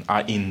playing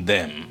are in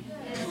them.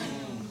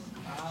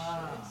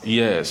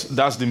 Yes,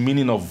 that's the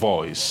meaning of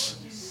voice.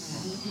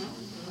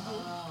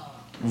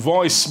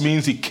 Voice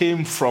means it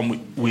came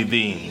from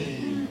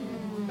within.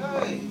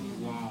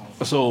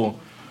 So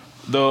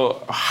the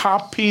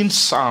harping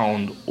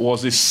sound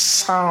was a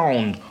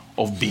sound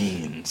of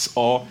beings,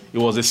 or it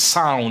was a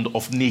sound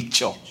of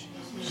nature.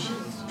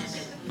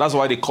 That's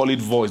why they call it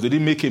voice. They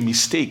didn't make a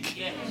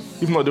mistake.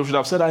 If not, they should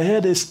have said, I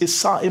heard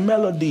a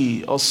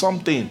melody or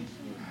something.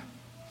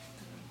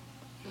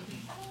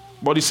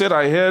 But he said,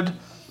 I heard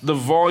the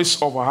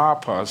voice of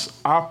harpers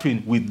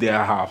harping with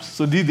their harps.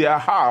 So their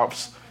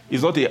harps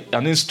is not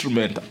an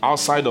instrument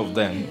outside of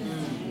them,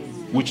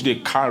 which they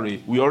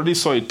carry. We already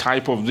saw a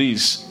type of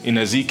this in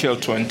Ezekiel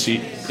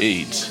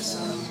 28.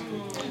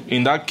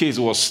 In that case,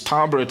 it was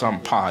tabret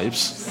and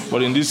pipes,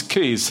 but in this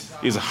case,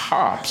 it's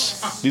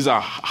harps. These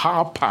are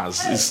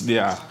harpers. It's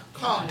their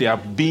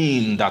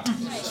being that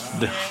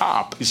the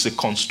harp is a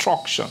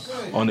construction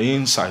on the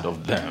inside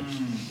of them.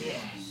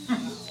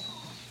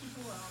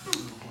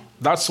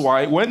 That's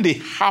why when they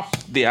harp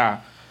the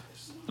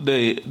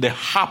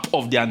harp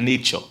of their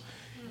nature,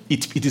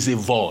 it is a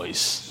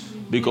voice.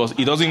 Because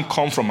it doesn't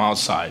come from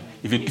outside.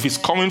 If it's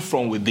coming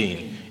from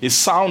within, a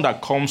sound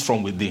that comes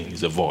from within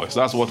is a voice.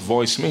 That's what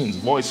voice means.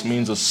 Voice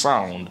means a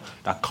sound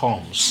that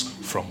comes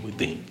from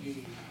within.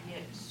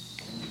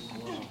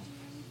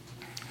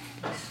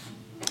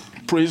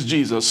 Praise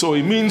Jesus. So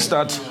it means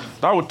that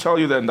would tell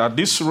you then that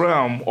this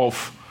realm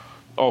of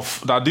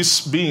that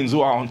these beings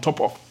who are on top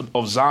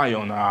of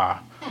Zion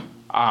are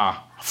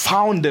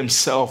found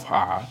themselves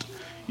at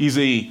is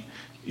a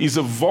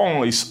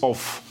voice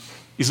of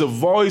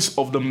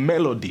the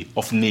melody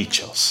of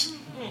natures,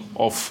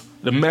 of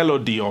the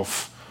melody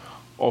of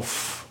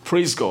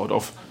praise God,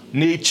 of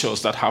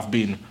natures that have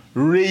been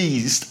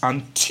raised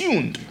and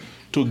tuned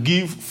to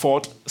give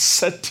forth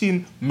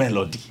certain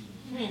melody.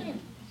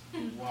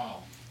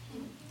 Wow.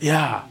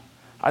 Yeah.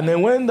 And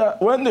then when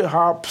these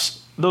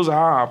harpers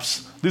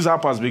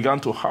began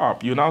to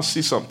harp, you now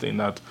see something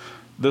that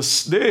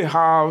they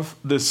have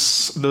the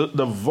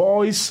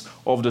voice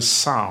of the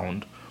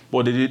sound,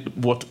 but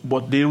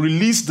they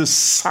release the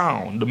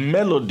sound, the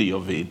melody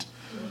of it.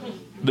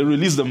 They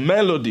release the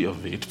melody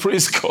of it.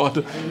 Praise God.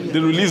 They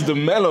release the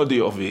melody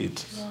of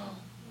it.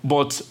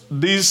 But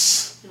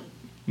this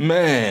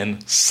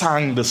man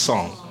sang the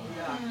song.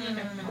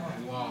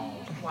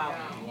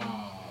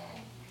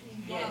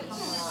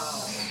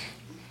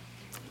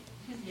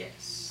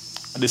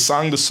 They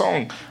sang the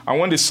song. And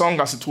when they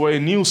sung, as it were, a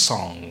new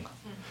song.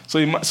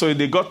 So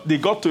they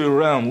got to a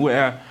realm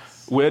where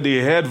they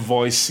heard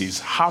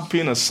voices,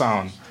 harping a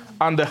sound.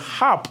 And the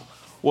harp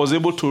was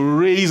able to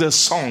raise a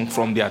song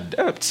from their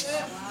depths.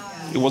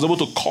 It was able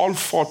to call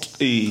forth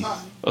a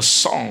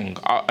song.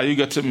 Are you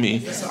getting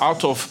me?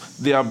 Out of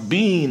their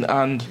being.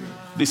 And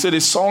they said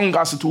a song,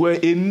 as it were,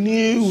 a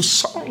new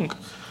song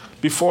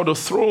before the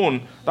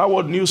throne. That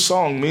word new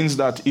song means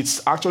that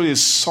it's actually a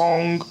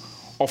song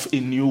of a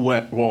new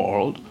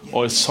world,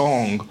 or a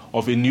song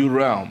of a new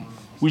realm,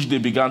 which they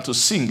began to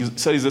sing. It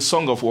says it's a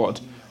song of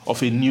what?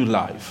 Of a new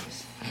life.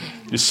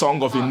 The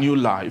song of a new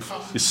life.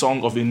 The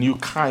song of a new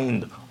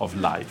kind of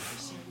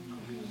life.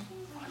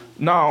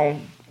 Now,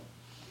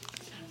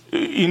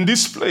 in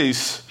this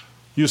place,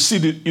 you see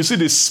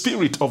the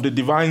spirit of the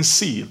divine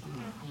seal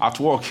at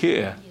work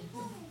here.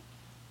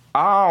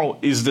 How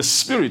is the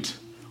spirit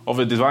of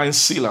a divine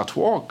seal at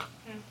work?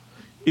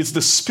 It's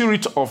the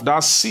spirit of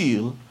that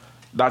seal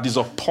that is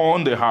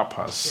upon the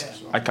harpers.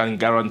 I can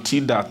guarantee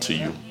that to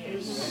you.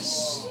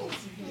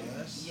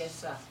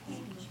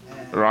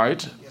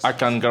 Right? I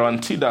can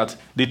guarantee that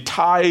they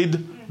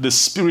tied the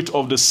spirit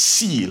of the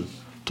seal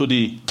to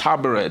the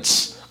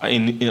tabrets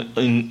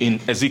in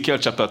Ezekiel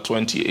chapter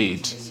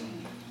 28.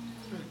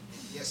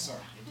 Yes, sir.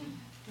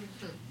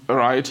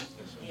 Right?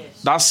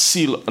 That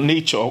seal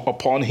nature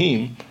upon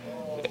him,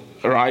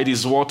 right,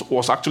 is what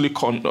was actually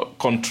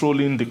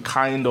controlling the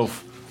kind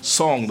of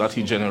song that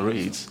he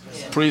generates.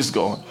 Praise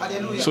God.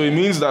 Hallelujah. So it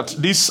means that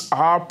this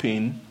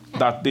harping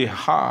that they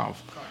have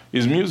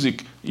is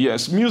music.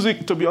 Yes,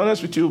 music, to be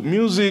honest with you,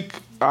 music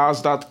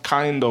has that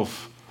kind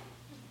of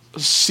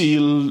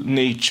seal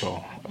nature,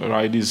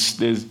 right?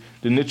 The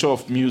nature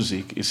of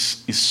music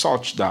is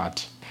such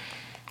that,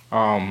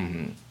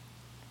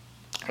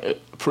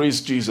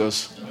 praise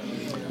Jesus,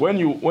 when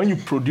you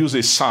produce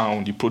a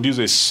sound, you produce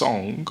a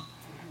song,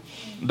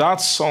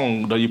 that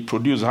song that you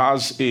produce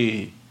has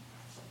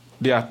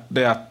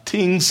there are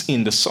things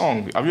in the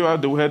song. Have you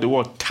ever heard the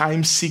word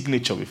time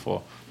signature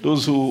before?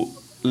 Those who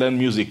learn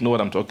music know what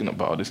I'm talking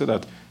about. They say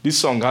that this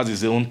song has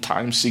its own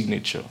time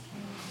signature.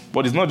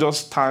 But it's not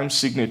just time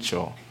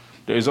signature.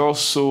 There is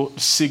also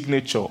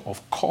signature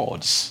of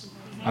chords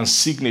and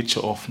signature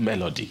of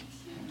melody.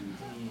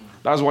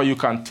 That's why you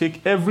can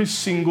take every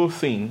single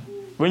thing.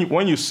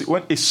 When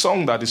a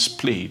song that is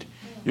played,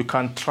 you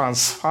can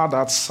transfer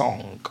that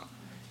song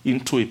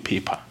into a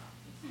paper.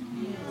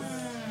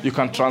 You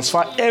can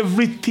transfer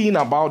everything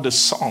about the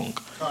song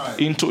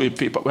into a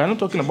paper. We're not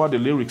talking about the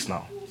lyrics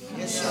now.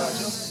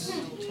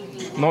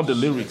 Not the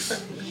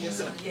lyrics.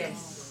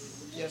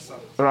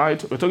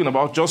 Right? We're talking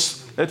about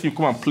just let you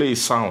come and play a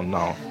sound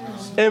now.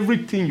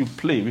 Everything you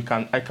play,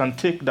 I can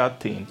take that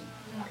thing,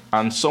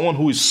 and someone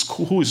who is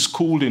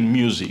schooled in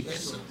music,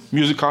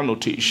 musical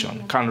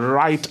notation, can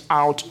write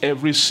out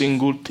every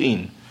single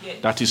thing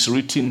that is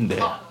written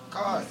there.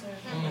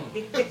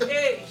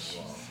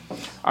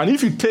 And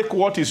if you take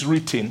what is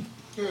written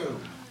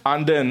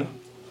and then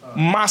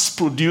mass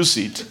produce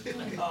it,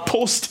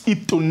 post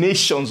it to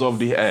nations of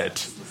the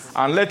earth,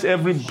 and let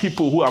every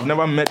people who have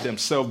never met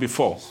themselves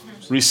before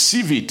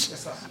receive it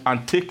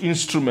and take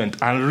instrument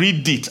and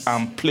read it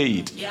and play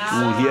it, you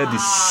will hear the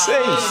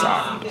same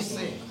sound.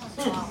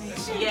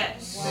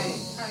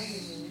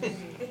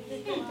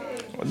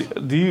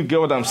 Do you get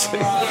what I'm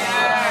saying?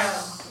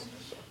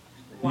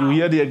 You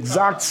hear the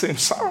exact same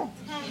sound.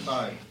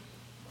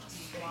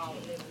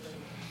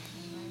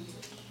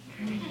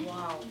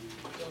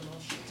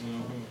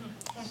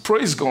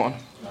 Praise God.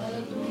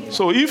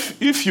 So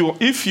if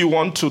you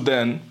want to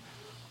then,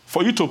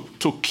 for you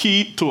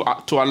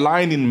to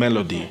align in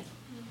melody,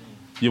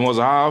 you must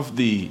have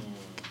the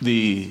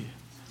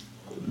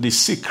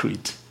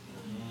secret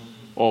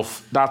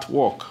of that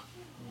work,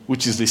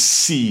 which is the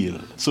seal.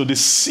 So the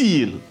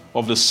seal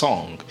of the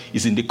song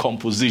is in the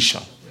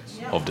composition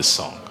of the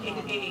song.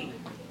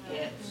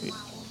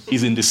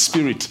 Is in the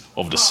spirit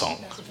of the song.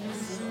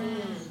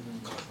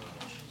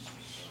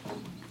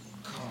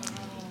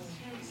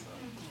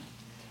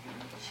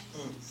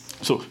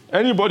 So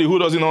anybody who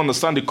doesn't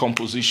understand the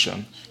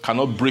composition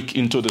cannot break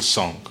into the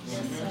song.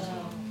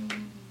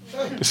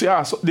 You see,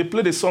 so they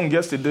played a song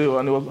yesterday,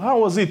 and it was, how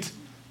was it?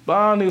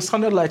 And it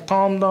sounded like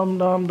dum dum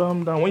dum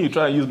dum dum. When you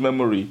try and use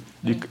memory,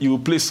 you will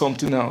play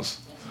something else.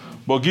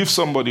 But give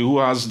somebody who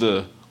has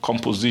the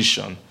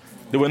composition.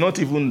 They were not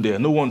even there.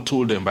 No one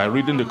told them by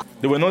reading the.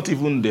 They were not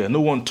even there.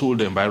 No one told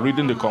them by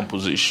reading the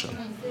composition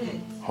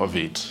of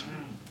it.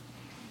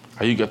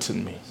 Are you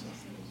getting me?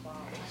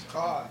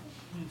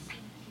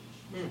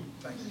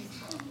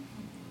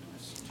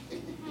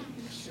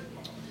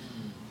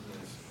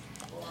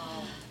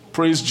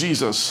 Praise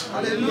Jesus.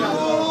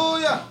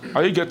 Hallelujah.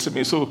 Are you getting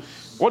me? So,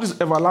 what is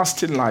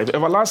everlasting life?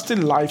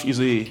 Everlasting life is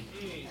a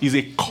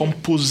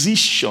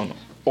composition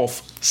of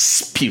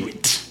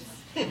spirit.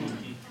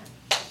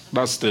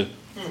 That's the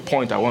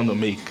point I want to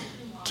make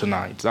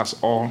tonight. That's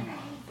all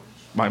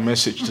my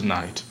message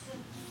tonight.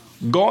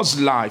 God's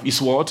life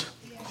is what?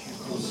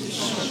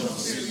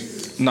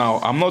 Now,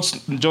 I'm not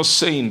just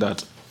saying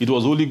that it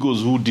was Holy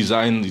Ghost who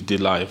designed the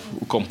life,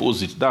 who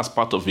composed it. That's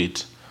part of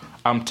it.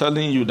 I'm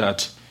telling you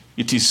that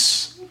it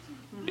is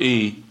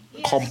a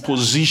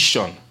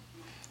composition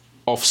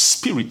of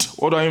spirit.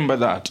 What do I mean by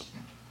that?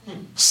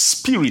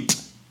 Spirit.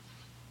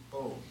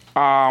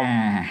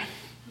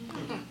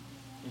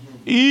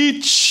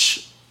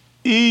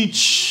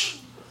 Each,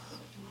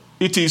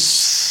 it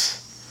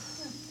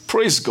is,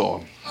 praise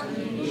God.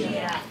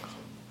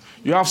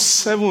 You have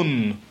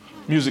 7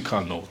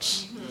 musical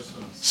notes,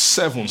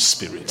 7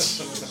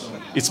 spirits.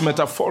 It's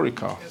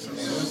metaphorical.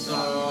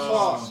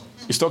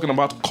 It's talking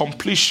about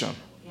completion.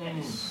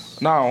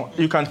 Now,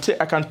 I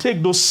can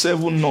take those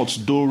 7 notes,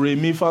 do, re,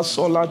 mi, fa,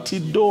 sol, la, ti,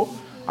 do,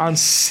 and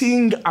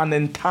sing an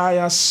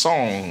entire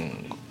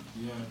song.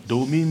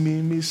 Do, mi,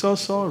 mi,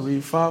 so,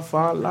 re,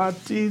 fa, la,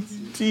 ti,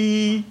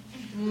 ti.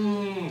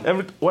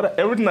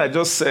 Everything I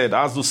just said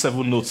has those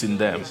 7 notes in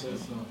them.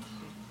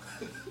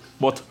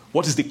 But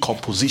what is the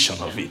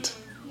composition of it?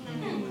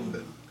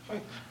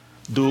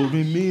 Do,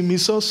 mi,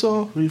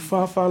 so, re,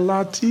 fa,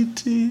 la, ti,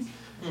 ti.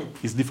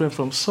 It's different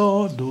from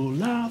so, do,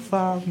 la,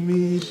 fa,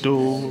 mi,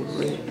 do,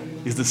 re.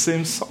 It's the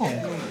same song,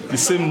 the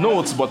same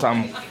notes, but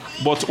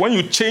when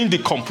you change the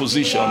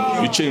composition,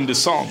 you change the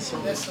song.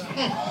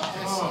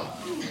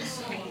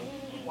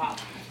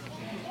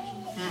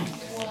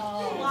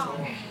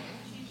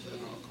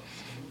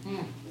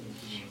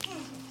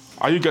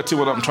 Are you getting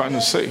what I'm trying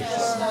to say?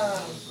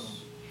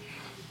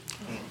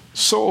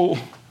 So,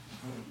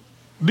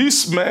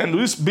 these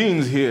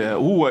beings here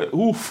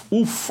who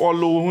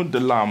follow the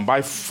Lamb,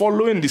 by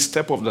following the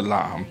step of the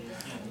Lamb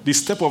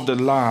is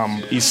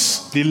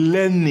the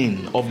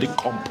learning of the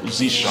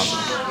composition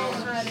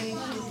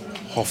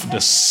of the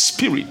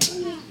Spirit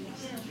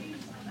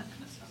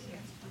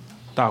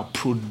that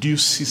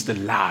produces the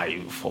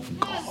life of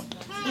God.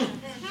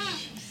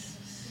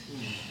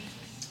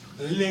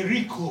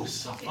 Lerico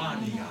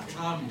Safania,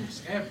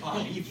 Tamus,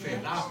 Epa,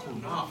 Ife, Laco,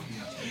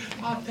 Nafia,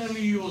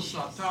 Atelio,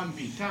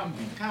 Satambi,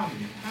 Tambi,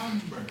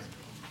 Amber.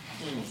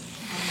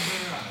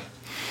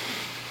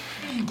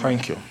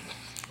 Thank you.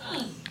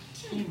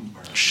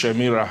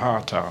 Shemira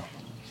Hata.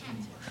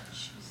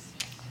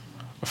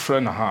 A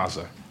friend has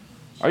her.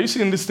 Are you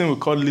seeing this thing we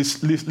call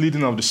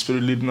leading of the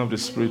Spirit, leading of the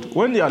Spirit?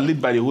 When they are led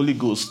by the Holy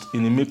Ghost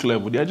in the milk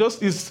level, they are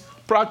just, it's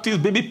practice,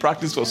 baby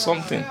practice for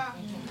something.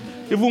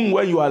 Even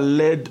when you are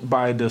led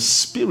by the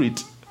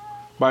Spirit,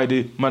 by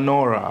the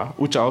menorah,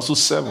 which are also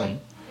 7,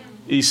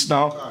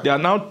 they are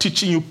now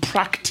teaching you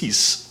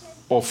practice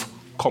of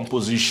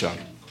composition.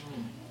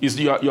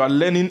 You are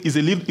learning, is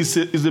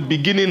a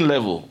beginning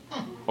level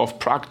of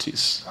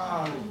practice,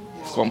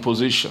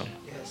 composition.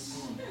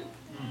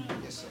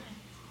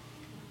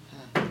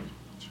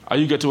 Are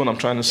you getting what I'm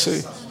trying to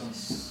say?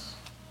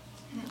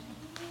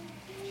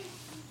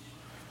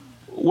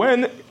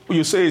 When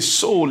you say a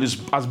soul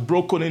has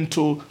broken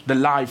into the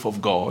life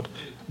of God,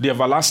 the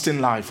everlasting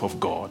life of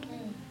God,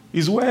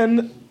 is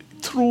when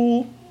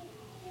through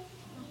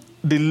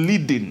the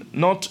leading,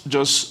 not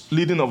just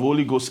leading of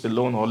Holy Ghost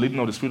alone or leading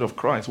of the Spirit of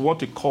Christ, what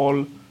they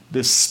call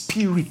the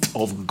Spirit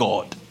of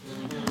God.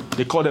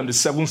 They call them the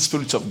 7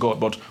 spirits of God,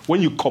 but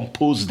when you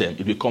compose them,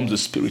 it becomes the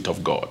Spirit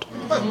of God.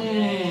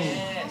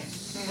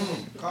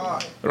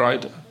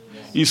 Right?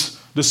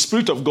 The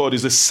Spirit of God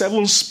is the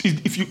 7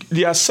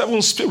 there are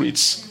 7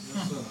 spirits,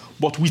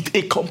 but with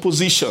a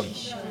composition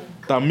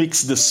that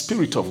makes the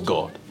Spirit of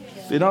God.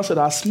 They now said,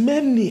 as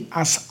many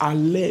as are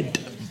led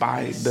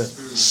by the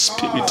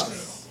Spirit of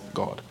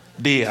God,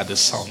 they are the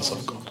sons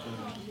of God.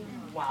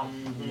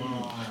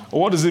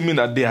 What does it mean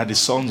that they are the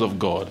sons of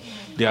God?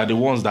 They are the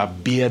ones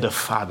that bear the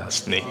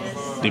Father's name.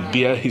 They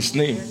bear his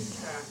name.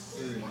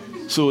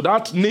 So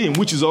that name,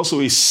 which is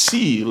also a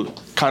seal,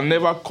 can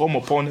never come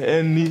upon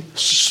any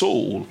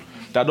soul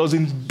that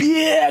doesn't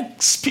bear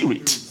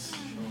Spirit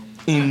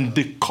in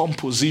the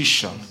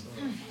composition.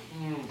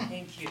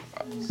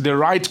 The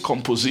right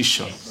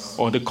composition,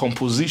 or the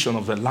composition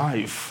of the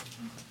life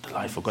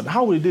of God.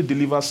 How will they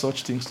deliver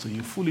such things to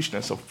you?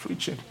 Foolishness of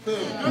preaching.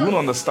 You won't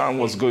understand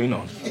what's going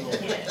on.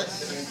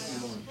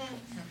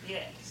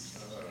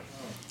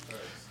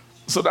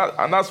 So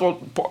that's what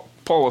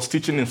Paul was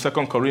teaching in 2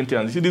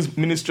 Corinthians. You see, this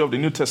ministry of the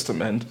New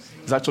Testament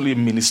is actually a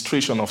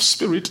ministration of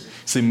spirit.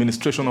 It's a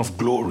ministration of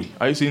glory.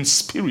 Are you saying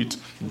spirit,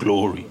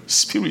 glory,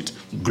 spirit,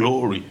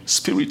 glory,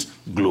 spirit,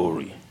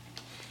 glory?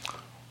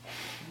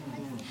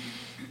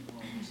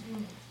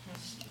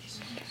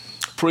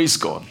 Praise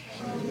God.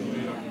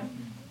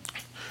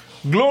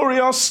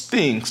 Glorious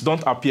things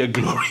don't appear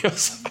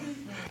glorious.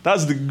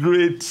 That's the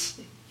great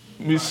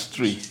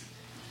mystery.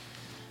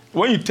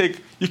 When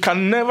you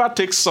can never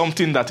take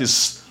something that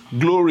is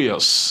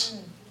glorious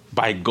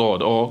by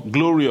God or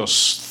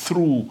glorious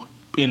through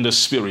in the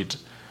Spirit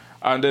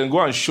and then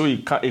go and show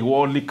a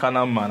worldly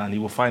carnal man and he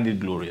will find it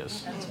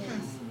glorious.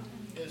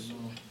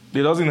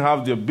 He doesn't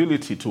have the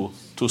ability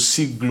to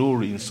see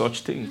glory in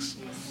such things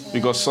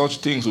because such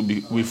things will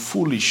be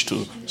foolish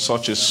to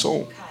such a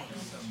soul.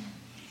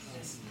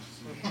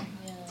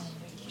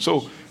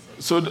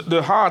 So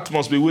the heart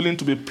must be willing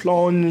to be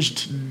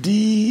plunged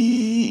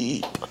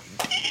deep.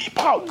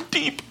 How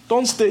deep?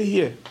 Don't stay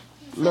here.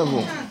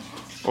 Level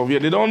of here.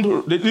 They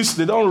don't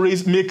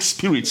make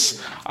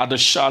spirits at the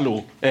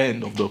shallow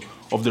end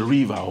of the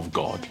river of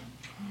God.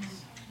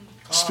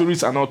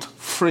 Spirits are not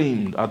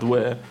framed at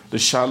where the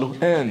shallow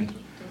end.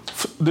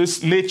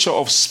 This nature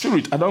of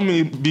spirit, I don't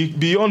mean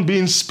beyond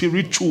being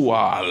spiritual.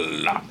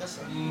 I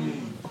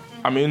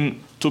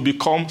mean to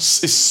become a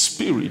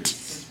spirit,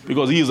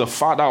 because he is a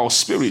father of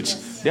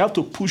spirits. They have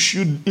to push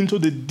you into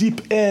the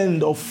deep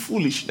end of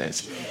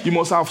foolishness. You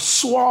must have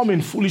swum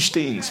in foolish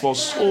things for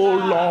so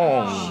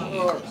long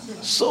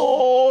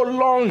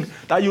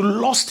that you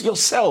lost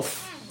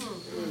yourself.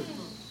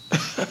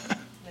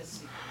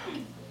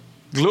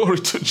 Glory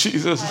to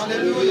Jesus.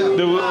 Hallelujah.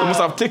 They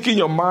must have taken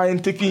your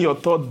mind, taken your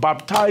thought,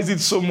 baptized it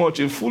so much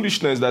in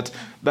foolishness that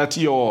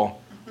your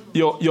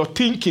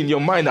thinking, your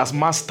mind has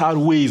mastered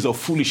ways of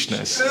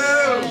foolishness.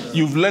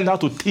 You've learned how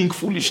to think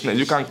foolishness.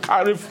 You can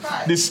carry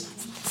this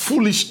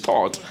foolish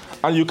thought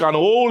and you can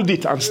hold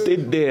it and stay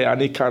there,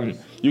 and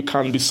you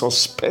can be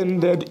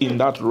suspended in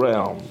that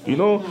realm. You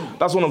know,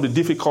 that's one of the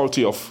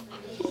difficulty of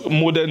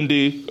modern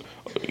day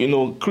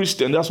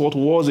Christian. That's what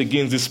wars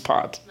against this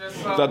part.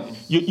 That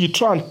you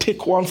try and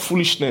take one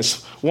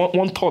foolishness,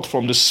 one thought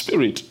from the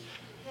Spirit.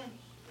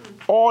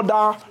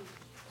 Other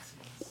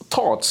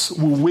thoughts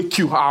will wake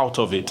you out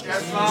of it.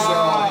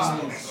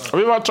 Have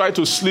you ever tried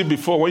to sleep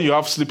before when you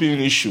have sleeping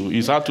issue?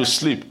 It's hard to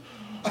sleep.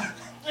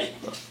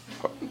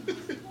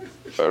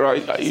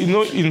 Right?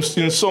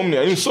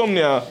 Insomnia,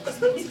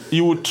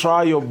 you would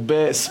try your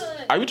best.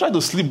 Have you tried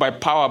to sleep by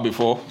power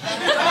before?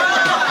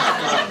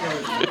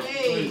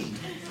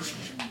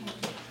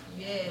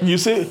 You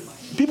say,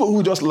 people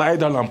who just lie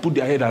down and put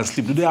their head and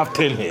sleep, do they have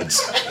 10 heads?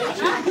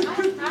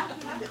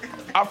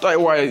 After a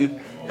while,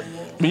 you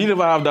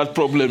never have that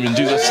problem in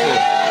Jesus' name.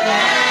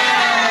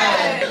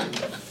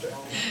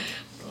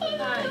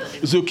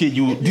 It's okay,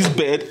 this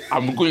bed,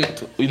 I'm going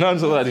to,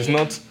 so that it's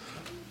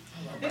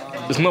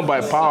not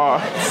by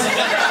power.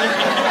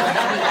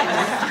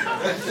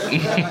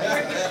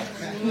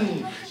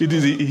 It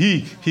is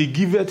he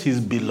giveth his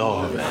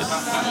beloved.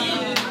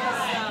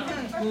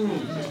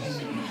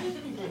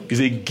 It's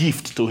a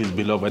gift to his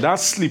beloved. That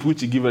sleep which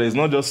he giveth is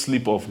not just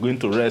sleep of going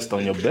to rest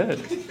on your bed.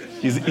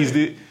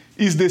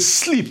 Is the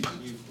sleep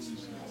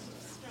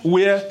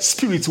where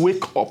spirits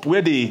wake up,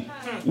 where they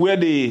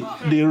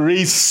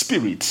raise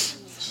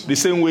spirits. The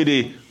same way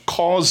they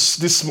cause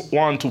this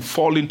one to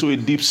fall into a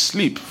deep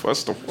sleep,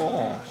 first of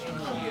all.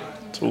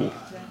 So,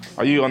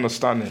 are you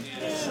understanding?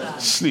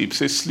 Sleep.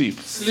 Say sleep.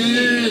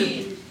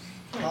 Sleep.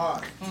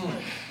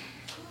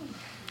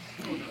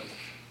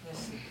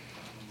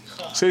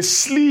 Say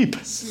sleep.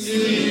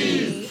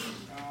 Sleep.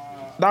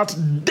 That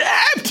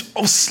depth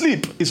of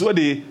sleep is where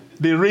they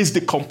raise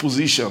the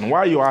composition.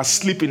 While you are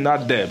asleep in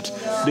that depth,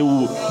 they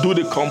will do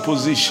the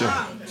composition.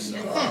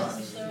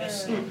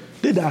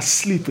 They that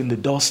sleep in the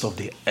dust of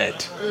the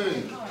earth.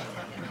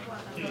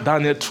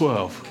 Daniel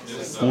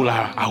 12 will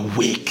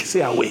awake.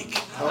 Say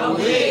awake.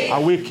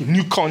 Awake.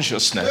 New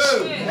consciousness.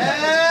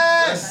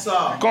 Yes,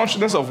 sir.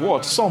 Consciousness of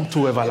what? Some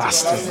to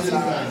everlasting.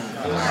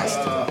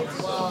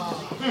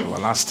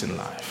 Everlasting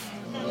life.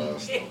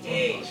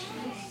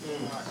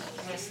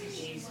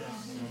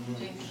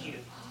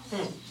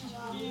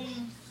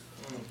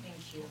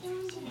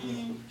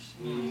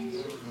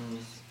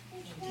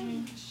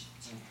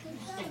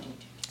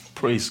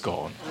 Praise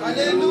God.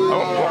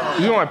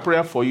 You know, my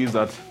prayer for you is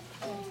that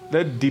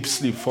let deep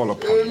sleep fall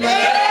upon you.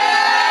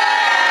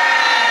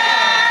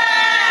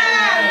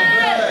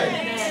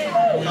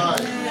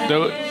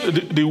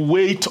 The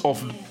weight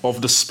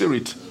of the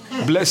Spirit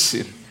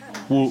blessing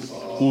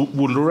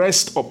will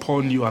rest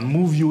upon you and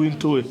move you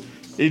into a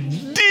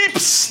deep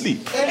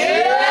sleep.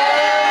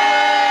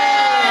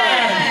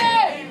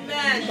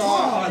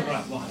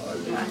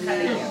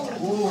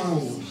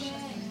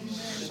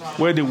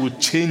 Where they will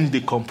change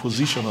the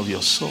composition of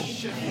your soul.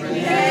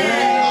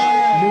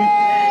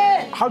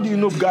 How do you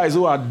know guys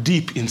who are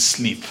deep in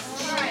sleep?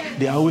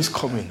 They are always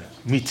coming,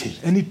 meeting.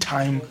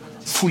 Anytime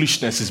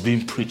foolishness is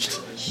being preached,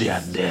 they are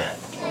there.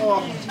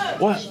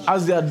 Well,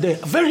 as they are there,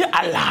 very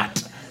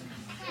alert,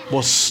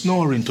 but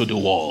snoring to the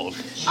world.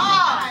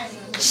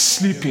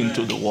 Sleeping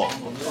to the world.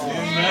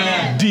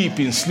 Deep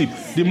in sleep.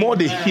 The more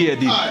they hear,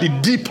 the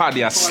deeper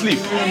they are asleep.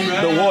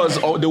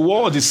 The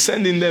world is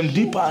sending them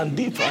deeper and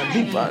deeper and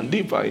deeper and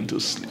deeper into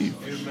sleep.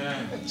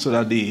 So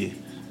that the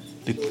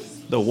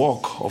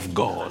work of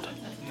God.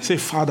 Say,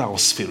 Father or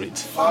Spirit.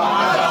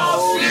 Father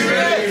or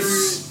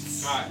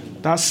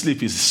Spirit. That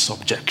sleep is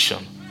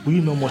subjection. We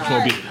know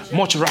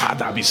much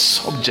rather be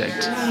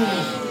subject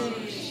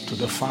to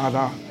the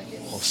Father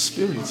of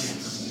Spirit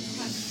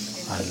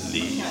and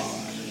live.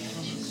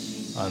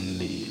 And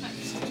live.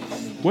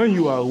 When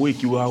you are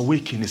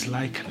awake in His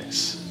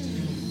likeness.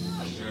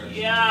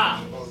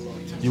 Yeah.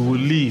 You will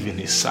live in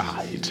His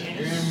side.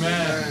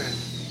 Amen.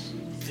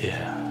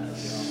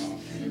 Yes.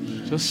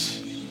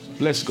 Just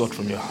bless God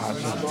from your heart.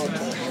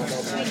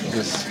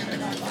 Yes.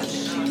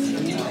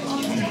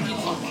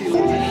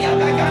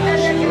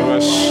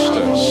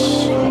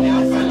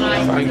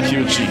 Thank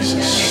you,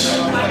 Jesus.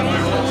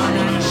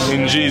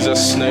 In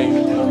Jesus'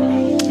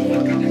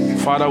 name.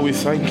 Father, we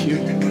thank you.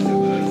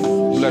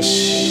 Bless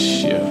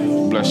you.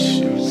 Bless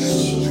you.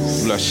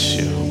 Bless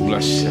you.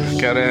 Bless you.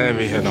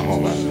 Karevi hena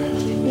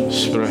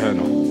Spirit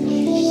hena.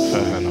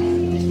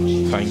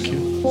 Thank you.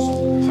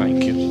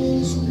 Thank you.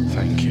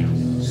 Thank you.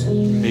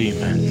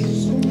 Amen.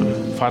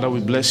 Father, we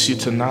bless you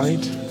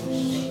tonight.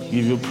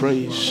 Give you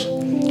praise.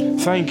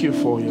 Thank you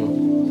for your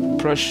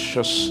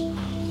precious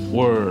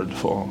word,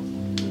 for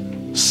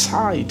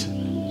sight.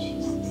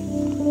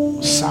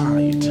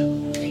 Sight.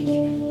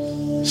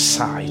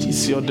 Sight.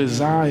 It's your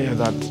desire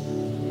that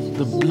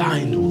the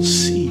blind will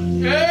see.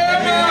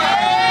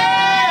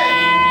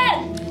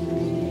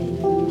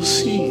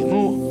 See,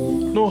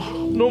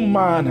 no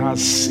man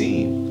has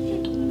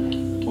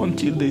seen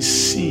until they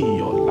see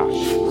your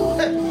life.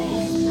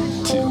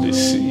 Until they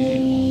see.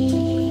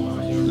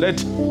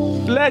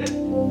 Let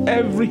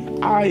every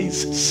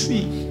eyes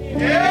see.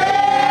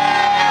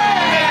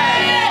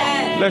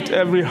 Let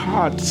every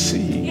heart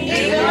see.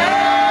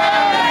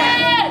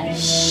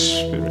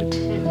 Spirit.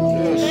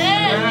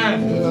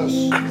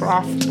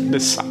 Craft the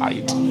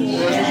sight.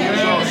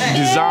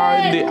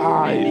 Design the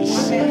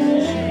eyes.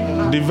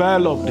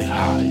 Develop the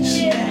eyes.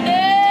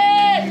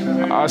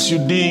 As you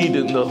did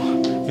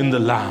in the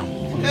Lamb.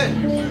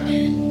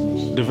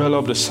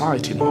 Develop the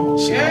sight in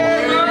us. In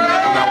our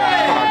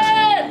heart.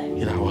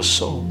 In our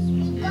soul.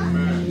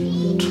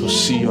 To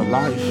see your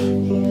life.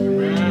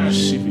 To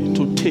receive it.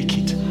 To take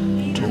it.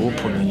 To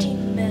open it.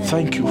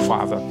 Thank you,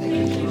 Father.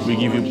 We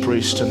give you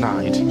praise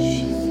tonight.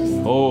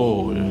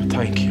 Oh,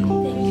 thank you.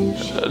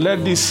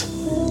 Let this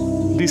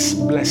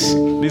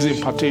blessing, this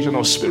impartation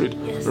of Spirit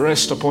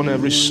rest upon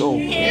every soul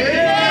who's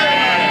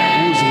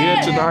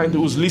here tonight,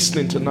 who's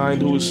listening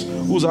tonight,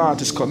 whose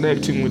heart is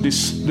connecting with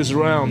this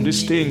realm,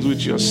 these things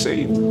which you're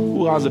saying,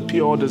 who has a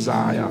pure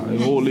desire, a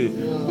holy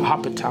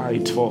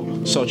appetite for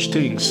such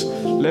things.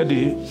 Let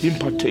the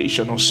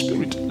impartation of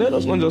Spirit, let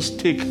us not just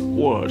take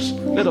words,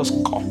 let us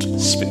cut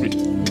Spirit.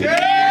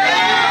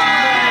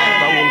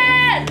 That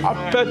will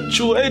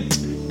perpetuate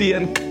the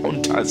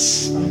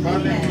encounters,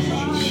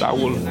 that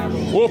will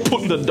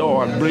open the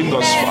door and bring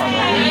us, Father,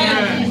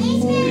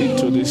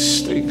 into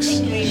these things.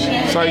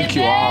 Thank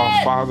you,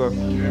 our Father.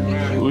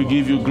 We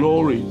give you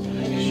glory.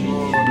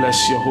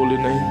 bless your holy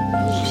name.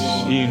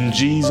 In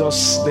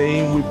Jesus'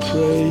 name we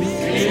pray.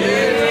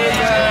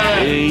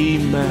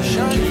 Amen.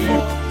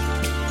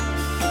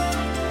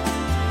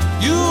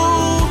 You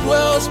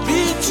dwells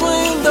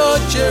between the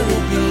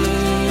cherubim,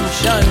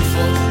 shine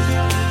forth.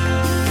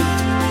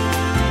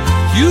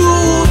 You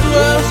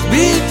dwells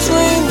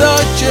between the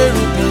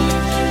cherubim,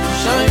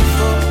 shine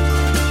forth.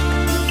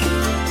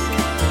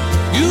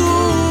 You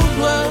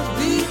dwells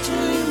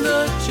between the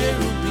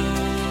cherubim,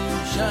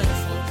 shine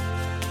forth.